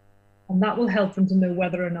 And that will help them to know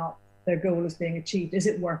whether or not their goal is being achieved. Is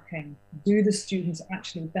it working? Do the students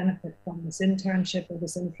actually benefit from this internship or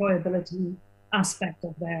this employability aspect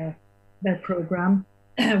of their program?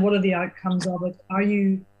 What are the outcomes of it?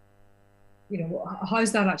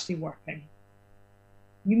 How's that actually working?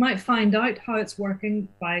 You might find out how it's working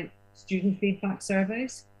by student feedback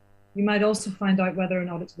surveys. You might also find out whether or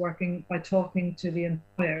not it's working by talking to the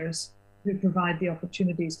employers who provide the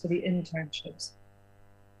opportunities for the internships.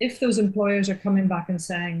 If those employers are coming back and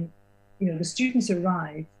saying, the students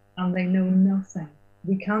arrive and they know nothing,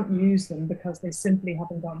 we can't use them because they simply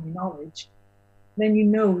haven't got any knowledge, then you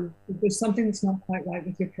know that there's something that's not quite right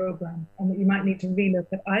with your program and that you might need to relook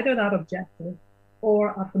at either that objective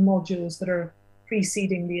or at the modules that are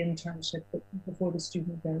preceding the internship before the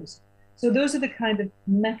student goes. So those are the kind of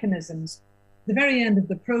mechanisms. The very end of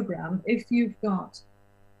the program, if you're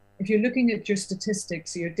looking at your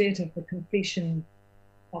statistics, your data for completion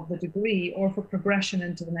of the degree or for progression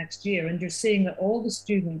into the next year, and you're seeing that all the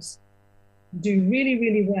students do really,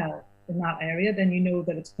 really well in that area, then you know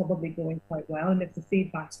that it's probably going quite well. And if the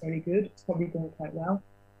feedback's very good, it's probably going quite well.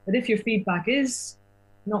 But if your feedback is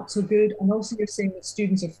not so good, and also you're seeing that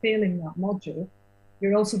students are failing that module,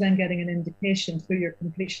 you're also then getting an indication through your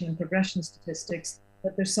completion and progression statistics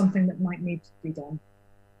that there's something that might need to be done.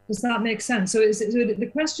 Does that make sense? So the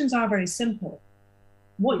questions are very simple.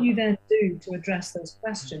 What you then do to address those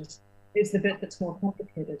questions is the bit that's more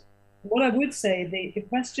complicated. What I would say, the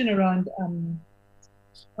question around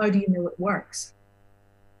how do you know it works?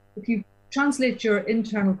 If you translate your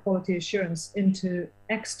internal quality assurance into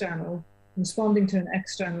external, responding to an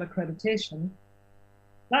external accreditation,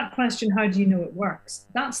 that question, how do you know it works?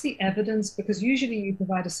 That's the evidence, because usually you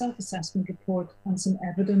provide a self-assessment report and some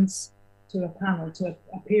evidence to a panel, to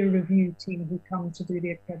a peer review team who come to do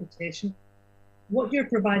the accreditation. What you're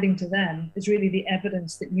providing to them is really the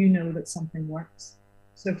evidence that you know that something works.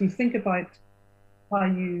 So if you think about how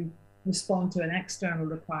you respond to an external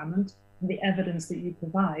requirement and the evidence that you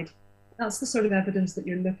provide, that's the sort of evidence that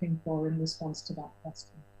you're looking for in response to that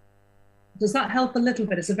question. Does that help a little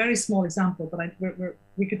bit? It's a very small example, but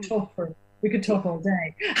we could talk all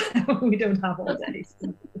day. We don't have all day.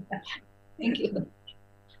 So, yeah. Thank you,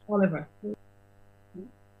 Oliver.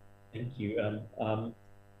 Thank you.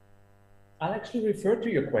 I'll actually refer to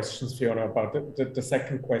your questions, Fiona, about the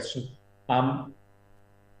second question.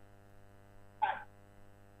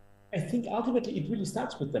 I think ultimately it really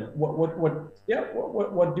starts with them.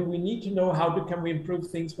 What do we need to know? How can we improve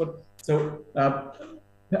things?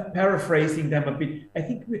 Paraphrasing them a bit, I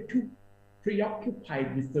think we're too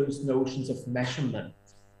preoccupied with those notions of measurement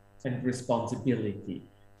and responsibility.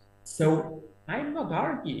 So I'm not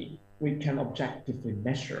arguing we can objectively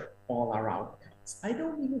measure all our outcomes. I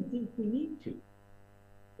don't even think we need to.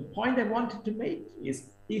 point I wanted to make is,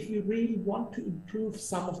 if we really want to improve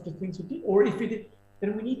some of the things we do, or if it,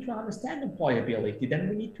 then we need to understand employability, then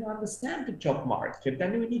we need to understand the job market,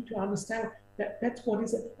 then we need to understand that's what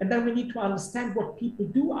is it, and then we need to understand what people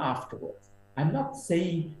do afterwards. I'm not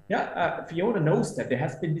saying, Fiona knows that there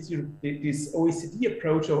has been this OECD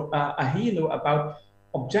approach, or AHELO, about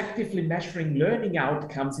objectively measuring learning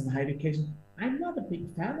outcomes in higher education. I'm not a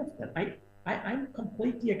big fan of that. I'm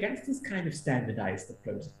completely against this kind of standardized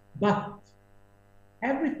approach. But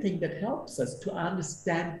everything that helps us to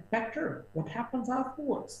understand better what happens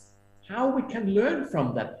afterwards, how we can learn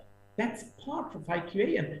from that, that's part of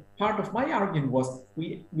IQA. And part of my argument was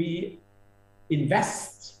we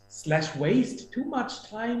invest/waste too much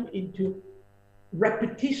time into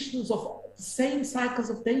repetitions of the same cycles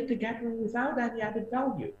of data gathering without any added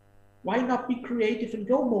value. Why not be creative and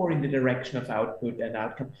go more in the direction of output and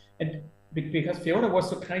outcome? And because Fiona was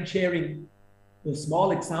so kind sharing the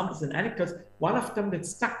small examples and anecdotes, one of them that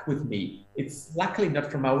stuck with me, it's luckily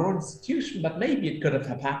not from our own institution, but maybe it could have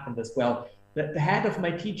happened as well. The head of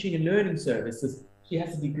my teaching and learning services, she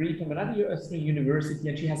has a degree from another university,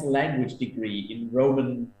 and she has a language degree in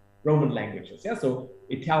Roman languages. Yeah, so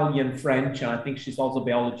Italian, French, and I think she's also a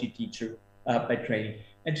biology teacher by training.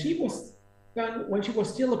 And she was, when she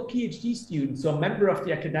was still a PhD student, so a member of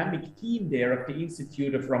the academic team there of the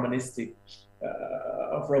Institute of Romanistic,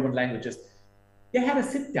 of Roman Languages, they had a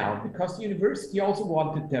sit down because the university also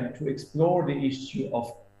wanted them to explore the issue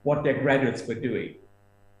of what their graduates were doing.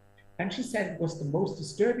 And she said it was the most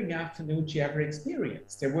disturbing afternoon she ever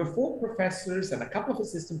experienced. There were 4 professors and a couple of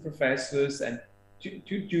assistant professors and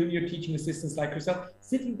two junior teaching assistants like herself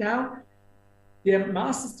sitting down. Their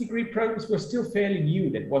master's degree programs were still fairly new.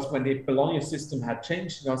 That was when the Bologna system had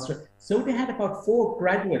changed in Austria. So they had about 4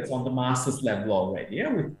 graduates on the master's level already,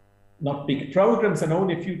 yeah, with not big programs and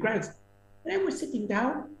only a few graduates. They were sitting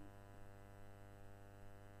down,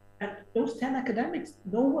 and those 10 academics,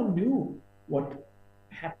 no one knew what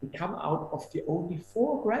had become out of the only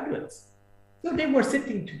 4 graduates. So they were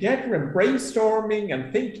sitting together and brainstorming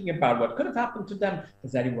and thinking about what could have happened to them.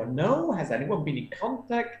 Does anyone know? Has anyone been in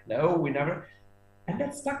contact? No, we never. And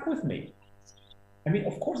that stuck with me. I mean,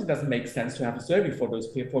 of course, it doesn't make sense to have a survey for those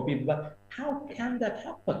people, but how can that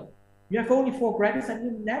happen? You have only 4 graduates and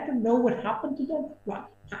you never know what happened to them. Well,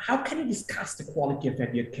 how can you discuss the quality of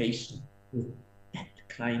education with that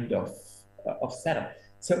kind of setup?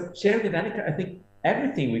 So sharing with Annika, I think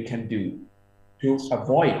everything we can do to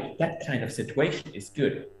avoid that kind of situation is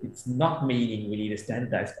good. It's not meaning we need a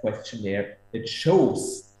standardized questionnaire that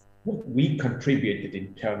shows what we contributed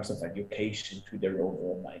in terms of education to their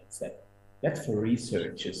overall mindset. That's for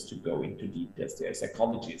researchers to go into details. There are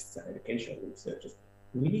psychologists and educational researchers.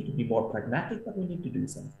 We need to be more pragmatic, but we need to do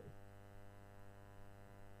something.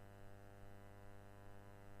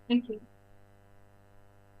 Thank you.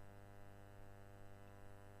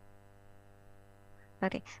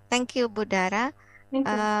 Okay, thank you, Budara. Thank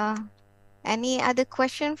you. Any other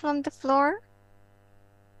question from the floor?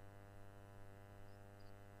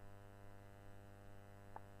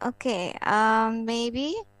 Okay,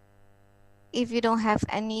 maybe if you don't have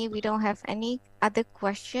any, we don't have any other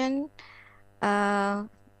question,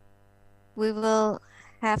 we will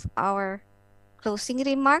have our closing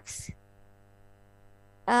remarks.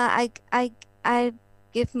 I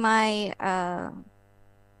give my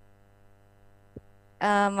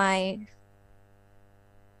my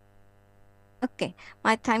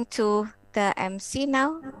time to the MC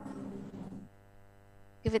now.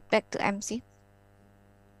 Give it back to MC.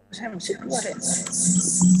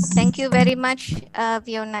 Thank you very much,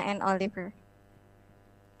 Fiona and Oliver.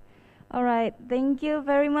 All right, thank you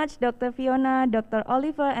very much, Dr. Fiona, Dr.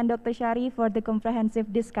 Oliver, and Dr. Shari for the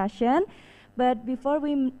comprehensive discussion. But before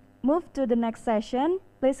we move to the next session,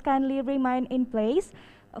 please kindly remain in place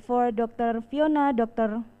for Dr. Fiona,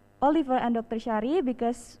 Dr. Oliver, and Dr. Shari,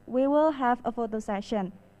 because we will have a photo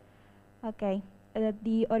session. Okay,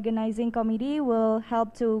 the organizing committee will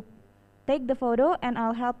help to take the photo, and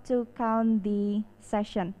I'll help to count the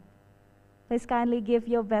session. Please kindly give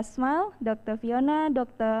your best smile, Dr. Fiona,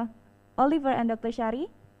 Dr. Oliver, and Dr. Shari.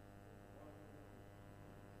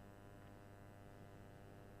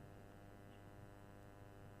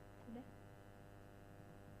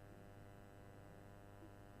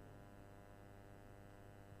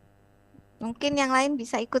 Mungkin yang lain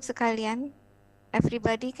bisa ikut sekalian.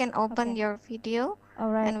 Everybody can open your video. All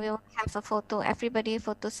right. And we'll have a everybody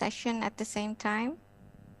photo session at the same time.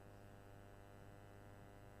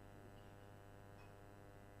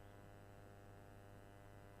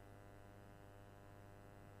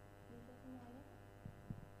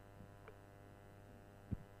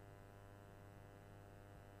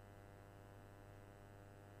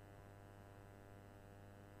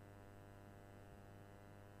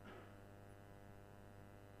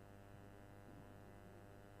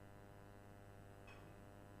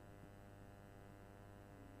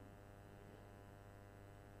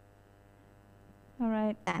 All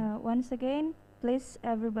right. Done. Once again, please,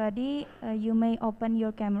 everybody, you may open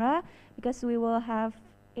your camera because we will have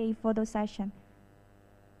a photo session.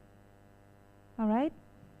 All right.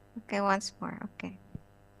 Okay, once more. Okay.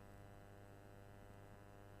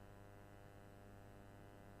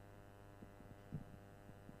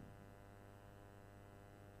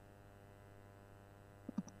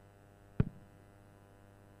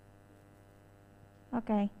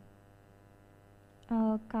 Okay.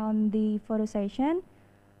 I'll count the photo session.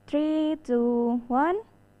 3, 2, 1.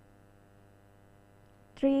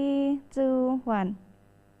 3, 2, 1.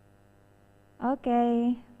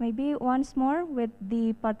 Okay, maybe once more with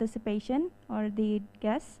the participation or the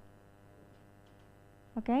guess.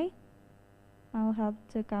 Okay, I'll have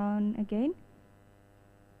to count again.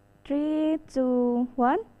 3, 2,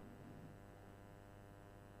 1.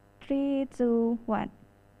 3, 2, 1.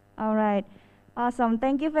 All right, awesome.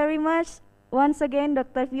 Thank you very much once again,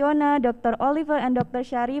 Dr. Fiona, Dr. Oliver, and Dr.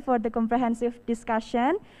 Shari for the comprehensive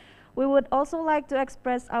discussion. We would also like to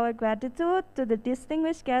express our gratitude to the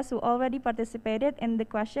distinguished guests who already participated in the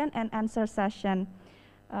question and answer session.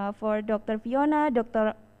 For Dr. Fiona,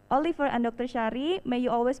 Dr. Oliver, and Dr. Shari, may you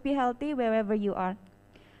always be healthy wherever you are.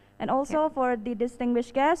 And also for the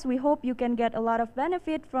distinguished guests, we hope you can get a lot of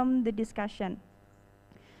benefit from the discussion.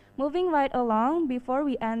 Moving right along, before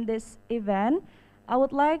we end this event, I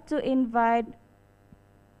would like to invite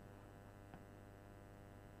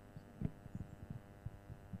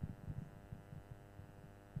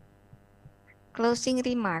Closing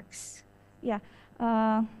remarks. Yeah,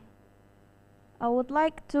 I would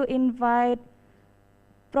like to invite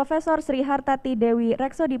Professor Sri Hartati Dewi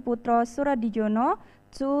Reksodiputro Suradijono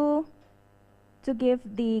to give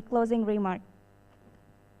the closing remark.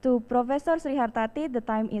 To Professor Sri Hartati, the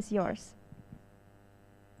time is yours.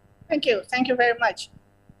 Thank you very much.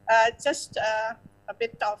 Just a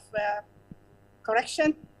bit of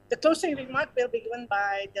correction. The closing remark will be given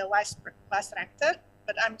by the Vice Rector,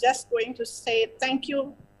 but I'm just going to say thank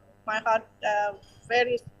you. My heart, I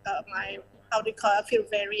feel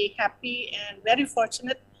very happy and very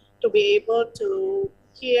fortunate to be able to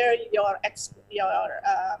hear your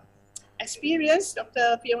experience,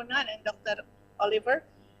 Dr. Fiona and Dr. Oliver.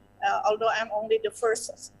 Although I'm only the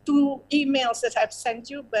first 2 emails that I've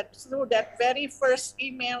sent you, but through that very first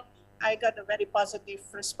email, I got a very positive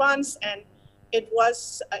response, and it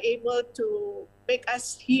was able to make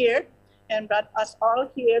us here and brought us all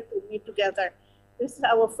here to meet together. This is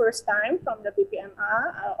our first time from the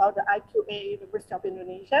BPMR or the IQA University of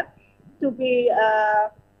Indonesia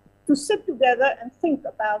to sit together and think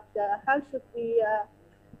about how should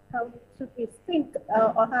we think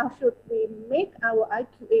or how should we make our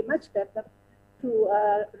IQA much better to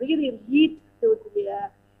really lead to the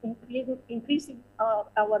increasing of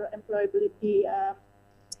our employability,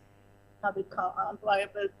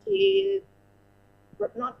 employability,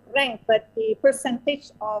 not rank, but the percentage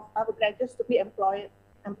of our graduates to be employed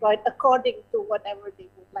according to whatever they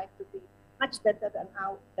would like to be, much better than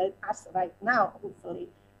us right now, hopefully.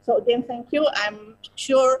 So again, thank you. I'm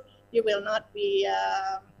sure you will not be,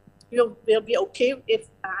 you will be okay if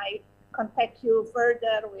I contact you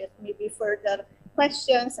further with maybe further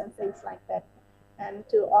questions and things like that. And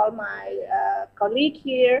to all my colleagues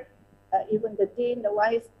here, even the dean, the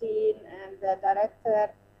vice dean, and the director.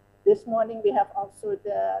 This morning we have also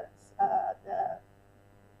the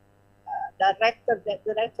director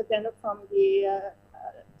general from the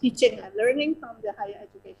teaching and learning from the higher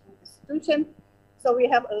education institution. So we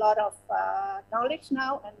have a lot of knowledge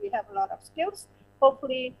now, and we have a lot of skills.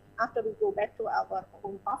 Hopefully, after we go back to our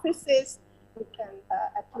home offices, we can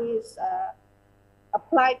at least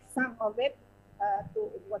apply some of it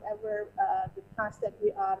to whatever the task that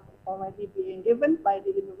we are already being given by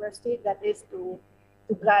the university, that is to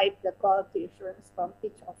guide the quality assurance from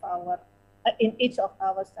each of our in each of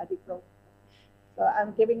our study programs. So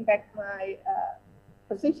I'm giving back my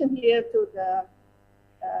position here to the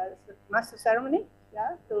master ceremony,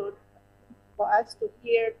 for us to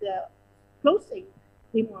hear the closing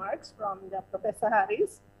remarks from the Professor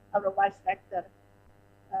Harris, our Vice Rector.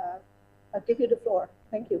 I'll give you the floor.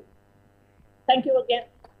 Thank you. Thank you again,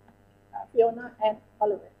 Fiona and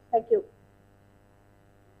Oliver. Thank you.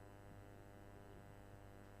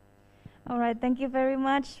 All right, thank you very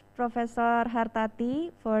much, Professor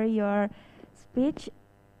Hartati, for your speech.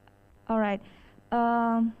 All right,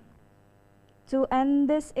 to end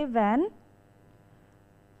this event,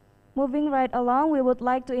 moving right along, we would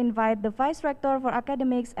like to invite the Vice Rector for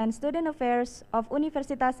Academics and Student Affairs of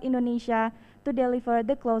Universitas Indonesia to deliver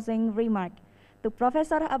the closing remark. To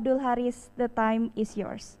Professor Abdul Haris, the time is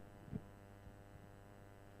yours.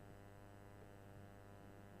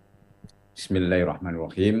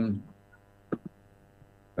 Bismillahirrahmanirrahim.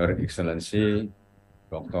 Her Excellency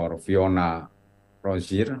Dr. Fiona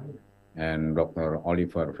Rozier and Dr.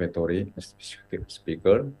 Oliver Vettori,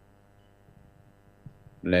 speaker,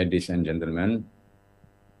 ladies and gentlemen,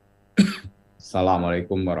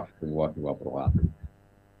 Assalamualaikum warahmatullahi wabarakatuh.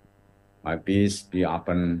 My peace be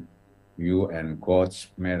upon you and God's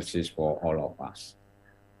mercies for all of us.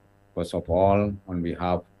 First of all, on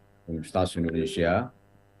behalf of Universitas Indonesia,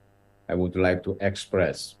 I would like to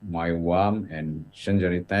express my warm and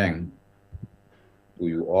sincere thanks to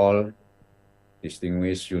you all,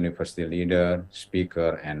 distinguished university leader,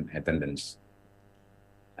 speaker, and attendants.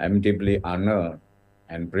 I'm deeply honored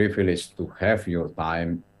and privileged to have your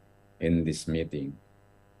time in this meeting.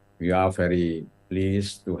 We are very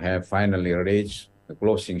pleased to have finally reached the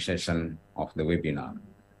closing session of the webinar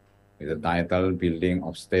with the title Building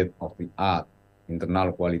of State-of-the-Art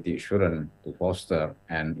Internal Quality Assurance to Foster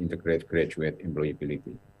and Integrate Graduate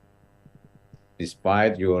Employability.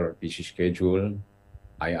 Despite your busy schedule,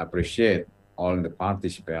 I appreciate all the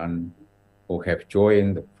participants who have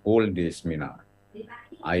joined the full day seminar.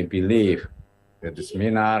 I believe that the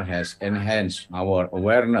seminar has enhanced our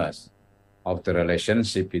awareness of the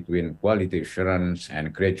relationship between quality assurance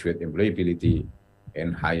and graduate employability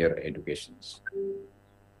in higher education.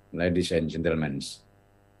 Ladies and gentlemen,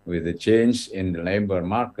 with the change in the labor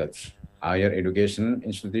markets, higher education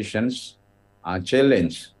institutions are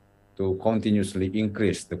challenged to continuously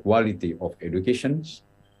increase the quality of education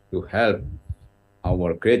to help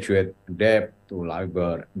our graduate adapt to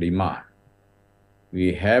labor demand.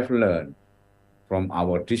 We have learned from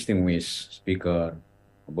our distinguished speaker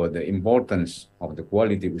about the importance of the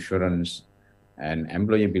quality assurance and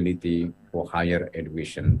employability for higher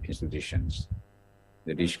education institutions.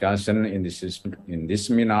 The discussion in this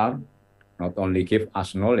seminar not only give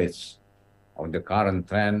us knowledge of the current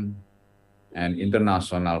trend and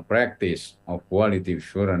international practice of quality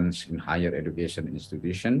assurance in higher education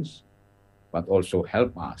institutions, but also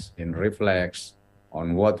help us in reflect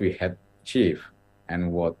on what we have achieved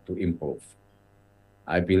and what to improve.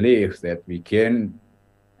 I believe that we gain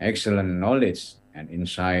excellent knowledge and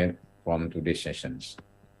insight from today's sessions.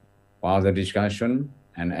 Further discussion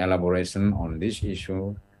and elaboration on this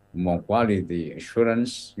issue, more quality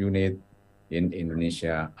assurance unit in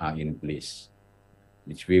Indonesia are in place,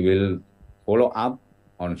 which we will follow up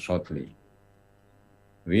on shortly.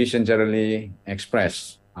 We sincerely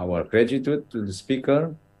express our gratitude to the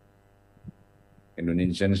speaker,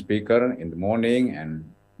 Indonesian speaker in the morning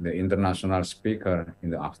and the international speaker in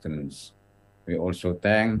the afternoons. We also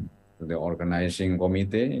thank the organizing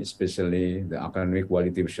committee, especially the Academic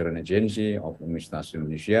Quality Assurance Agency of Universitas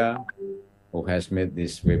Indonesia, who has made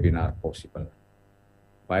this webinar possible.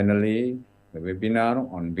 Finally, the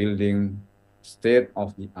webinar on building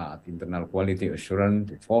state-of-the-art internal quality assurance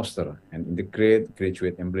to foster and integrate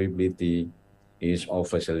graduate employability is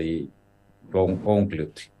officially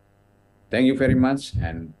concluded. Thank you very much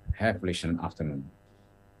and have a pleasant afternoon.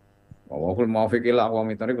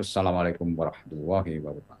 Wassalamualaikum warahmatullahi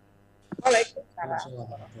wabarakatuh.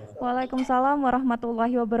 Waalaikumsalam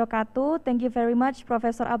warahmatullahi wabarakatuh. Thank you very much,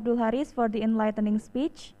 Professor Abdul Haris, for the enlightening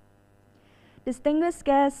speech. Distinguished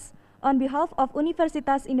guests, on behalf of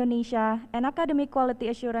Universitas Indonesia and Academic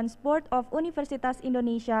Quality Assurance Board of Universitas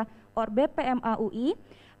Indonesia, or BPMA UI,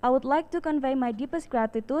 I would like to convey my deepest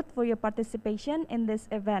gratitude for your participation in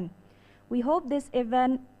this event. We hope this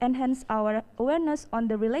event enhance our awareness on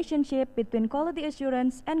the relationship between quality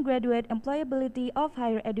assurance and graduate employability of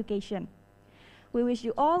higher education. We wish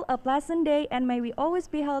you all a pleasant day and may we always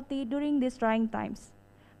be healthy during these trying times.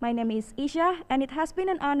 My name is Isha and it has been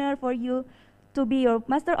an honor for you to be your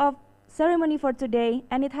Master of Ceremony for today,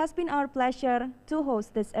 and it has been our pleasure to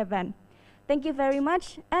host this event. Thank you very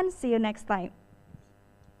much and see you next time.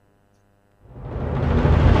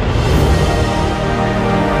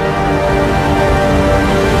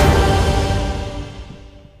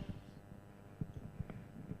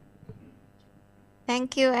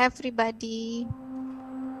 Thank you, everybody.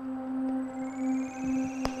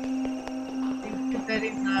 Thank you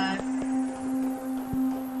very much.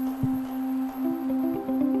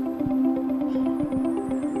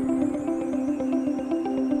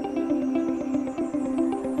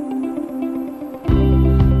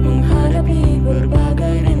 Menghadapi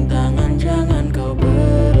berbagai rintangan, jangan kau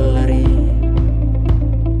berlari.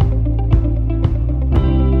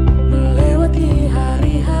 Melewati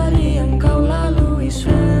hari-hari yang kau lalui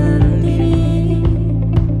sendiri.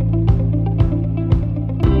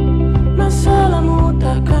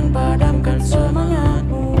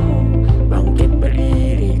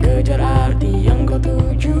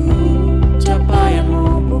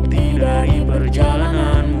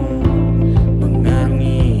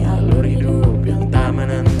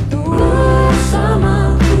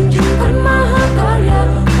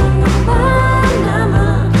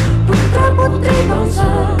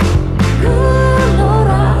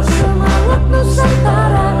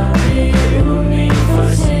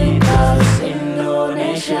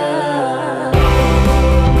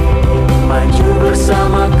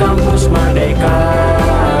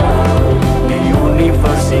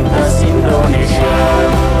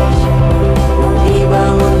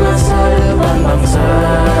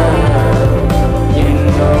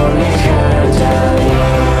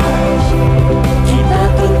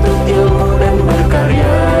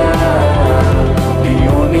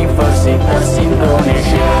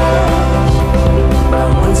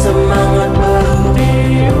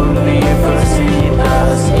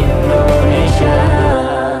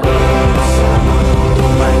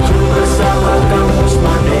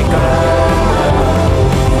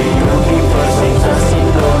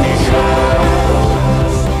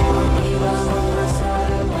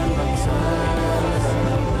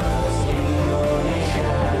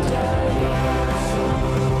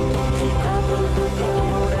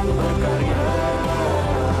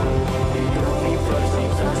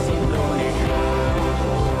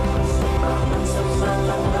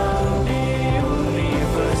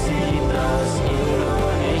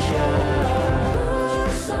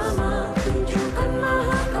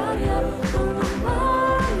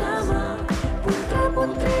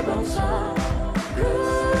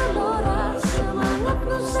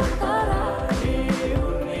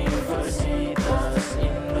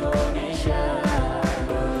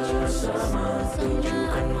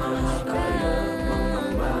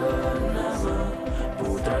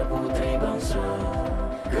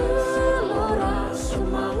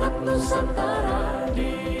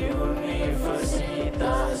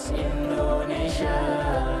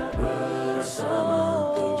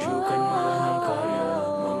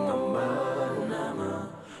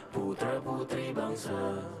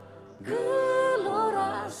 bangsa.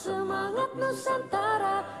 Gelora semangat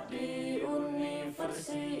Nusantara di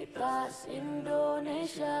Universitas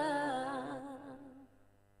Indonesia.